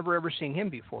guy? I don't remember ever seeing him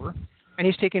before, and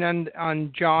he's taking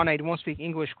on John. I won't speak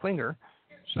English Klinger.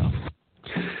 So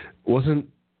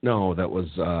that was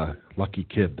Lucky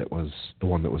Kid. That was the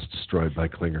one that was destroyed by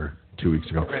Klinger 2 weeks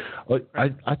ago.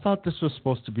 Right. I thought this was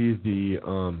supposed to be the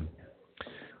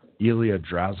Ilya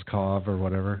Draskov or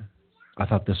whatever. I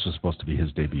thought this was supposed to be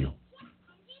his debut.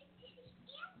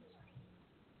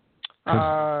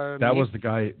 That was the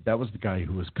guy. That was the guy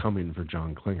who was coming for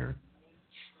John Klinger.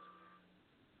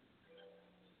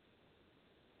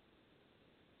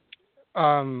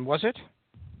 Was it?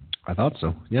 I thought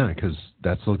so. Yeah, because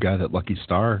that's the guy that Lucky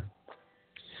Star,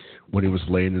 when he was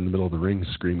laying in the middle of the ring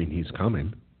screaming, "He's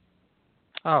coming."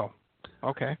 Oh,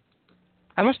 okay.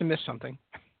 I must have missed something.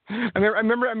 I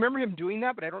remember him doing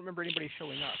that, but I don't remember anybody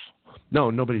showing up. No,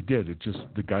 nobody did. It just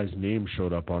the guy's name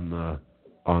showed up on the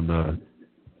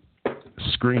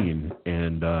screen,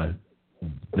 and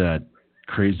that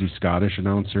crazy Scottish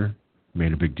announcer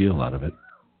made a big deal out of it.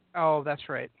 Oh, that's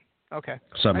right. Okay.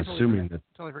 So I'm assuming that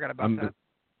totally forgot about that.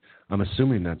 I'm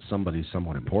assuming that's somebody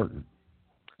somewhat important.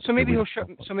 So maybe he'll show.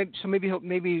 So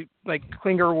maybe like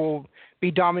Klinger will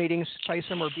be dominating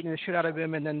Sysum or beating the shit out of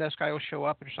him, and then this guy will show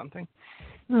up or something.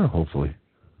 Yeah, hopefully.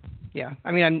 Yeah,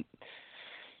 I mean,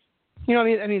 these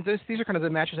are kind of the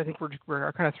matches I think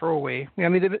are kind of throwaway.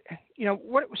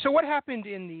 What happened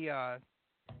in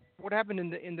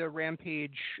the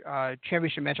Rampage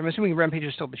championship match? I'm assuming Rampage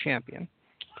is still the champion.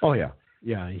 Oh yeah.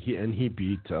 He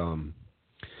beat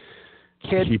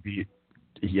Kid.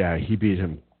 He beat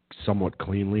him somewhat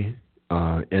cleanly,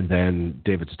 and then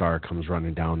David Starr comes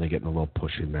running down. They get in a little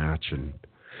pushing match, and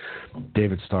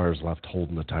David Starr is left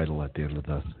holding the title at the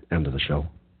end of the show.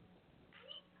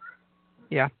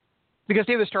 Yeah, because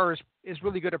David Starr is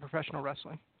really good at professional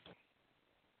wrestling.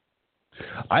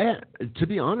 To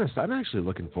be honest, I'm actually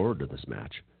looking forward to this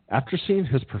match after seeing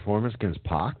his performance against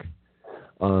Pac.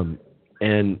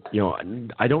 And,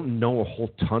 I don't know a whole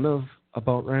ton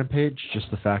about Rampage, just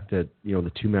the fact that,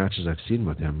 the two matches I've seen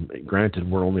with him, granted,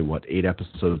 we're only, 8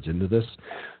 episodes into this,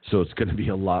 so it's going to be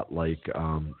a lot like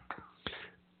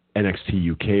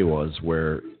NXT UK was,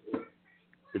 where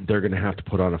they're going to have to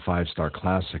put on a 5-star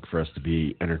classic for us to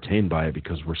be entertained by it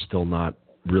because we're still not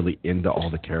really into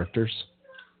all the characters.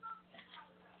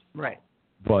 Right.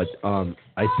 But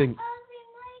I think...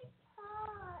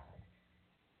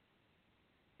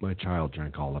 My child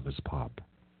drank all of his pop.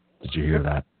 Did you hear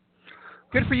that?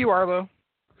 Good for you, Arlo.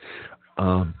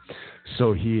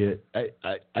 So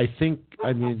I think,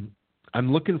 I'm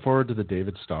looking forward to the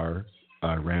David Starr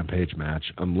Rampage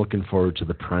match. I'm looking forward to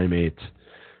the Primate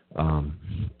and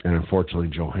unfortunately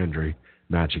Joe Hendry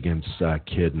match against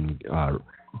Kid and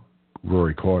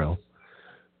Rory Coyle.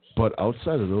 But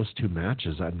outside of those two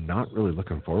matches, I'm not really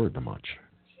looking forward to much.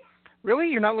 Really?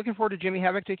 You're not looking forward to Jimmy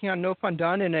Havoc taking on No Fun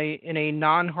Done in a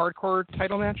non-hardcore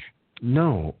title match?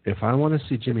 No. If I want to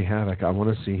see Jimmy Havoc, I want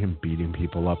to see him beating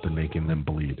people up and making them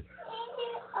bleed.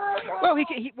 Well,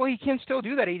 he can still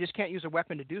do that. He just can't use a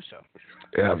weapon to do so.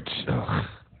 Yeah,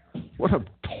 what a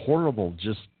horrible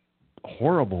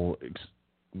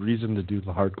reason to do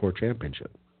the hardcore championship.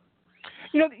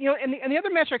 And the other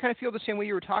match I kind of feel the same way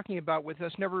you were talking about with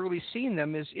us never really seeing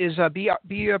them is Bea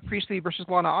Priestley versus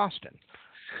Lana Austin.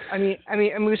 I mean,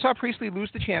 we saw Priestley lose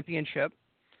the championship,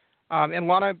 and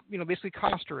Lana, basically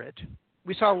cost her it.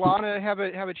 We saw Lana have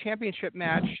a championship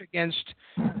match against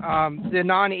the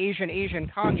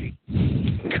non-Asian Kanji.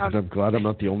 God, I'm glad I'm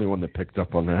not the only one that picked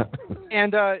up on that.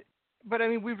 And but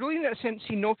we've really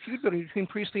seen no feud building between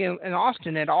Priestley and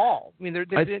Austin at all. I mean,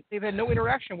 they've had no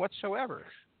interaction whatsoever.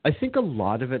 I think a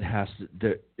lot of it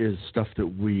is stuff that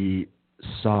we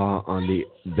saw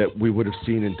that we would have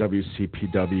seen in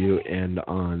WCPW and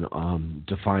on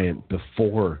Defiant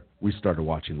before we started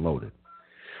watching Loaded.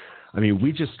 I mean,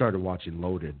 we just started watching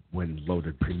Loaded when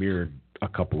Loaded premiered a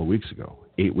couple of weeks ago,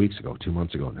 8 weeks ago, 2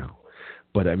 months ago now.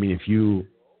 But I mean,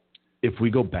 if we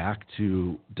go back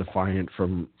to Defiant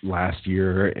from last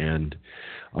year and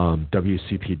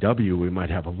WCPW, we might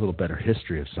have a little better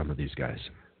history of some of these guys.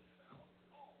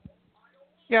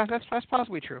 Yeah, that's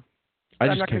possibly true. But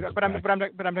I'm not going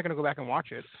to go back and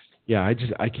watch it. Yeah,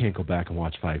 I can't go back and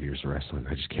watch 5 years of wrestling.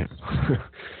 I just can't.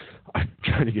 I'm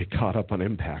trying to get caught up on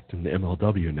Impact and the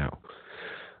MLW now.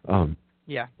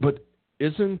 Yeah. But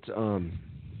isn't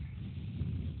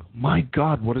my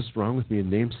God, what is wrong with me in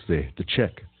names today? The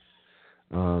chick.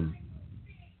 Lana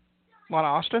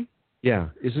Austin? Yeah.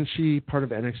 Isn't she part of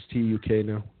NXT UK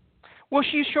now? Well,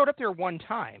 she showed up there one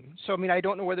time. So, I mean, I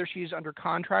don't know whether she's under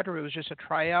contract or it was just a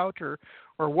tryout or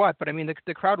what. But, I mean,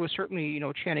 the crowd was certainly,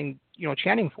 chanting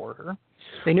for her.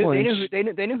 They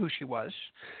knew who she was.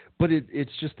 But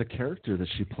it's just the character that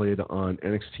she played on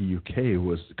NXT UK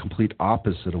was the complete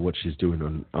opposite of what she's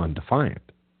doing on Defiant.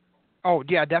 Oh,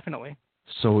 yeah, definitely.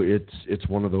 So it's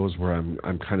one of those where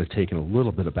I'm kind of taken a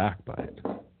little bit aback by it.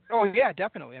 Oh yeah,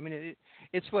 definitely. I mean,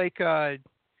 it's like I'm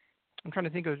trying to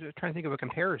think of a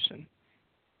comparison.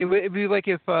 It'd be like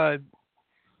if it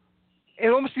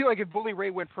almost feel like if Bully Ray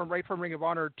went from Ring of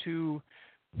Honor to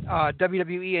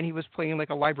WWE and he was playing like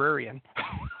a librarian.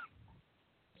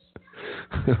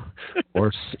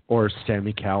 or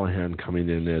Sami Callihan coming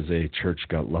in as a church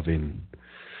gut loving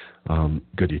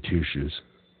goody two shoes.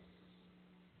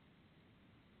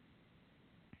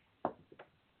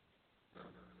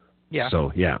 Yeah.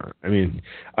 So yeah, I mean,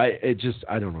 I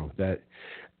don't know that.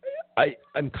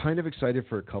 I'm kind of excited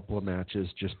for a couple of matches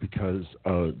just because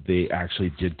they actually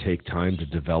did take time to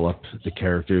develop the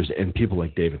characters and people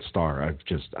like David Starr.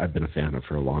 I've been a fan of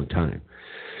for a long time.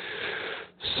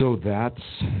 So that's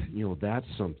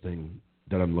something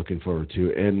that I'm looking forward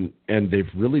to, and they've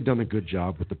really done a good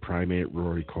job with the Primate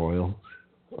Rory Coyle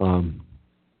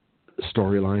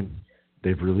storyline.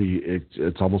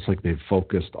 It's almost like they've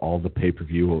focused all the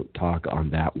pay-per-view talk on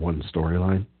that one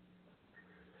storyline.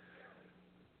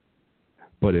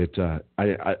 But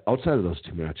I outside of those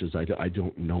two matches, I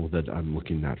don't know that I'm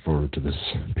looking that forward to this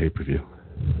pay-per-view.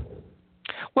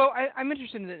 Well, I'm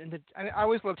interested in I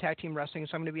always love tag team wrestling,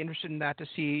 so I'm going to be interested in that to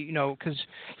see, because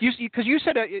you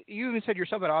said you even said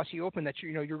yourself at Aussie Open that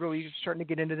you're really starting to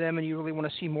get into them and you really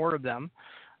want to see more of them.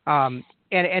 And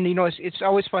it's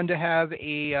always fun to have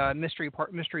a mystery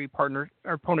partner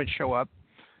or opponent show up.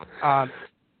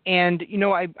 And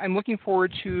I'm looking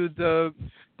forward to the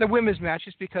women's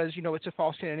matches because it's a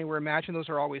Fall Stand Anywhere match and those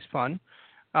are always fun.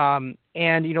 And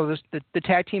the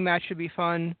tag team match should be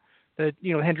fun. The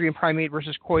Hendry and Primate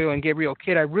versus Coyle and Gabriel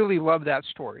Kidd. I really love that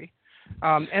story.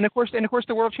 And of course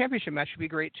the World Championship match should be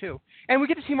great too. And we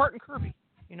get to see Martin Kirby.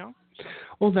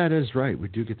 Well, that is right. We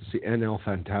do get to see El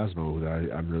Phantasmo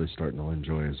that I'm really starting to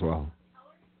enjoy as well.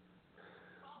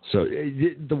 So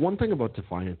the one thing about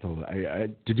Defiant, though,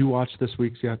 did you watch this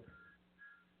week's yet?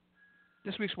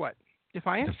 This week's what?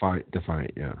 Defiant?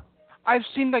 Defiant, yeah. I've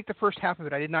seen like the first half of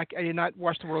it. I did not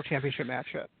watch the World Championship match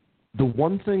yet. The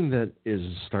one thing that is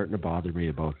starting to bother me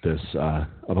about this,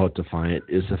 about Defiant,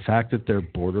 is the fact that they're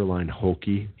borderline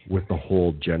hokey with the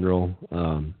whole general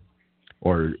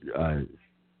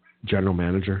general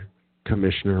manager,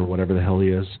 commissioner, whatever the hell he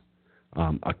is,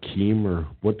 Akeem or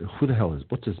what? Who the hell is?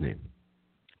 What's his name?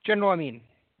 General Amin.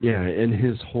 Yeah, and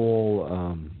his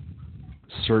whole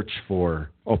search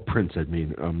for Prince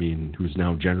Amin, who's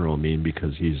now General Amin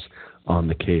because he's on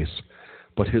the case.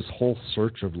 But his whole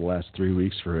search of the last 3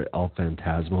 weeks for El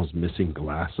Phantasmo's missing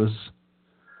glasses,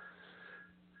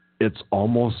 it's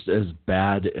almost as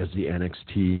bad as the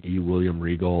NXT William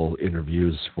Regal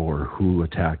interviews for who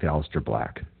attacked Aleister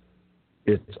Black.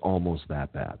 It's almost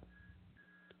that bad.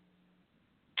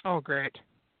 Oh, great.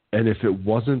 And if it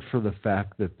wasn't for the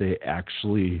fact that they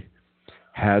actually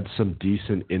had some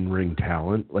decent in-ring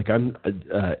talent, like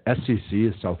SCC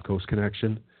is South Coast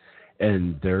Connection,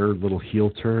 and their little heel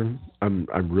turn, I'm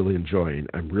really enjoying.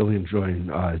 I'm really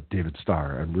enjoying David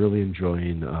Starr. I'm really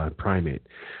enjoying Primate.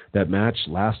 That match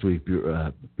last week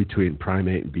between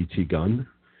Primate and BT Gunn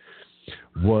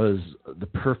was the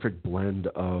perfect blend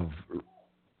of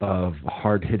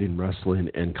hard-hitting wrestling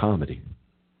and comedy.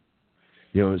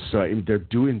 So they're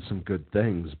doing some good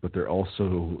things, but they're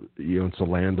also, it's a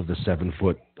land of the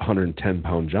 7-foot,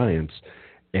 110-pound giants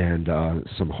and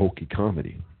some hokey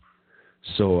comedy.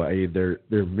 So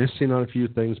they're missing on a few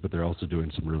things, but they're also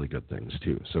doing some really good things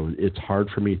too. So it's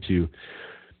hard for me to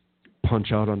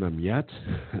punch out on them yet,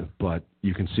 but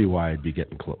you can see why I'd be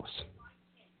getting close.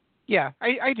 Yeah,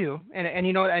 I do, and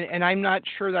you know, and I'm not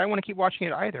sure that I want to keep watching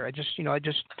it either.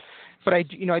 But I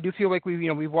do feel like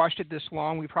we've watched it this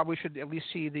long. We probably should at least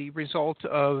see the result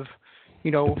of,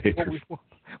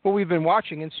 what we've been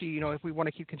watching and see, if we want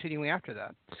to keep continuing after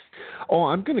that. Oh,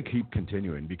 I'm going to keep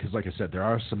continuing because, like I said, there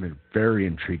are some very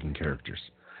intriguing characters.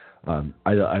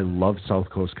 I love South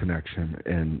Coast Connection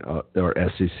and or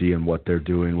SEC and what they're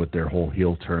doing with their whole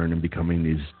heel turn and becoming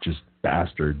these just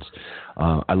bastards.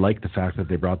 I like the fact that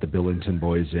they brought the Billington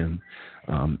boys in.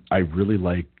 I really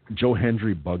like Joe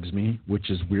Hendry bugs me, which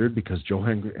is weird because Joe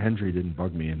Hendry didn't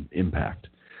bug me in Impact,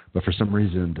 but for some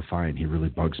reason in Defiant he really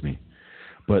bugs me.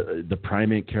 But the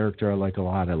Primate character I like a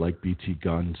lot. I like BT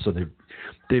Gunn. So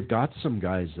they've got some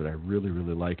guys that I really,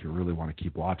 really like and really want to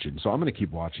keep watching. So I'm going to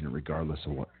keep watching it regardless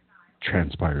of what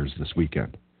transpires this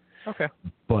weekend. Okay.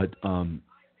 But,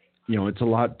 it's a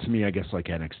lot to me, I guess, like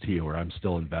NXT, where I'm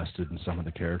still invested in some of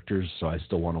the characters. So I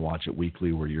still want to watch it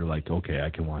weekly where you're like, okay,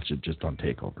 I can watch it just on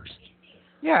takeovers.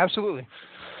 Yeah, absolutely.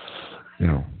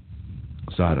 So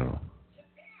I don't know.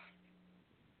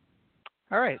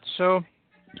 All right. So,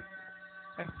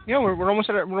 we're almost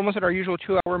at our usual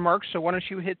 2-hour mark. So why don't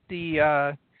you hit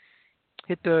the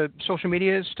social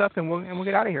media stuff and we'll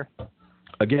get out of here.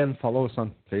 Again, follow us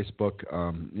on Facebook.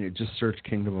 Just search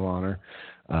Kingdom of Honor.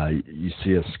 You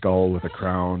see a skull with a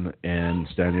crown and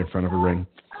standing in front of a ring.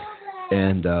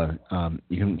 And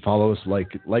you can follow us,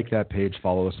 like that page,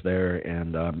 follow us there,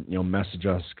 and message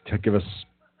us to give us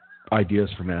ideas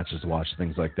for matches to watch,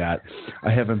 things like that.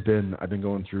 I've been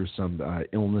going through some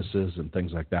illnesses and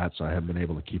things like that, so I haven't been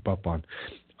able to keep up on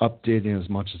updating as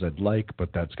much as I'd like, but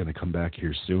that's going to come back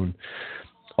here soon.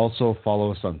 Also,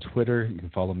 follow us on Twitter. You can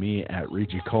follow me at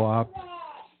Regi Co-op.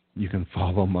 You can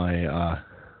follow my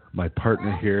my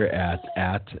partner here at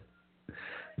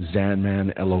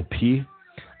Zanman LOP.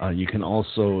 You can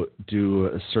also do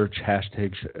a search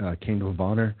hashtag Kingdom of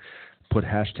Honor. Put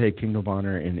hashtag Kingdom of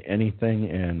Honor in anything,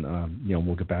 and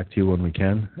we'll get back to you when we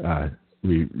can.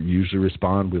 We usually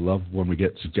respond. We love when we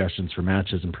get suggestions for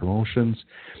matches and promotions,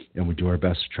 and we do our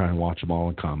best to try and watch them all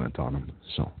and comment on them.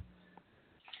 So.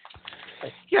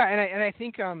 Yeah, and I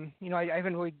think I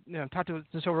haven't really talked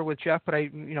this over with Jeff, but I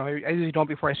usually don't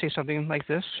before I say something like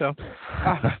this. So,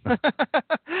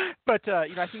 but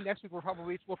I think next week we'll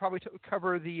probably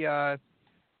cover the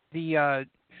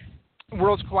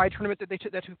Worlds Collide tournament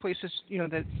that took place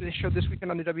that they showed this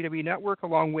weekend on the WWE Network,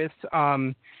 along with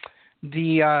the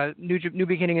New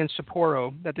Beginning in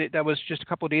Sapporo that was just a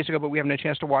couple of days ago, but we haven't had a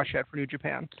chance to watch yet for New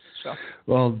Japan. So,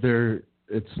 well,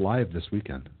 it's live this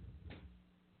weekend.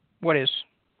 What is?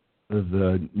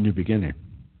 The New Beginning.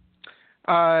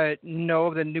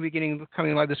 No, the New Beginning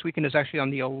coming live this weekend is actually on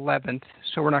the 11th,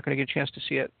 so we're not going to get a chance to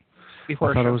see it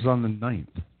before. I thought it was on the 9th.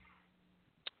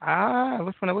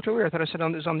 When I looked earlier, I thought I said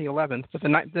it was on the 11th, but the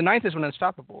 9th is when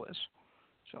Unstoppable is.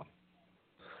 So.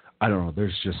 I don't know.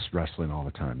 There's just wrestling all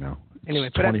the time now. Anyway,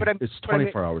 it's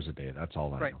 24 hours a day. That's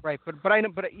all I know. Right. But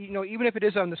even if it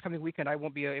is on this coming weekend, I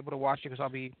won't be able to watch it because I'll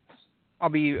be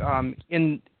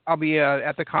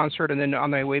at the concert and then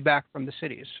on my way back from the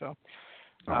cities. So.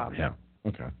 Yeah.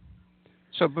 Okay.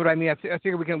 So, but I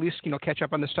figure we can at least catch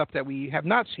up on the stuff that we have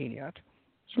not seen yet.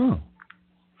 So.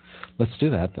 Let's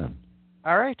do that then.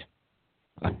 All right.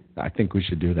 I think we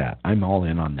should do that. I'm all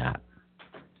in on that.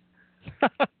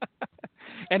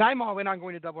 And I'm all in on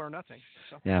going to Double or Nothing.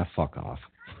 So. Yeah, fuck off.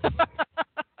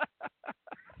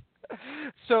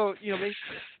 So,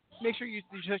 make sure you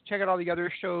just check out all the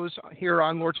other shows here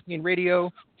on Lord Spleen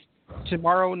Radio.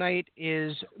 Tomorrow night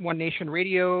is One Nation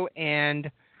Radio,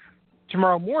 and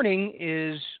tomorrow morning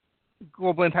is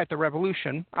Global Impact: The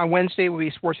Revolution. On Wednesday will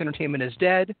be Sports Entertainment is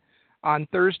Dead. On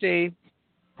Thursday,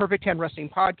 Perfect 10 Wrestling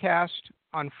Podcast.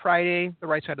 On Friday, The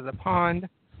Right Side of the Pond.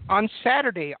 On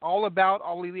Saturday, All About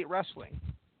All Elite Wrestling.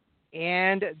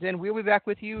 And then we'll be back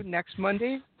with you next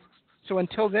Monday. So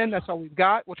until then, that's all we've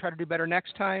got. We'll try to do better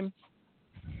next time.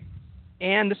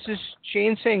 And this is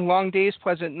Shane saying long days,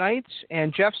 pleasant nights,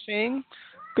 and Jeff saying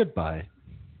goodbye.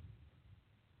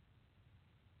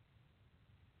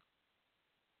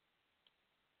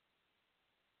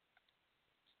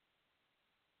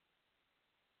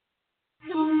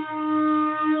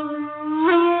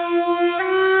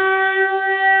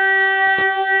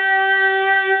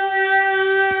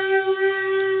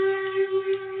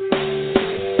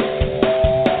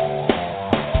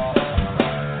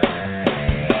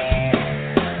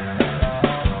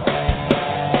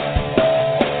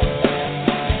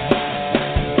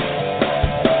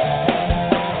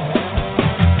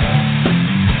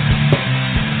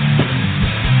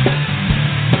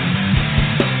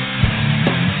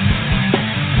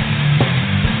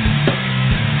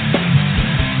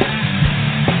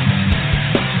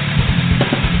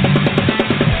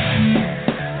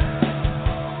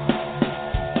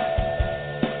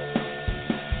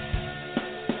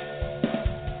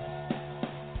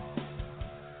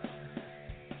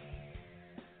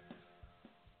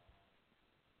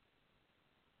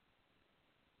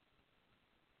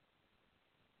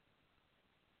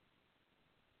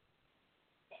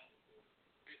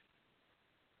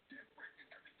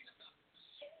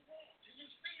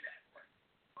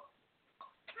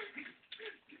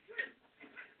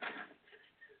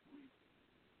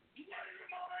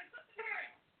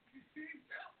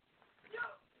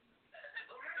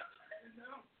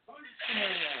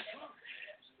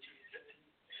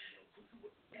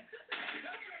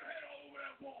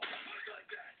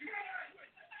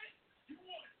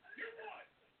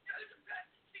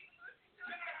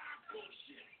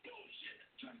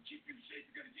 keep you safe.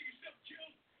 You're gonna take